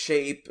amazing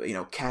shape.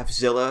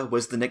 Calfzilla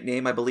was the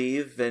nickname, I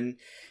believe.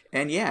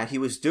 And yeah, he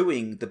was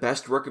doing the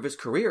best work of his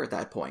career at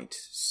that point.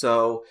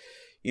 So,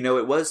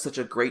 it was such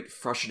a great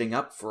freshening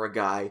up for a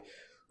guy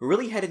who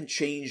really hadn't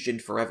changed in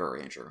forever,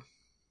 Andrew.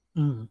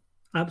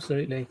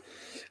 Absolutely.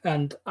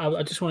 And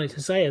I just wanted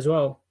to say as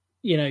well,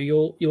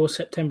 your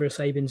September of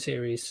Sabin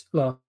series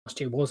last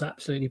year was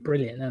absolutely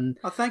brilliant. And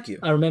thank you.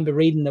 I remember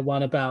reading the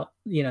one about,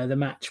 the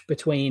match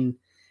between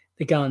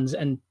the Guns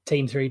and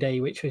Team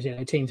 3D, which was,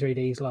 Team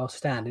 3D's last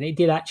stand. And it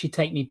did actually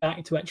take me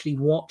back to actually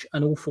watch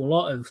an awful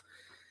lot of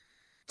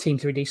Team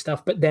 3D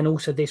stuff, but then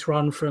also this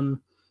run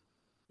from,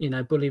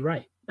 Bully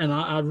Ray. And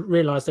I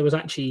realized there was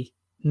actually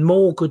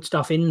more good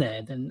stuff in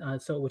there than I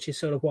thought, which is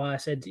sort of why I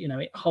said,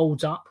 it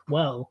holds up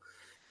well,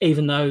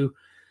 even though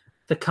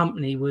the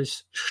company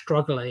was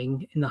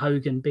struggling in the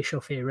Hogan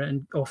Bischoff era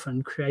and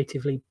often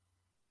creatively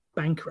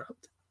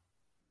bankrupt.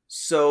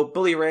 So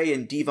Bully Ray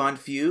and Devon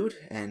feud,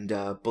 and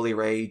Bully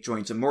Ray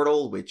joins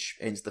Immortal, which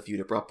ends the feud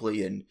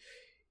abruptly, and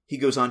he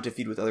goes on to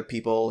feud with other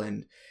people.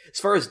 And as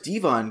far as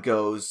Devon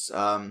goes,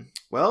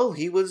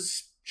 he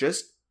was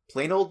just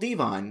plain old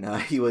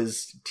Devon. He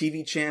was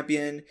TV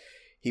champion.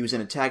 He was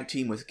in a tag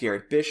team with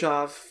Garrett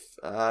Bischoff.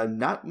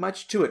 Not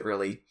much to it,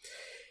 really.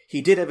 He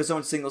did have his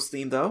own singles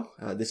theme, though.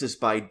 This is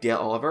by Dale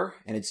Oliver,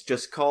 and it's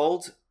just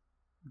called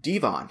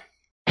Devon.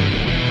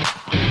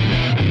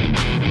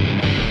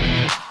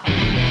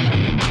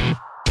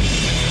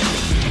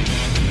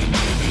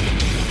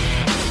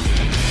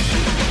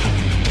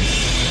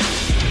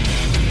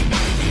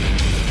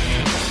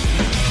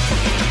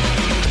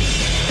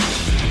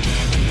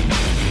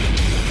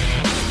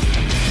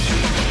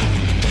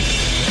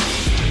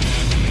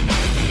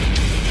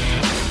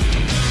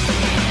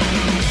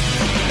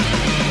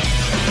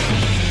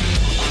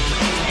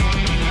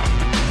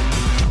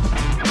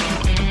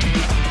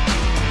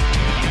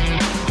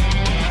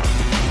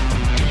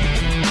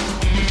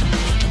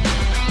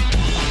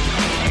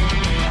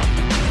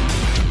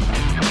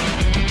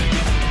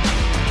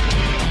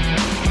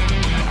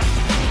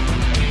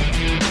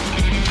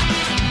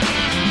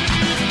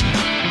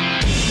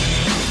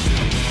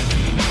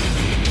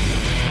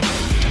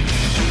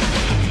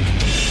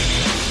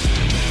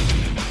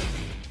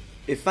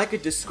 If I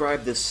could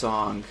describe this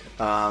song,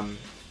 I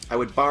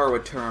would borrow a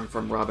term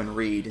from Robin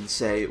Reed and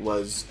say it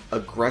was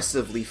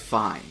aggressively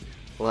fine.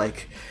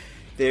 Like,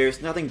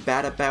 there's nothing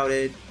bad about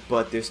it,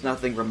 but there's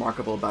nothing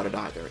remarkable about it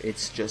either.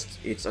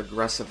 It's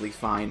aggressively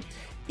fine.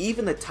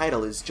 Even the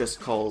title is just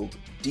called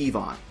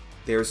Devon.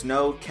 There's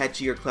no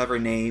catchy or clever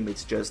name,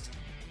 it's just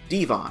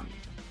Devon.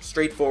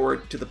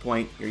 Straightforward, to the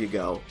point, here you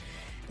go.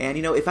 And,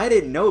 if I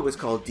didn't know it was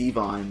called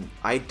Devon,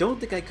 I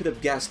don't think I could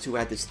have guessed who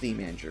had this theme,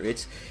 Andrew.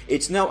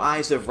 It's no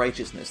Eyes of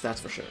Righteousness,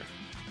 that's for sure.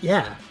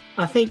 Yeah,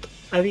 I think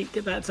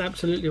that's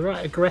absolutely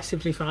right.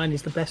 Aggressively fine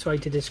is the best way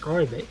to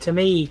describe it. To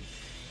me,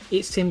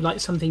 it seemed like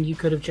something you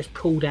could have just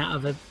pulled out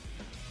of a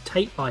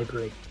tape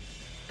library.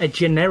 a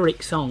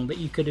generic song that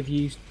you could have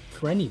used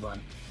for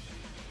anyone.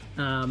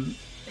 It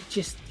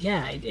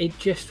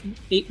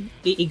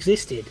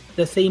existed.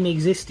 The theme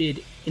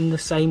existed in the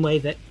same way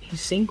that his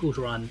singles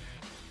run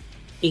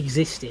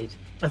existed.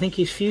 I think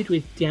his feud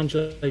with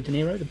D'Angelo De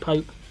Niro, the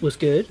Pope, was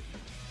good.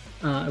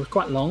 It was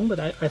quite long, but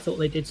I thought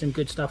they did some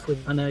good stuff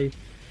with. I know,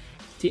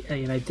 De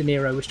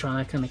Niro was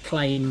trying to kind of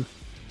claim,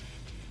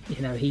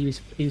 he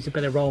was a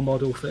better role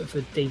model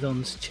for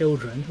Devon's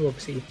children, who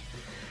obviously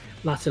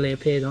latterly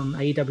appeared on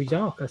AEW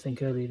Dark, I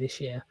think, earlier this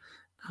year.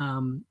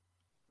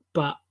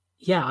 But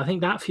yeah, I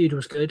think that feud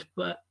was good.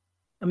 But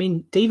I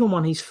mean, Devon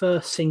won his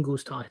first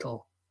singles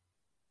title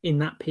in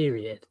that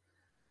period,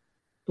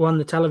 won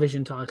the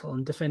television title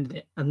and defended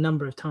it a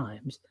number of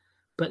times.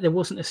 But there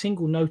wasn't a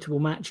single notable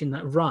match in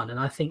that run. And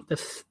I think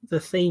the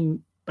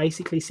theme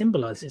basically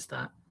symbolizes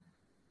that.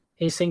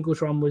 His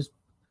singles run was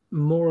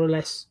more or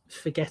less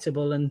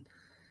forgettable, and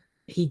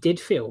he did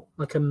feel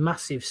like a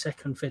massive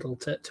second fiddle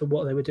to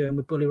what they were doing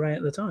with Bully Ray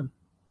at the time.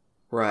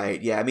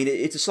 Right, yeah. I mean,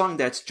 it's a song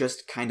that's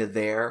just kind of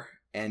there.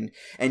 And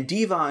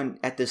Devon,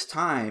 at this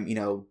time,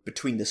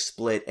 between the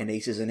split and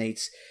Aces and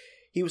Eights,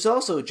 he was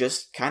also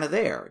just kind of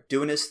there,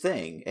 doing his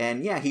thing.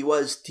 And yeah, he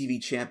was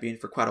TV champion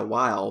for quite a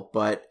while,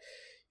 but,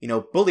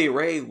 Bully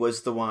Ray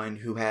was the one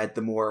who had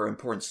the more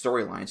important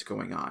storylines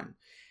going on.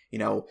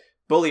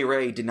 Bully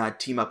Ray did not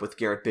team up with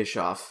Garrett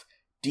Bischoff.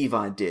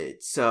 Devon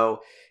did.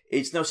 So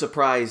it's no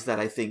surprise that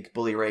I think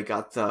Bully Ray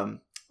got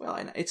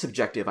it's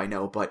subjective, I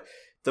know, but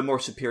the more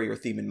superior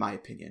theme in my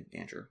opinion,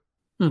 Andrew.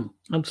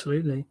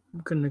 Absolutely.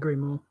 Couldn't agree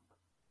more.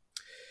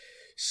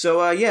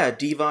 So,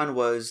 Devon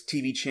was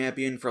TV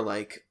champion for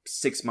like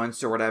 6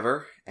 months or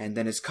whatever, and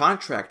then his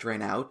contract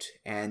ran out,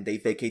 and they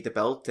vacate the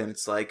belt, and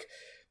it's like,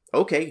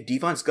 okay,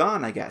 Devon's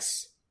gone, I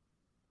guess.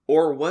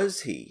 Or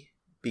was he?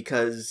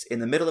 Because in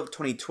the middle of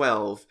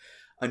 2012,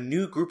 a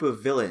new group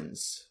of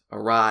villains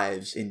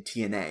arrives in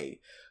TNA,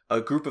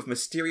 a group of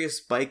mysterious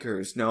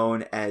bikers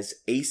known as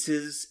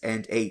Aces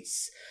and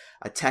Eights,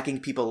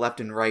 attacking people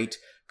left and right,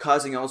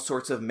 causing all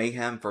sorts of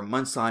mayhem for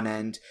months on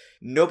end.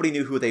 Nobody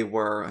knew who they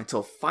were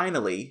until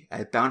finally,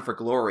 at Bound for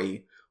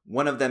Glory,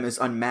 one of them is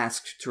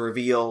unmasked to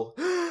reveal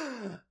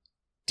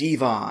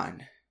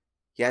Devon.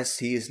 Yes,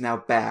 he is now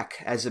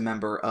back as a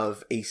member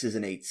of Aces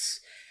and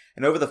Eights.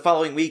 And over the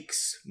following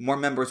weeks, more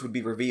members would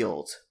be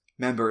revealed.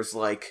 Members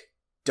like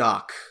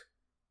Doc,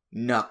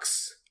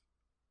 Nux,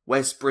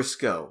 Wes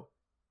Briscoe,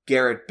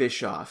 Garrett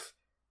Bischoff,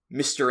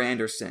 Mr.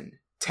 Anderson,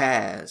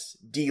 Taz,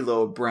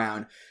 D'Lo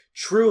Brown.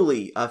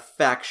 Truly a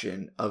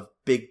faction of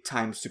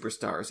big-time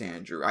superstars,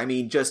 Andrew. I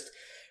mean, just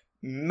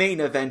main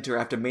eventer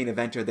after main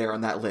eventer there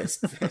on that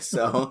list.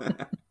 So,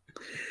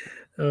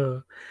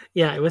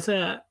 yeah, it was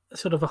a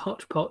sort of a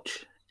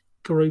hodgepodge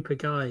group of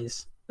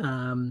guys.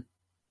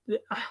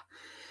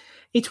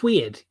 It's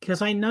weird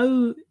because I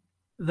know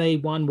they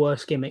won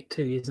Worst Gimmick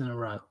 2 years in a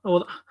row.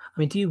 Oh, I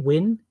mean, do you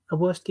win a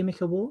Worst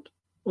Gimmick award,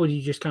 or do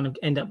you just kind of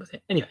end up with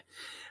it? Anyway,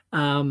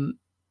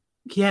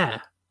 yeah,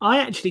 I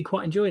actually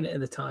quite enjoyed it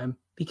at the time,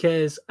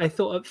 because I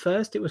thought at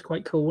first it was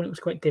quite cool and it was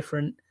quite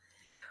different.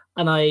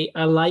 And I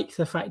liked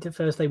the fact at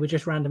first they were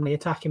just randomly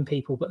attacking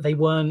people, but they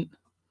weren't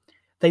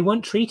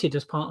treated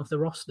as part of the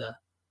roster.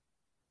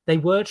 They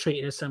were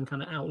treated as some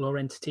kind of outlaw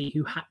entity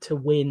who had to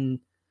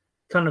win,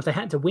 they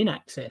had to win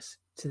access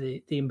to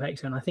the Impact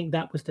Zone. I think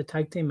that was the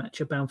tag team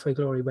match at Bound for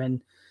Glory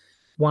when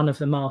one of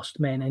the masked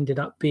men ended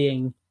up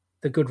being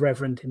the Good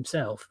Reverend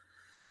himself.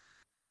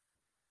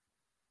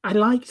 I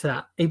liked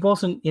that. It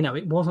wasn't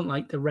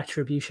like the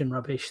Retribution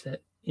rubbish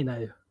that,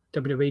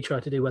 WWE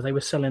tried to do, where they were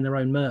selling their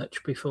own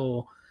merch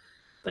before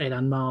they'd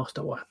unmasked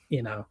or what,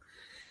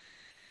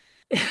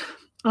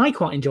 I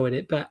quite enjoyed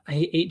it, but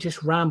it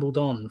just rambled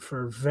on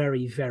for a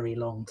very, very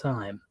long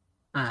time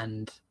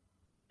and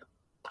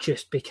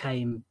just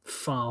became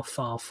far,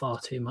 far, far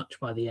too much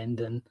by the end,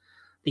 and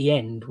the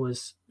end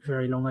was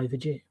very long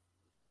overdue.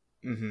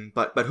 Mm-hmm.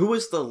 But who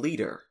was the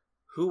leader?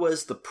 Who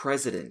was the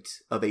president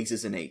of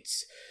Aces and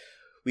Eights?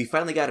 We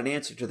finally got an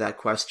answer to that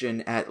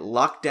question at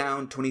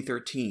Lockdown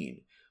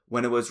 2013,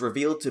 when it was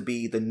revealed to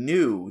be the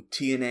new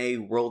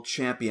TNA World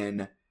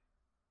Champion,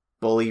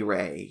 Bully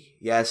Ray.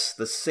 Yes,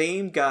 the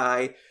same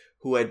guy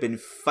who had been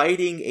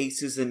fighting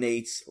Aces and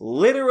Eights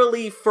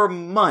literally for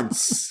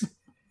months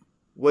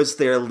was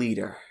their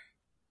leader.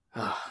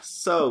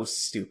 So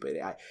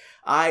stupid.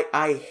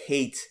 I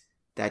hate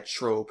that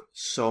trope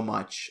so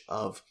much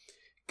of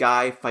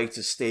guy fights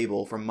a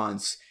stable for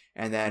months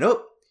and then,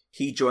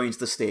 he joins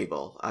the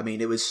stable. I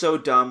mean, it was so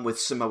dumb with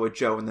Samoa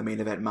Joe in the Main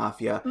Event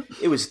Mafia.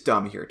 It was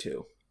dumb here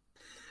too.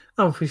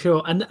 Oh, for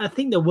sure. And I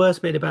think the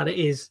worst bit about it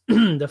is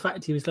the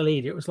fact he was the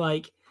leader. It was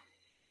like,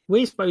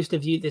 we're supposed to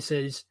view this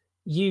as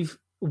you've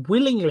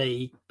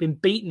willingly been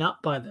beaten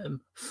up by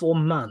them for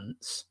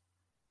months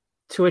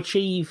to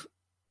achieve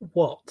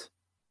what?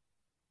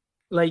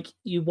 Like,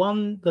 you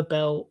won the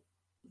belt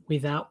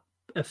without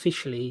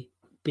officially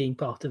being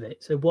part of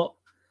it. So what?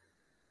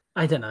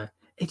 I don't know.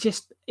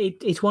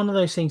 It's one of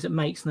those things that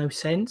makes no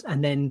sense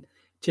and then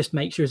just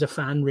makes you as a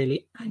fan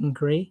really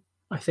angry,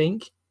 I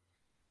think.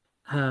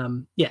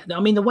 Yeah, I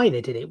mean, the way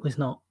they did it was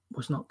not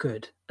was not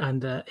good.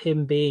 And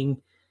him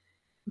being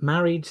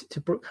married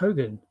to Brooke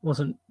Hogan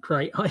wasn't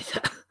great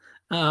either.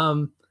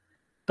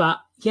 But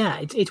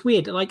yeah, it's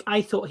weird. Like,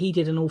 I thought he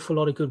did an awful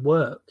lot of good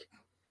work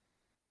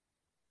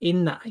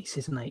in that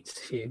Aces and Eights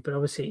feud, but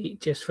obviously,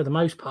 just for the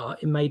most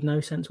part, it made no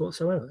sense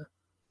whatsoever.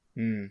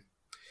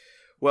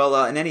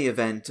 Well, in any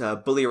event,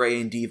 Bully Ray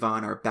and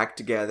Devon are back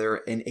together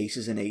in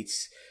Aces and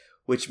Eights,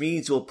 which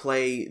means we'll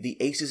play the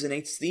Aces and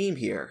Eights theme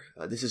here.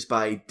 This is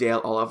by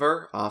Dale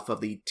Oliver off of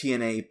the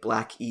TNA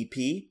Black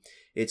EP.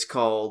 It's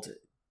called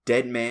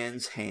Dead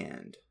Man's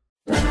Hand.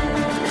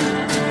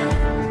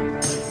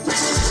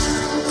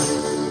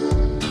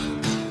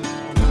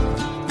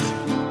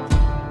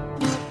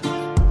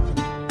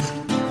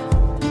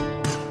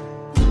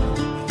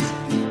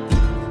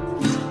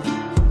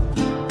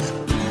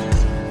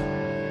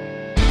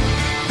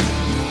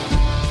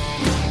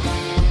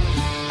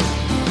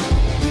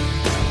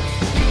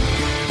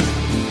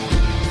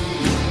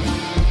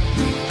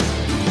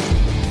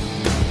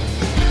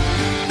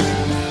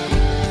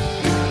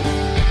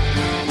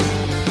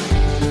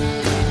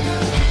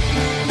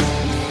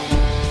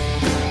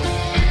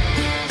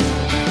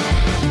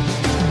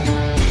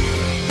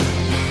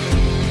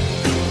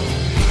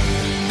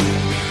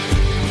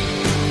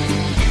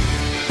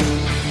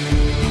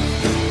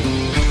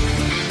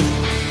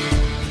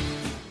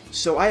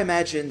 So I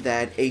imagine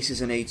that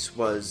Aces and Eights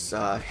was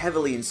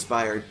heavily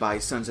inspired by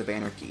Sons of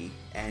Anarchy,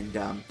 and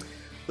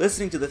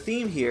listening to the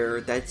theme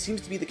here, that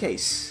seems to be the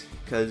case,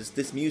 because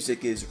this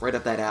music is right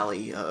up that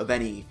alley of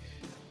any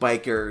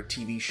biker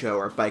TV show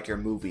or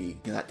biker movie.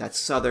 You know, that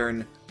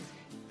southern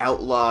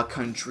outlaw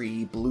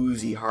country,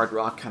 bluesy, hard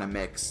rock kind of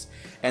mix.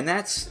 And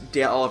that's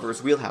Dale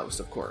Oliver's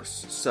wheelhouse, of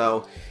course.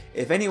 So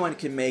if anyone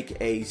can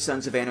make a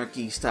Sons of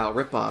Anarchy style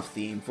ripoff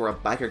theme for a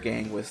biker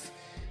gang with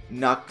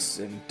Nux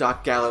and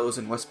Doc Gallows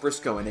and Wes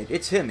Briscoe in it,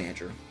 it's him,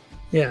 Andrew.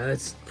 Yeah,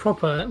 it's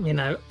proper,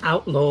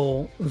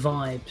 outlaw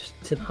vibes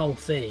to the whole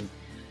thing.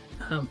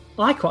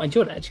 I quite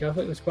enjoyed it, actually. I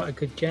thought it was quite a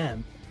good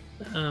jam.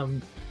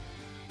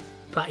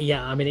 But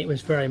yeah, I mean, it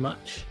was very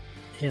much,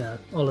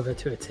 Oliver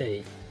to a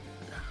T.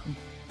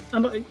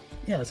 And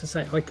yeah, as I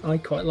say, I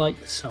quite liked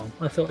the song.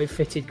 I thought it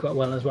fitted quite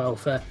well as well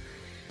for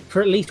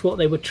at least what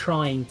they were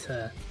trying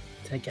to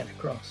get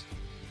across.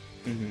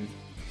 Mm-hmm.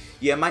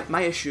 Yeah,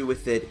 my issue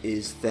with it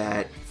is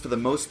that, for the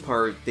most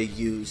part, they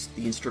used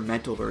the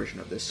instrumental version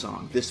of this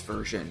song, this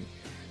version.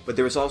 But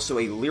there was also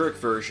a lyric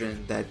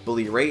version that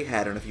Bully Ray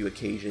had on a few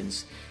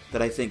occasions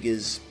that I think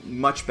is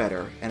much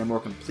better and a more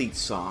complete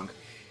song.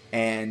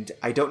 And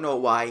I don't know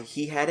why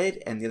he had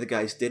it and the other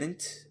guys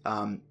didn't.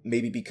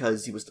 Maybe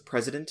because he was the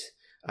president.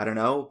 I don't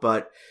know.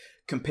 But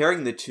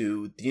comparing the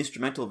two, the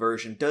instrumental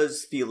version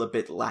does feel a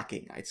bit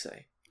lacking, I'd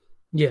say.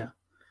 Yeah.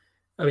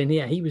 I mean,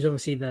 yeah, he was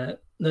obviously the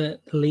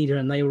leader,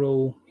 and they were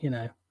all,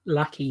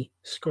 lackey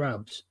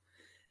scrubs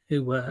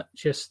who were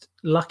just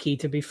lucky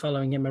to be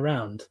following him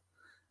around,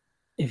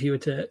 if you were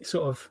to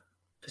sort of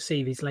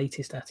perceive his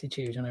latest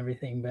attitude and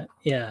everything. But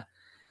yeah,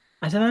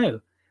 I don't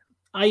know.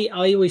 I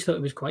always thought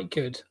it was quite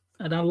good,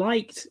 and I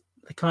liked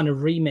the kind of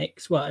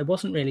remix. Well, it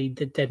wasn't really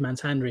the Dead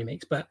Man's Hand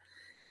remix, but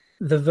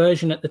the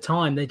version at the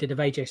time they did of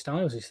AJ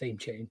Styles' theme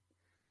tune,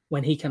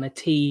 when he kind of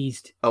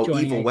teased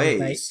Evil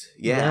Ways.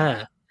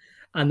 Yeah.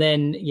 And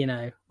then,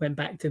 went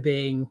back to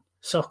being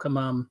soccer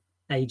mum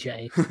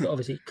AJ, but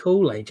obviously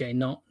cool AJ,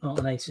 not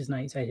an Aces and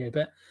Eights AJ.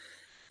 But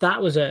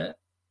that was a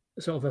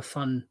sort of a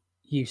fun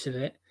use of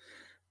it.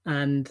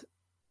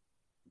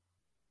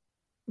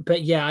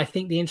 But yeah, I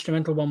think the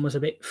instrumental one was a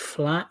bit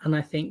flat, and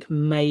I think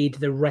made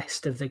the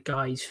rest of the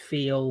guys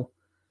feel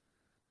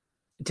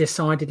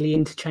decidedly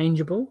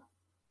interchangeable,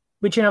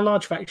 which in a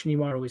large faction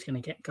you are always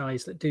going to get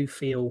guys that do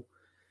feel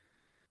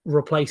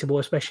replaceable,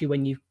 especially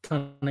when you've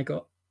kind of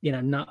got,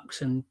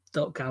 Nux and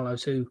Doc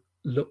Gallows, who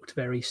looked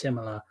very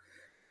similar,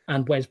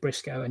 and Wes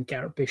Briscoe and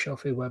Garrett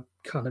Bischoff, who were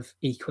kind of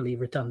equally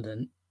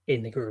redundant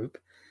in the group.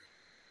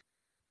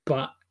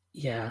 But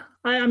yeah,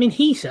 I mean,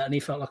 he certainly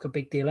felt like a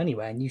big deal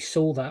anyway, and you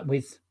saw that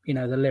with,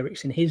 the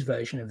lyrics in his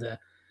version of the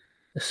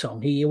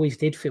song. He always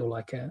did feel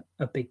like a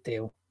big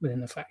deal within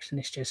the faction.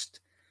 It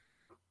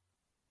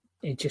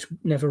just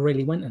never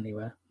really went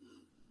anywhere.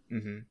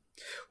 Mm-hmm.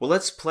 Well,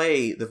 let's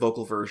play the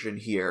vocal version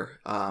here.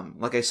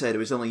 Like I said, it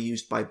was only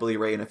used by Bully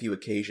Ray on a few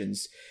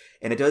occasions,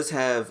 and it does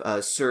have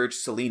Serge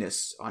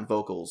Salinas on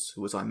vocals,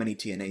 who was on many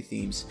TNA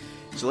themes.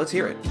 So let's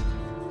hear it.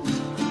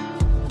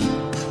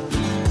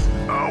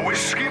 A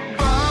whiskey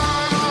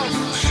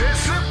bottle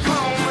sits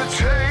upon the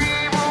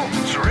table,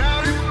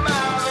 surrounded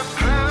by the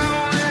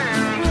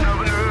pounding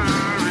of an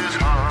nervous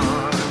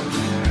heart.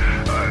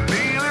 A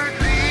dealer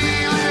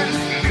dealing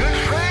good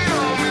fate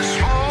or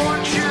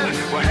misfortune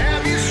will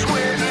have you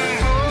sweating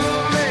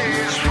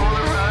bullets for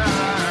the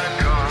right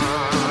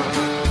card.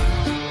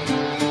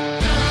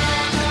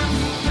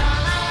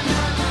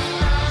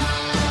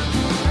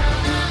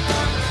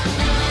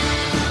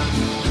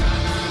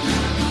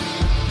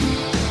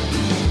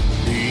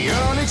 The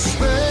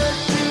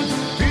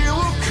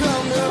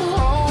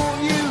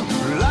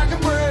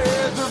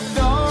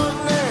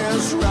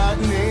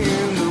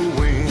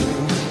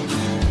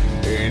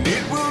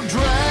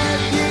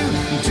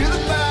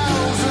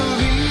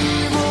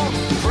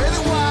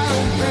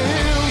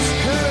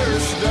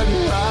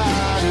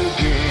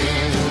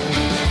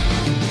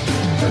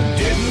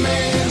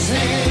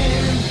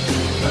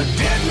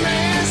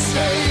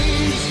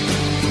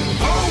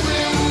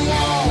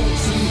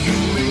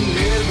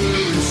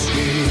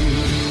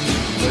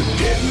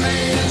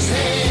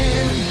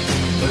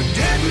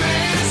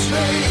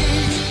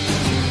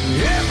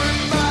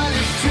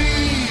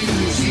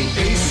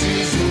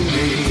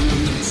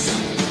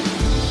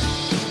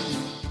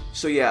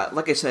So yeah,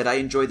 like I said, I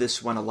enjoy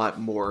this one a lot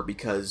more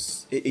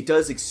because it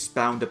does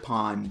expound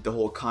upon the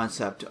whole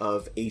concept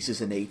of aces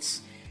and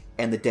eights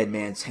and the dead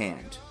man's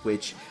hand,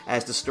 which,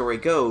 as the story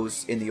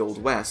goes, in the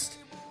Old West,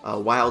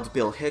 Wild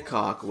Bill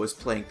Hickok was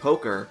playing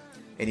poker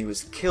and he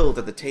was killed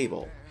at the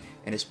table,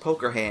 and his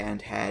poker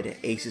hand had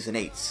aces and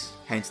eights,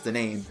 hence the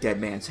name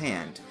Dead Man's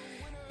Hand.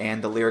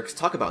 And the lyrics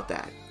talk about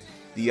that.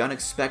 The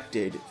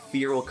unexpected,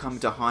 fear will come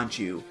to haunt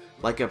you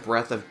like a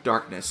breath of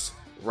darkness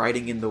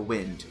riding in the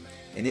wind,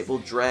 and it will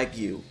drag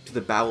you to the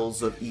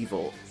bowels of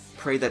evil.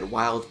 Pray that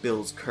Wild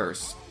Bill's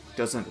curse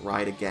doesn't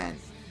ride again.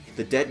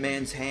 The dead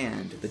man's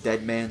hand, the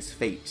dead man's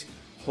fate.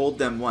 Hold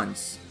them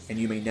once, and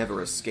you may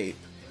never escape.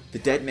 The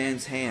dead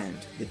man's hand,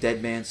 the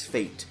dead man's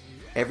fate.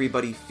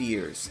 Everybody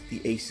fears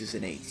the aces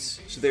and eights.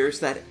 So there's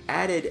that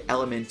added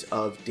element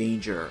of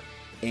danger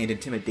and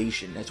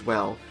intimidation as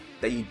well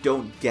that you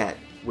don't get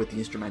with the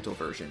instrumental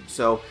version.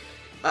 So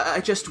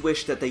I just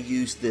wish that they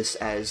used this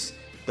as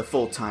the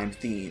full-time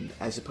theme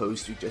as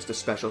opposed to just a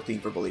special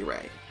theme for Bully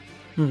Ray.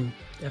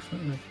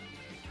 Definitely.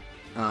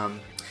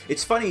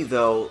 It's funny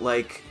though,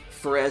 like,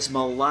 for as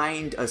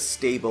maligned a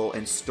stable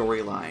and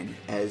storyline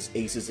as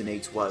Aces and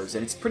Eights was,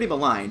 and it's pretty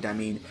maligned, I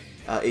mean,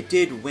 it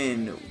did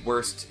win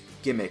Worst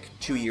Gimmick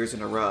 2 years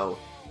in a row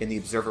in the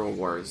Observer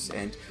Awards,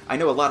 and I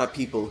know a lot of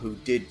people who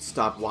did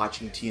stop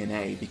watching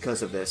TNA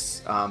because of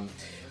this.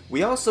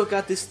 We also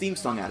got this theme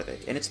song out of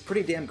it, and it's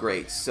pretty damn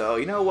great. So,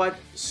 you know what?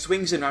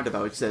 Swings and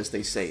roundabouts, as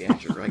they say,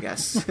 Andrew, I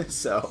guess.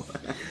 So.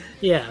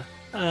 Yeah.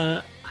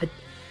 I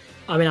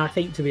mean, I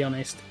think, to be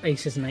honest,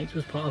 Aces and Eights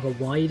was part of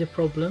a wider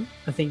problem.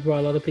 I think where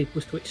a lot of people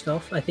switched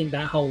off, I think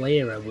that whole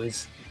era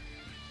was...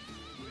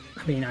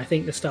 I mean, I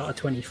think the start of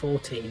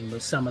 2014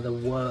 was some of the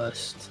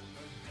worst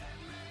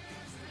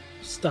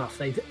stuff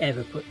they've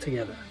ever put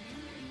together.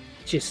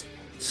 Just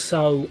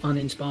so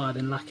uninspired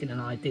and lacking in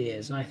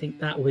ideas. And I think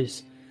that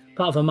was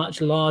part of a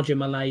much larger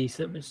malaise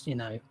that was,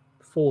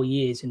 4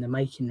 years in the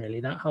making, really.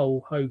 That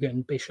whole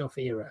Hogan-Bischoff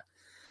era.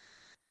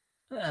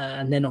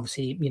 And then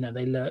obviously,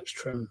 they lurched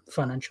from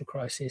financial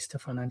crisis to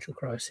financial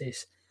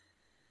crisis.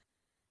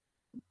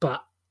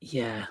 But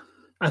yeah,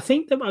 I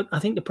think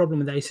the problem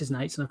with Aces and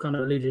Eights, and I've kind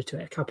of alluded to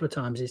it a couple of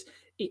times, is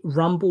it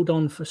rumbled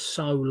on for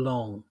so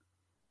long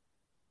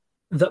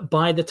that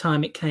by the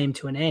time it came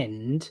to an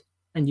end,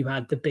 and you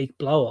had the big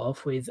blow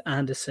off with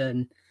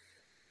Anderson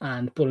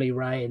and Bully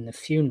Ray and the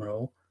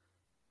funeral,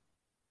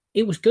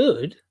 it was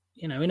good.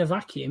 In a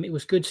vacuum, it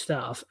was good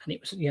stuff, and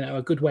it was,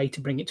 a good way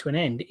to bring it to an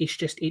end. It's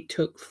just it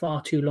took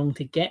far too long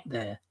to get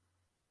there.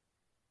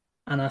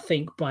 And I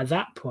think by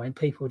that point,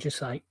 people were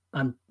just like,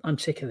 I'm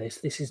sick of this.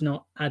 This is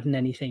not adding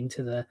anything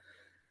to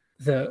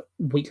the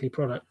weekly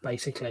product,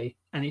 basically.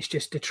 And it's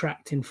just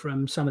detracting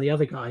from some of the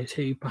other guys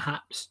who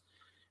perhaps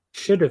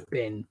should have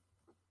been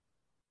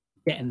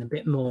getting a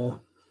bit more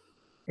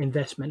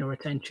investment or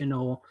attention,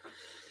 or,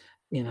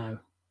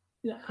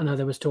 I know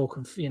there was talk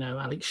of,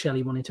 Alex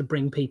Shelley wanting to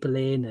bring people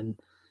in and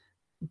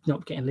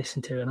not getting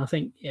listened to. And I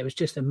think it was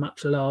just a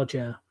much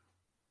larger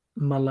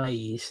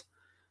malaise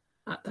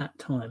at that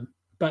time.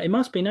 But it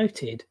must be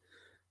noted,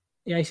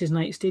 the Aces and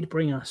Eights did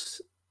bring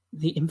us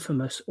the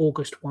infamous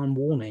August 1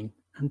 warning.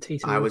 And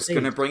Tito I was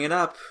going to bring it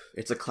up.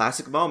 It's a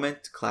classic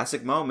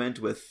moment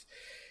with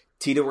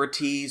Tito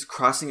Ortiz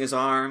crossing his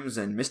arms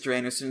and Mr.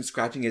 Anderson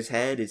scratching his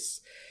head.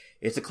 It's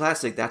a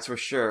classic, that's for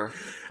sure.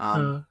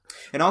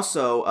 And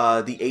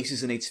also, the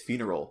Aces and Eights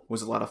funeral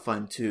was a lot of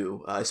fun,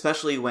 too.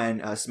 Especially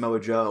when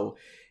Samoa Joe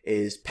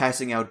is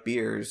passing out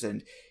beers,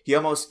 and he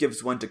almost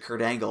gives one to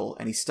Kurt Angle,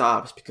 and he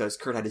stops because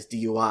Kurt had his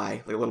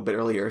DUI like a little bit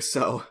earlier,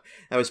 so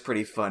that was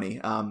pretty funny.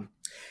 And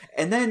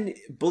then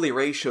Bully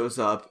Ray shows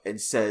up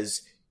and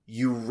says,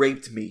 "You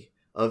raped me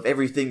of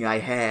everything I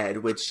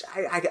had," which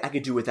I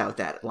could do without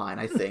that line,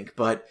 I think.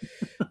 But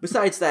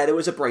besides that, it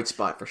was a bright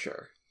spot for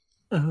sure.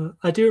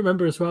 I do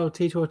remember as well,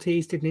 Tito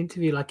Ortiz did an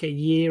interview like a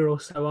year or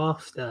so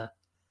after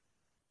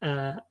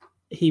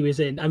he was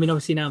in. I mean,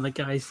 obviously now the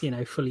guy's,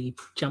 fully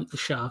jumped the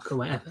shark or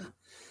whatever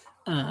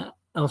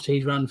after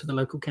he'd run for the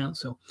local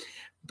council.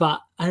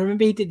 But I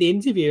remember he did the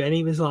interview and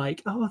he was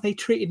like, "Oh, they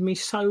treated me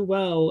so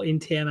well in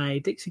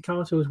TNA. Dixie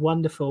Carter was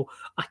wonderful.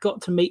 I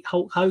got to meet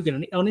Hulk Hogan."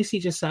 And it honestly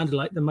just sounded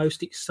like the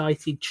most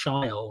excited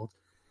child.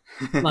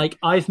 Like,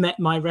 I've met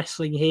my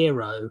wrestling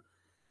hero.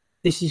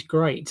 This is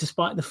great,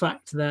 despite the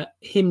fact that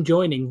him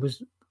joining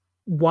was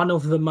one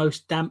of the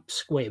most damp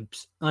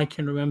squibs I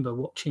can remember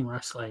watching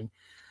wrestling.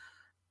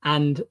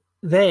 And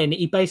then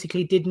he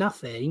basically did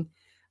nothing.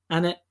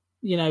 And,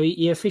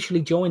 he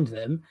officially joined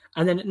them.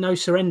 And then at No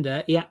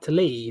Surrender, he had to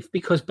leave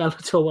because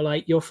Bellator were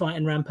like, "You're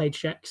fighting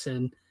Rampage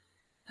Jackson.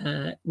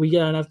 We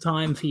don't have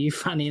time for you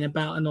fanning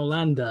about in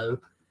Orlando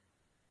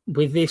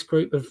with this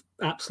group of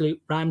absolute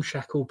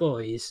ramshackle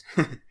boys.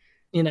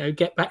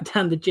 Get back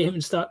down the gym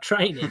and start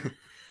training."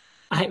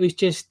 It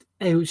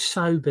was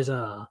so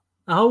bizarre.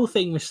 The whole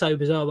thing was so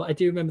bizarre, but I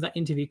do remember that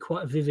interview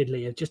quite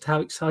vividly of just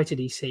how excited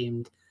he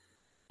seemed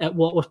at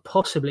what was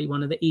possibly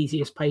one of the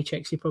easiest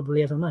paychecks he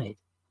probably ever made.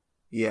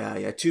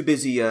 Yeah. Too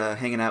busy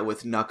hanging out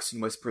with Nux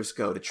and Wes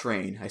Briscoe to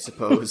train, I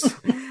suppose.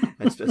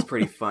 That's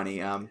pretty funny.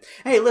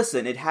 Hey,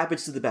 listen, it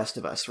happens to the best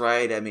of us,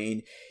 right? I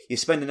mean, you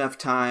spend enough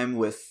time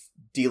with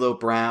D'Lo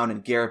Brown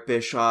and Garrett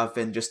Bischoff,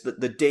 and just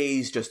the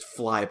days just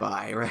fly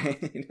by,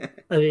 right?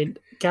 I mean,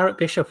 Garrett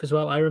Bischoff as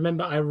well. I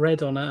remember I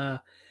read on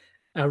a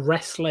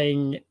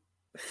wrestling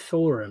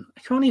forum.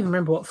 I can't even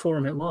remember what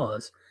forum it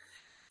was.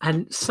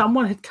 And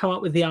someone had come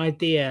up with the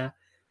idea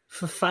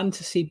for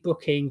fantasy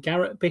booking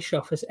Garrett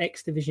Bischoff as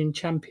X Division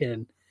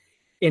champion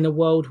in a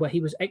world where he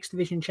was X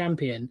Division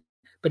champion,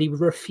 but he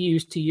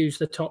refused to use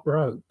the top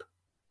rope.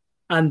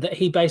 And that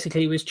he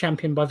basically was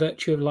champion by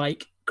virtue of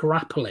like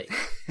grappling,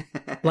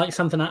 like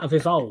something out of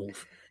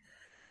Evolve.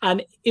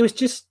 And it was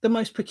just the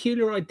most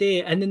peculiar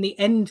idea. And then the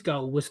end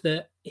goal was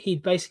that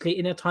he'd basically,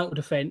 in a title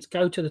defense,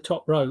 go to the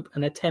top rope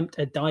and attempt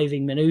a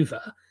diving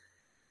maneuver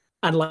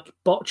and like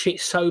botch it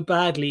so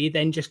badly,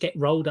 then just get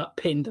rolled up,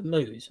 pinned, and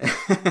lose.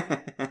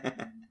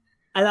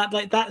 And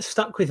that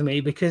stuck with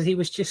me because he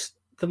was just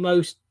the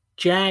most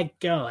jagged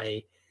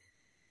guy.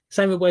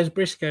 Same with Wes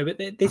Briscoe,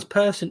 but this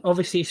person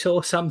obviously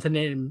saw something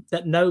in him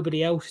that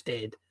nobody else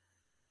did,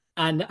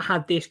 and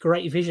had this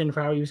great vision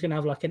for how he was going to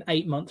have like an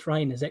 8-month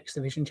reign as X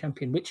Division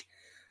champion, which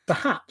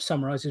perhaps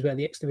summarizes where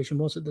the X Division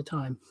was at the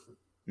time.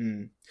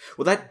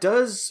 Well, that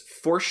does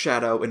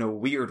foreshadow in a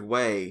weird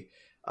way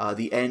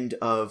the end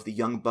of the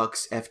Young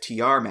Bucks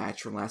FTR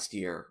match from last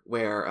year,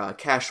 where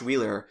Cash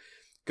Wheeler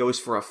goes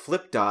for a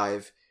flip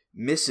dive,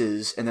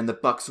 misses, and then the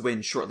Bucks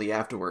win shortly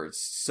afterwards.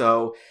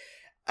 So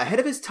ahead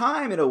of his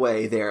time in a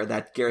way there,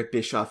 that Garrett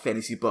Bischoff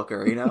fantasy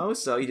booker, you know?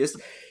 So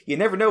you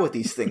never know with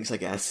these things, I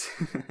guess.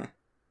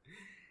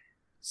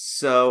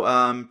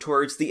 So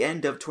towards the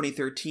end of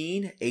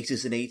 2013,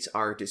 Aces and Eights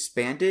are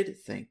disbanded,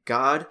 thank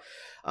God.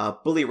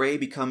 Bully Ray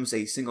becomes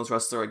a singles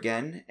wrestler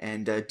again,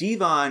 and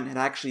Devon had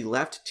actually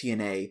left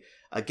TNA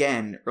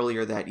again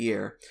earlier that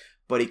year,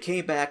 but he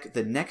came back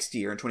the next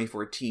year in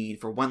 2014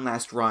 for one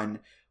last run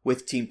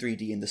with Team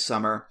 3D in the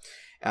summer.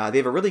 They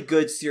have a really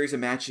good series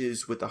of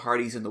matches with the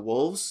Hardys and the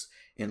Wolves,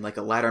 in like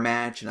a ladder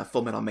match and a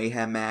Full Metal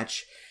Mayhem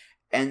match.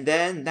 And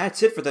then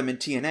that's it for them in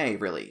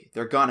TNA, really.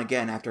 They're gone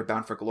again after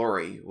Bound for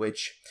Glory,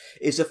 which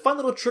is a fun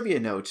little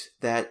trivia note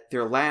that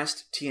their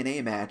last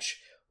TNA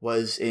match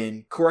was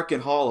in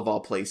Korakuen Hall of all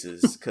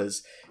places,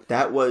 because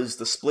that was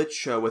the split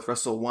show with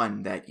Wrestle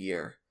 1 that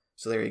year.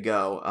 So there you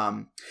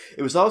go.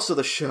 It was also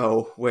the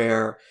show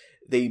where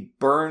they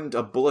burned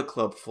a Bullet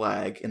Club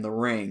flag in the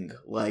ring,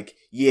 like,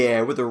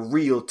 yeah, we're the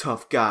real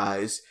tough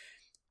guys.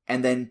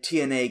 And then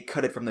TNA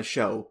cut it from the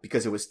show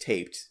because it was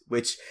taped,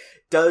 which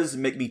does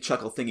make me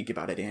chuckle thinking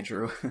about it,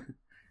 Andrew.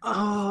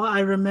 Oh,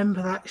 I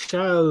remember that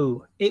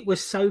show. It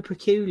was so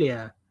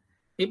peculiar.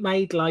 It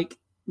made, like,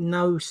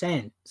 no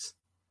sense.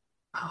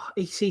 Oh,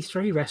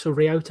 EC3 wrestled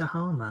Ryota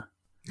Hama.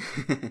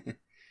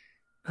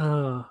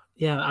 Oh,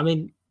 yeah, I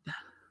mean,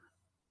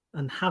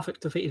 and Havoc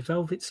defeated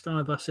Velvet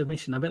Sky by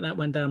submission. I bet that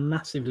went down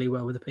massively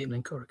well with the people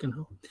in Korakuen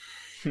Hall.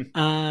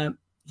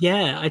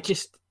 Yeah,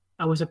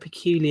 I was a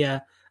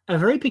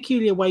very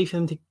peculiar way for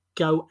them to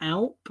go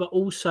out, but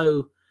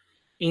also,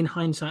 in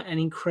hindsight, an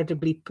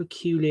incredibly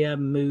peculiar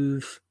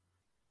move.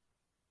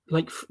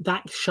 Like,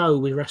 that show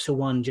with Wrestle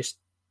 1, just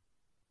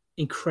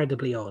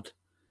incredibly odd.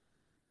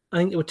 I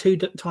think there were 2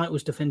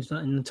 titles defended in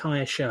the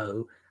entire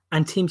show,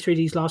 and Team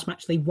 3D's last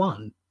match they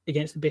won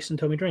against Abyss and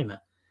Tommy Dreamer.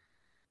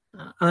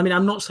 I mean,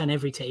 I'm not saying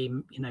every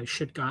team,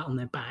 should go out on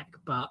their back,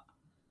 but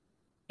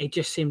it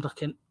just seemed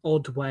like an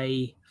odd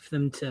way for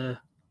them to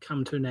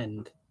come to an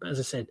end. But as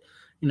I said,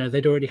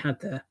 they'd already had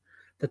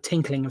the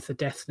tinkling of the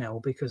death knell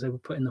because they were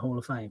put in the Hall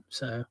of Fame.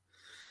 So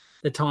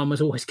the time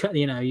was always cut.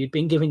 You'd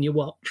been given your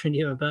watch and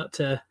you were about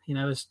to,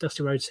 as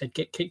Dusty Rhodes said,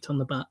 get kicked on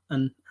the butt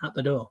and out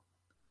the door.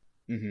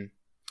 Mm-hmm.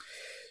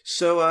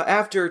 So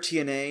after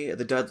TNA,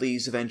 the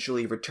Dudleys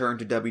eventually returned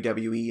to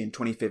WWE in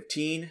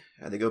 2015.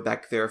 They go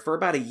back there for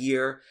about a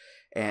year,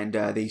 and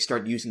they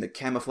start using the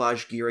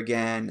camouflage gear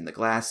again and the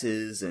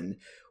glasses, and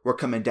We're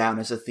Coming Down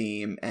as a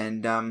theme.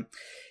 And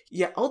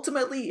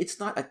ultimately, it's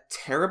not a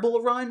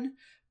terrible run,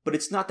 but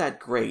it's not that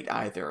great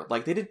either.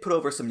 Like, they did put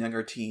over some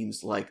younger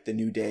teams like the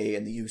New Day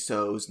and the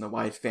Usos and the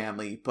Wyatt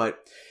family, but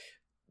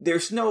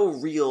there's no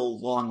real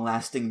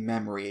long-lasting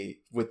memory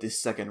with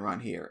this second run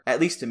here. At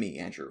least to me,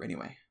 Andrew,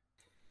 anyway.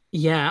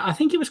 Yeah, I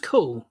think it was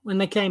cool when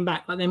they came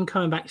back. Like, them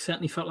coming back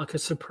certainly felt like a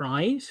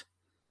surprise.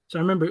 So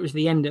I remember it was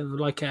the end of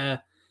like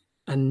a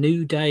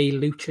New Day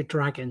Lucha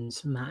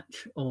Dragons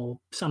match or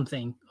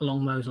something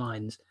along those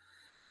lines.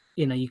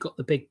 You got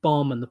the big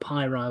bomb and the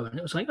pyro, and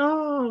it was like,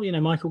 oh,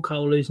 Michael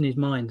Cole losing his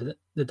mind that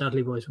the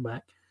Dudley Boys were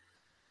back.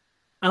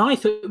 And I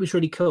thought it was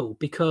really cool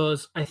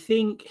because I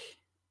think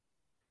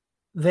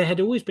there had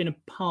always been a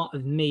part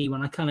of me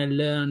when I kind of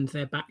learned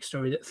their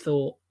backstory that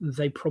thought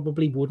they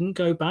probably wouldn't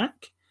go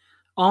back.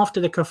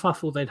 After the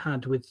kerfuffle they'd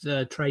had with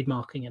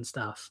trademarking and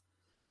stuff,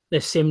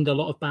 there seemed a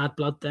lot of bad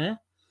blood there.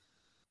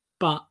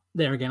 But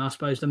there again, I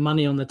suppose the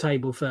money on the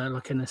table for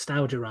like a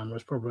nostalgia run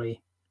was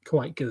probably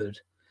quite good.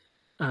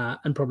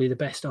 And probably the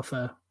best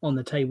offer on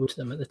the table to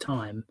them at the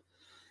time,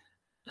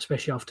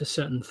 especially after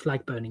certain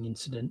flag burning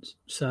incidents.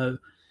 So,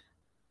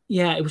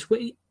 yeah, it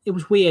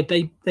was weird.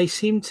 They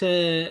seemed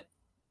to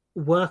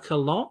work a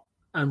lot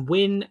and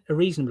win a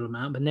reasonable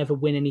amount, but never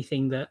win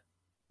anything that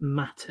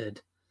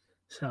mattered.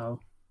 So,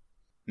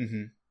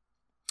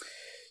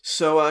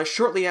 So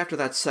shortly after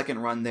that second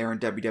run there in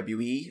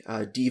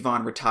WWE,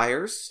 Devon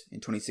retires in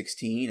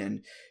 2016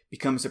 and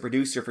becomes a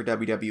producer for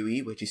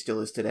WWE, which he still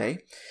is today.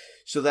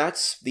 So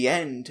that's the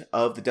end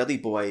of the Dudley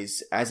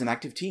Boys as an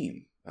active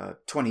team.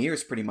 20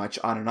 years pretty much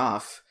on and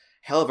off.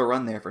 Hell of a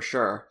run there for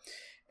sure.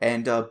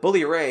 And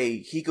Bully Ray,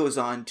 he goes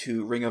on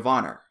to Ring of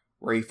Honor,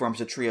 where he forms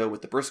a trio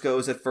with the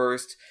Briscoes at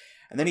first,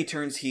 and then he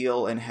turns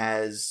heel and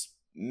has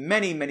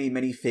many, many,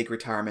 many fake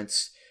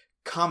retirements,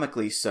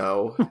 comically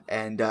so,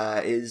 and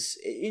is,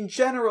 in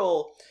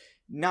general,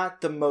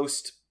 not the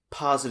most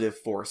positive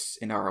force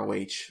in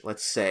ROH,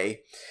 let's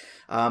say.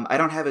 I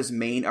don't have his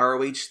main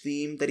ROH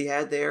theme that he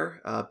had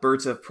there,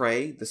 Birds of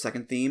Prey, the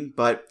second theme,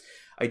 but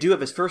I do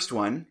have his first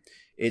one.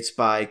 It's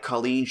by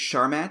Colleen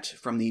Charmat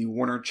from the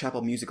Warner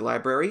Chappell Music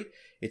Library.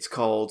 It's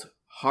called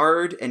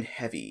Hard and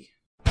Heavy.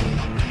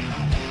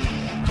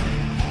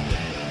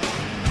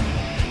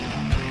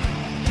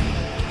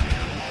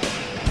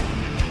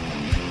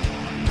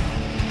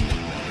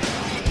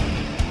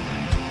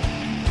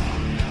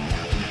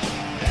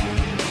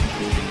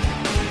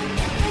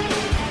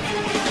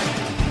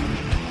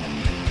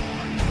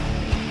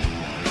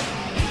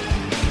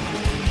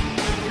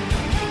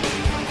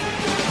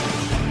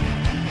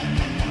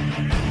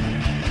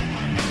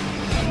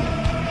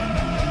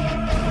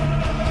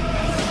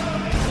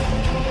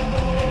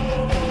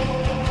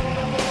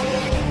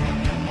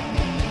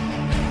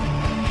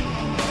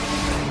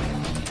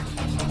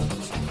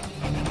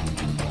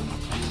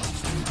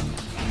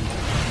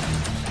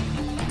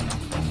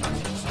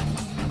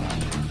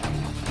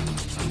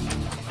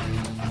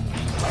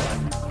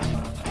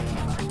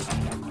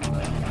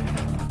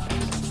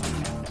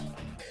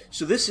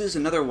 So this is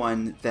another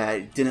one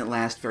that didn't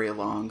last very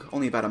long,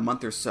 only about a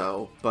month or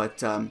so,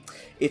 but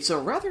it's a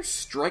rather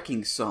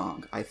striking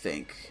song, I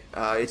think.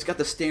 It's got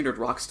the standard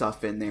rock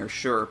stuff in there,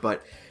 sure,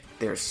 but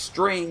there's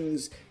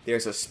strings,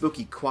 there's a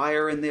spooky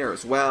choir in there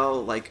as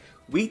well. Like,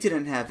 we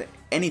didn't have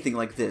anything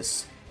like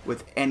this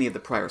with any of the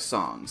prior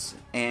songs,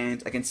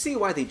 and I can see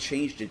why they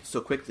changed it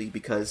so quickly,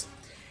 because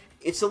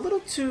it's a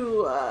little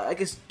too,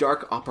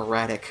 dark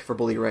operatic for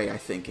Bully Ray, I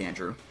think,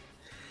 Andrew.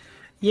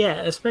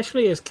 Yeah,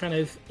 especially as kind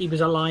of he was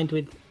aligned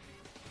with,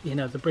 the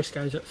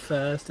Briscoes at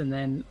first, and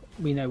then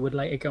would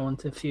later go on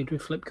to feud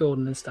with Flip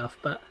Gordon and stuff.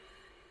 But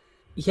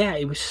yeah,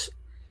 it was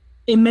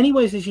in many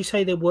ways, as you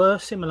say, there were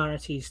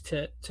similarities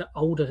to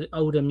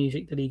older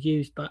music that he'd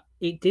used, but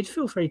it did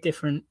feel very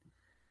different,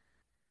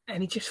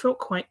 and it just felt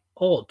quite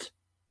odd,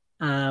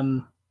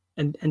 and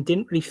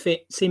didn't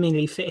really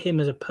seemingly fit him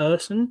as a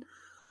person,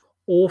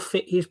 or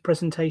fit his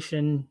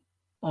presentation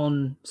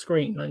on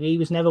screen. Like, he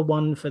was never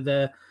one for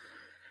the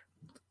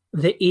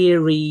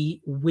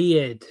eerie,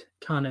 weird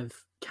kind of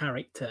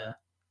character,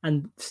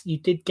 and you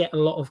did get a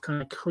lot of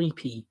kind of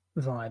creepy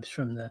vibes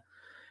from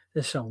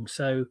the song.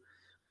 So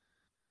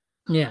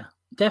yeah,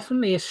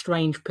 definitely a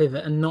strange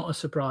pivot, and not a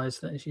surprise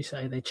that, as you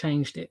say, they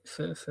changed it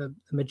for the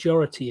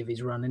majority of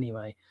his run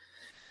anyway,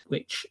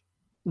 which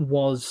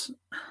was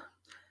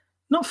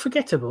not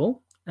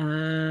forgettable,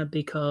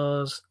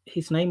 because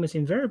his name was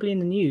invariably in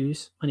the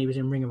news when he was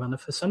in Ring of Honor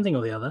for something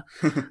or the other,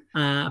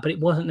 but it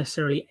wasn't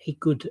necessarily a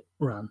good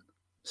run.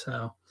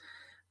 So,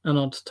 an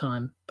odd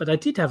time. But I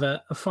did have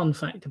a fun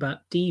fact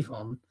about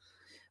Devon.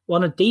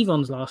 One of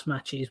Devon's last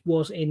matches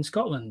was in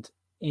Scotland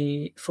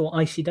for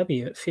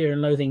ICW at Fear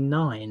and Loathing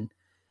 9,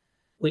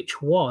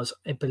 which was,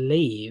 I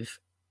believe,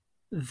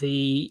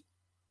 the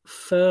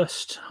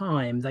first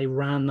time they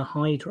ran the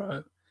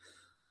Hydro.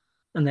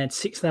 And they had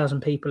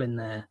 6,000 people in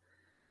there.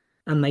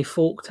 And they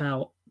forked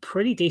out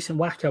pretty decent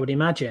whack, I would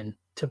imagine,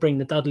 to bring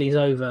the Dudleys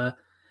over.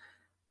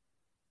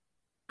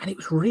 And it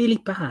was really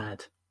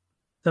bad.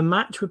 The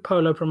match with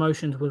Polo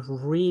Promotions was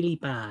really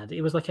bad.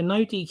 It was like a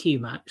no DQ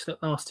match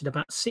that lasted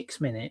about 6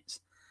 minutes.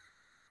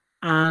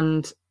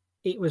 And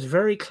it was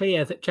very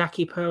clear that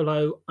Jackie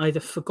Polo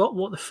either forgot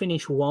what the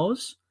finish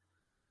was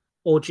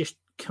or just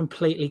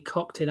completely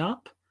cocked it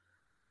up.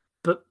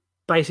 But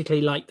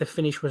basically, like, the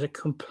finish was a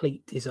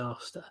complete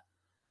disaster.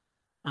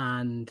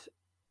 And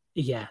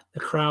yeah, the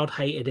crowd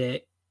hated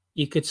it.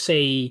 You could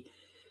see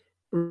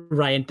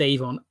Ray and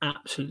Devon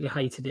absolutely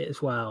hated it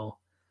as well.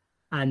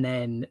 And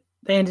then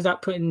they ended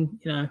up putting,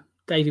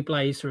 Davey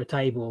Blaze through a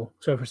table.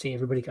 So obviously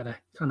everybody got a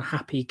kind of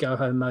happy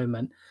go-home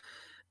moment.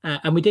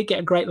 And we did get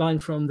a great line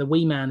from the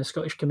wee man, a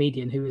Scottish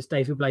comedian who was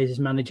Davey Blaze's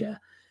manager,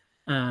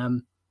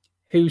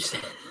 who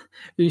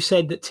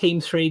said that Team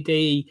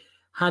 3D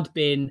had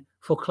been,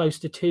 for close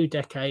to 2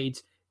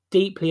 decades,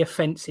 deeply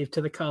offensive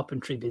to the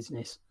carpentry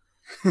business,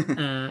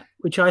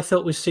 which I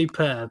thought was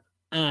superb.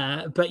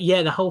 But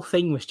yeah, the whole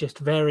thing was just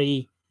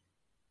very,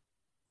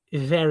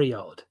 very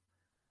odd.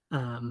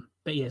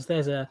 But yes,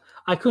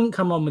 I couldn't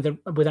come on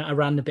without a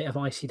random bit of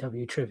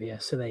ICW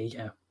trivia. So there you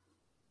go.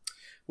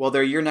 Well,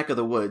 they're your neck of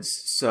the woods,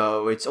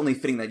 so it's only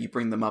fitting that you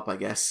bring them up, I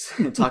guess,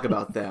 and talk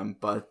about them.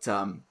 But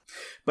I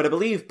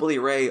believe Bully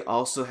Ray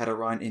also had a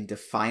run in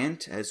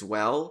Defiant as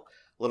well,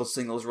 little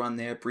singles run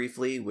there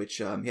briefly, which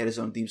he had his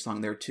own theme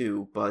song there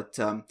too. But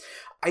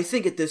I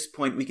think at this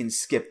point we can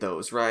skip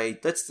those,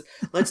 right?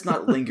 Let's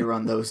not linger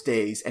on those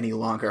days any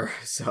longer.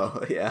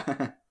 So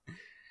yeah.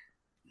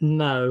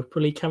 No,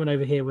 probably coming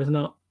over here was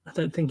not. I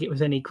don't think it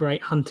was any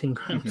great hunting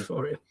ground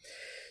for him.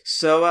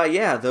 So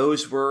yeah,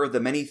 those were the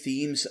many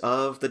themes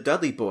of the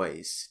Dudley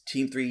Boys,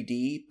 Team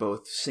 3D,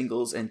 both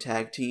singles and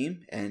tag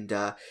team. And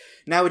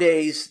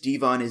nowadays,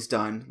 Devon is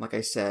done, like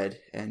I said,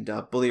 and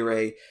Bully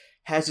Ray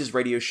has his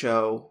radio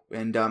show,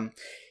 and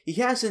he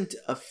hasn't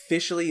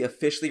officially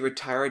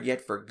retired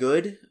yet for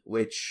good,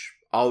 which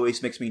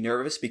always makes me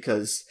nervous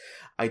because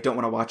I don't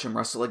want to watch him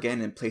wrestle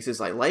again in places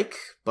I like.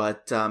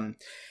 But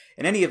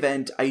in any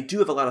event, I do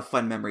have a lot of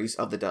fun memories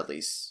of the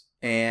Dudleys.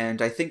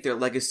 And I think their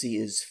legacy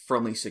is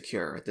firmly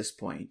secure at this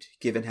point,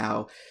 given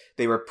how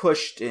they were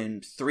pushed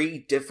in 3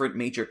 different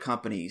major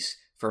companies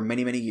for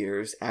many, many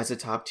years as a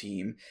top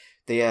team.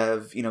 They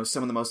have,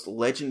 some of the most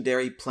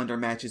legendary plunder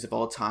matches of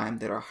all time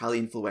that are highly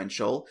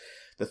influential.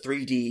 The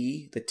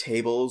 3D, the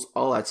tables,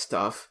 all that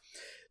stuff.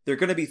 They're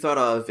going to be thought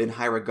of in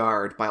high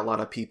regard by a lot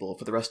of people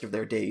for the rest of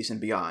their days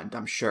and beyond,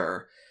 I'm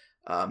sure.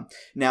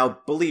 Now,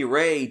 Bully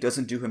Ray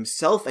doesn't do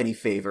himself any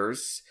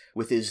favors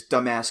with his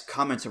dumbass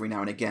comments every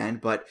now and again,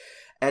 but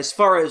as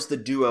far as the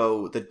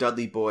duo, the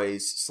Dudley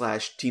Boys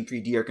 / Team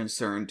 3D are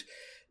concerned,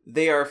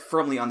 they are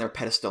firmly on their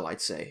pedestal,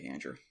 I'd say,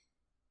 Andrew.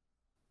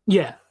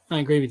 Yeah, I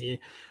agree with you.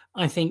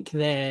 I think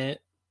their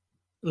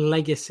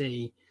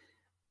legacy,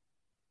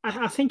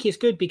 I think it's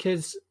good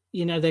because,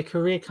 their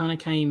career kind of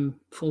came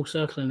full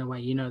circle in a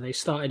way. They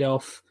started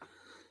off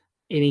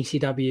in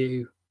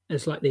ECW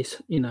as like this,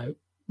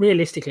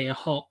 realistically a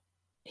hot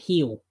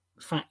heel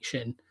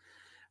faction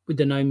with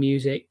the no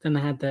music. Then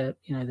they had the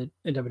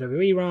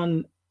WWE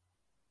run,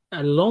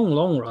 a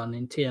long run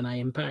in TNA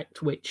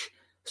Impact, which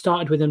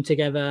started with them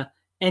together,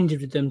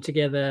 ended with them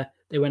together.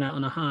 They went out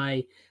on a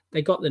high.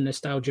 They got the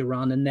nostalgia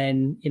run, and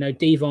then,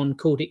 Devon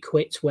called it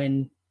quits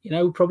when,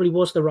 probably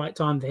was the right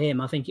time for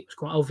him. I think it was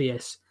quite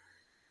obvious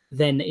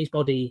then that his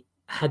body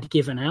had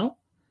given out,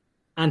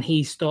 and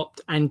he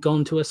stopped and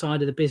gone to a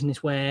side of the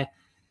business where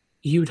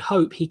you'd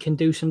hope he can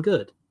do some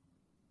good.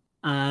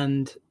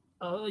 And,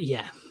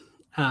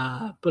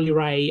 Bully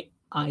Ray,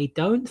 I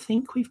don't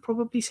think we've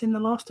probably seen the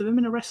last of him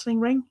in a wrestling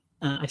ring.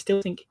 I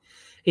still think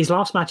his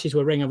last matches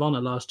were Ring of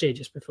Honor last year,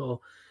 just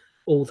before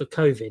all the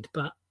COVID,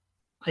 but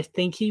I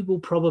think he will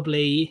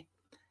probably...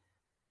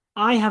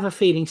 I have a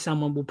feeling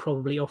someone will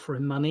probably offer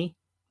him money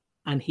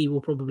and he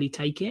will probably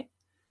take it.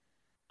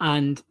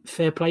 And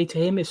fair play to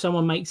him. If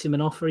someone makes him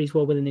an offer, he's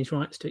well within his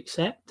rights to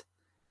accept.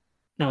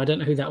 Now, I don't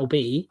know who that will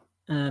be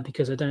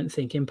because I don't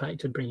think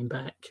Impact would bring him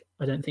back.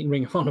 I don't think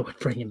Ring of Honor would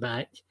bring him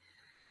back.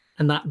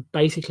 And that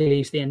basically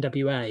leaves the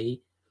NWA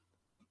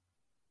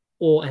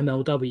or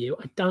MLW.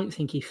 I don't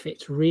think he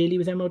fits really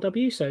with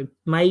MLW. So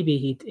maybe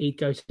he'd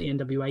go to the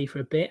NWA for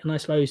a bit. And I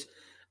suppose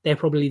they're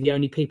probably the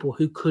only people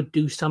who could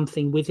do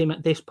something with him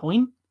at this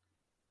point,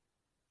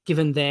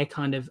 given their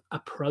kind of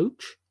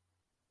approach,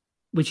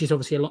 which is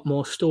obviously a lot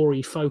more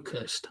story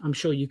focused. I'm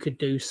sure you could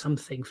do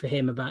something for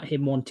him about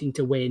him wanting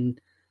to win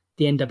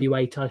the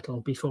NWA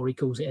title before he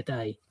calls it a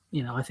day.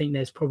 I think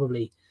there's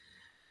probably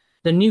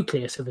the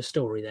nucleus of a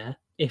story there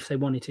if they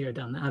wanted to go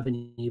down that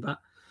avenue. But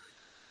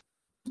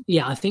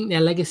yeah, I think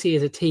their legacy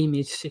as a team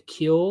is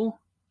secure.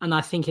 And I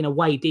think in a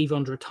way,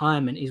 Devon's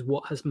retirement is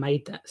what has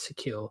made that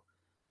secure,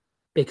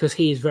 because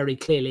he is very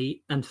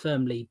clearly and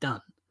firmly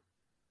done.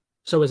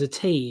 So as a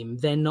team,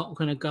 they're not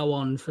going to go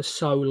on for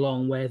so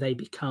long where they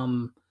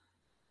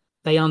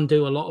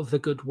undo a lot of the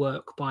good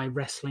work by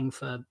wrestling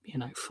for,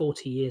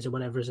 40 years or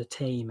whatever as a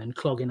team and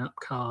clogging up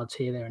cards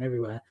here, there and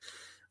everywhere.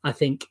 I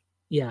think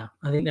their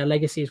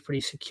legacy is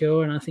pretty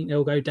secure, and I think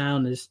they'll go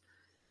down as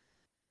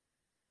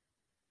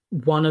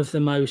one of the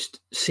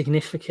most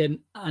significant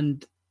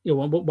and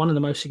one of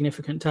the most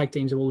significant tag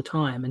teams of all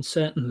time, and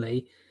certainly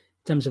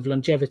in terms of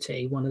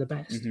longevity, one of the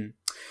best. Mm-hmm.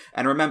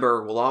 And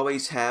remember, we'll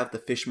always have the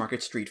Fish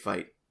Market Street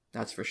Fight.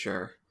 That's for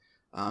sure.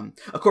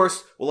 Of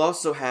course, we'll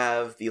also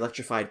have the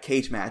electrified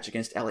cage match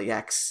against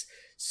LAX.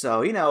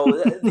 So,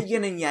 the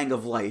yin and yang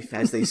of life,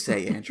 as they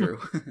say, Andrew.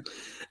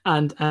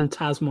 and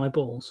Taz My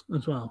Balls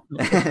as well.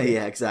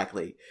 Yeah,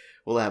 exactly.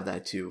 We'll have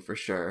that too, for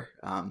sure.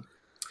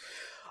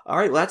 All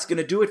right, well, that's going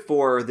to do it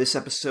for this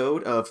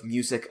episode of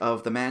Music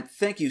of the Mat.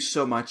 Thank you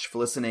so much for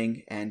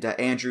listening. And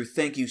Andrew,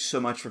 thank you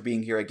so much for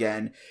being here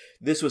again.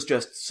 This was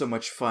just so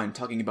much fun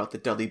talking about the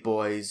Dudley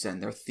Boys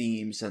and their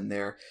themes and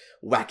their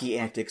wacky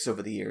antics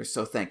over the years.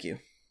 So thank you.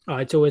 Oh,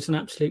 it's always an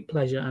absolute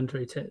pleasure,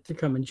 Andrew, to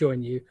come and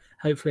join you.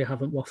 Hopefully I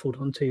haven't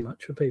waffled on too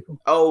much for people.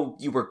 Oh,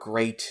 you were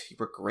great. You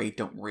were great.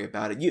 Don't worry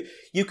about it.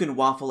 You can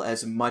waffle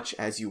as much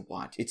as you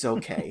want. It's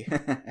okay.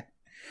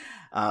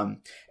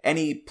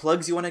 Any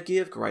plugs you want to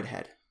give? Go right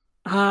ahead.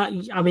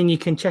 You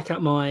can check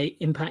out my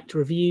Impact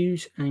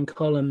reviews and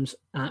columns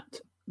at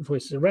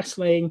Voices of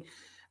Wrestling,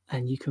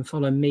 and you can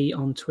follow me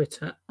on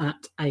Twitter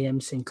at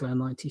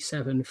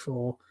AMSinclair97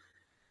 for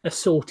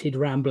assorted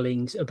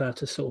ramblings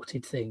about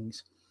assorted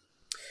things.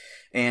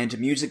 And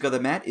Music of the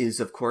Mat is,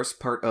 of course,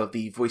 part of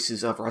the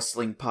Voices of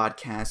Wrestling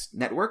podcast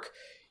network.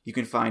 You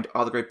can find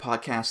all the great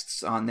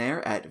podcasts on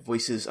there at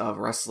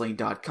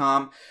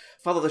voicesofwrestling.com.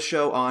 Follow the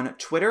show on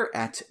Twitter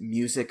at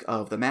Music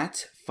of the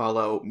Mat.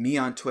 Follow me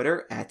on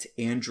Twitter at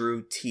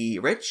Andrew T.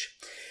 Rich.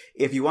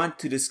 If you want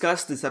to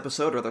discuss this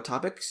episode or other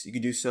topics, you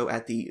can do so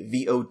at the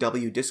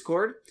VOW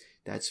Discord.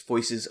 That's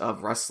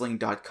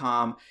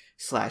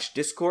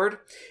voicesofwrestling.com/Discord.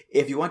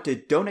 If you want to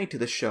donate to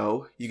the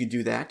show, you can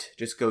do that.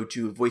 Just go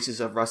to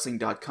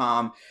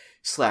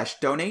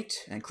voicesofwrestling.com/donate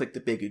and click the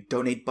big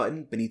donate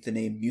button beneath the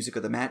name Music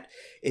of the Mat.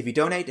 If you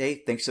donate,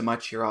 hey, thanks so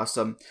much. You're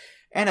awesome.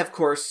 And of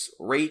course,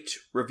 rate,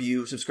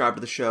 review, subscribe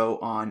to the show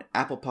on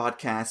Apple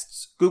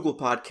Podcasts, Google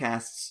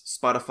Podcasts,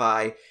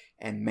 Spotify,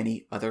 and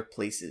many other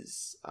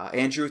places.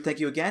 Andrew, thank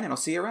you again, and I'll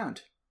see you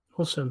around.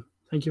 Awesome.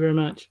 Thank you very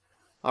much.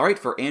 All right,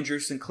 for Andrew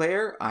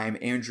Sinclair, I'm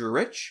Andrew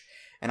Rich,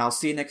 and I'll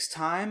see you next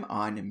time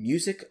on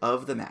Music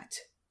of the Mat.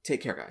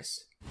 Take care,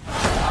 guys.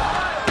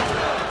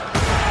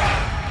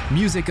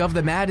 Music of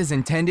the Mat is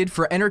intended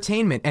for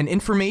entertainment and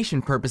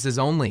information purposes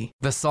only.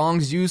 The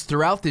songs used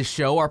throughout this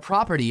show are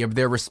property of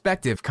their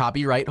respective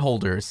copyright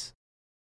holders.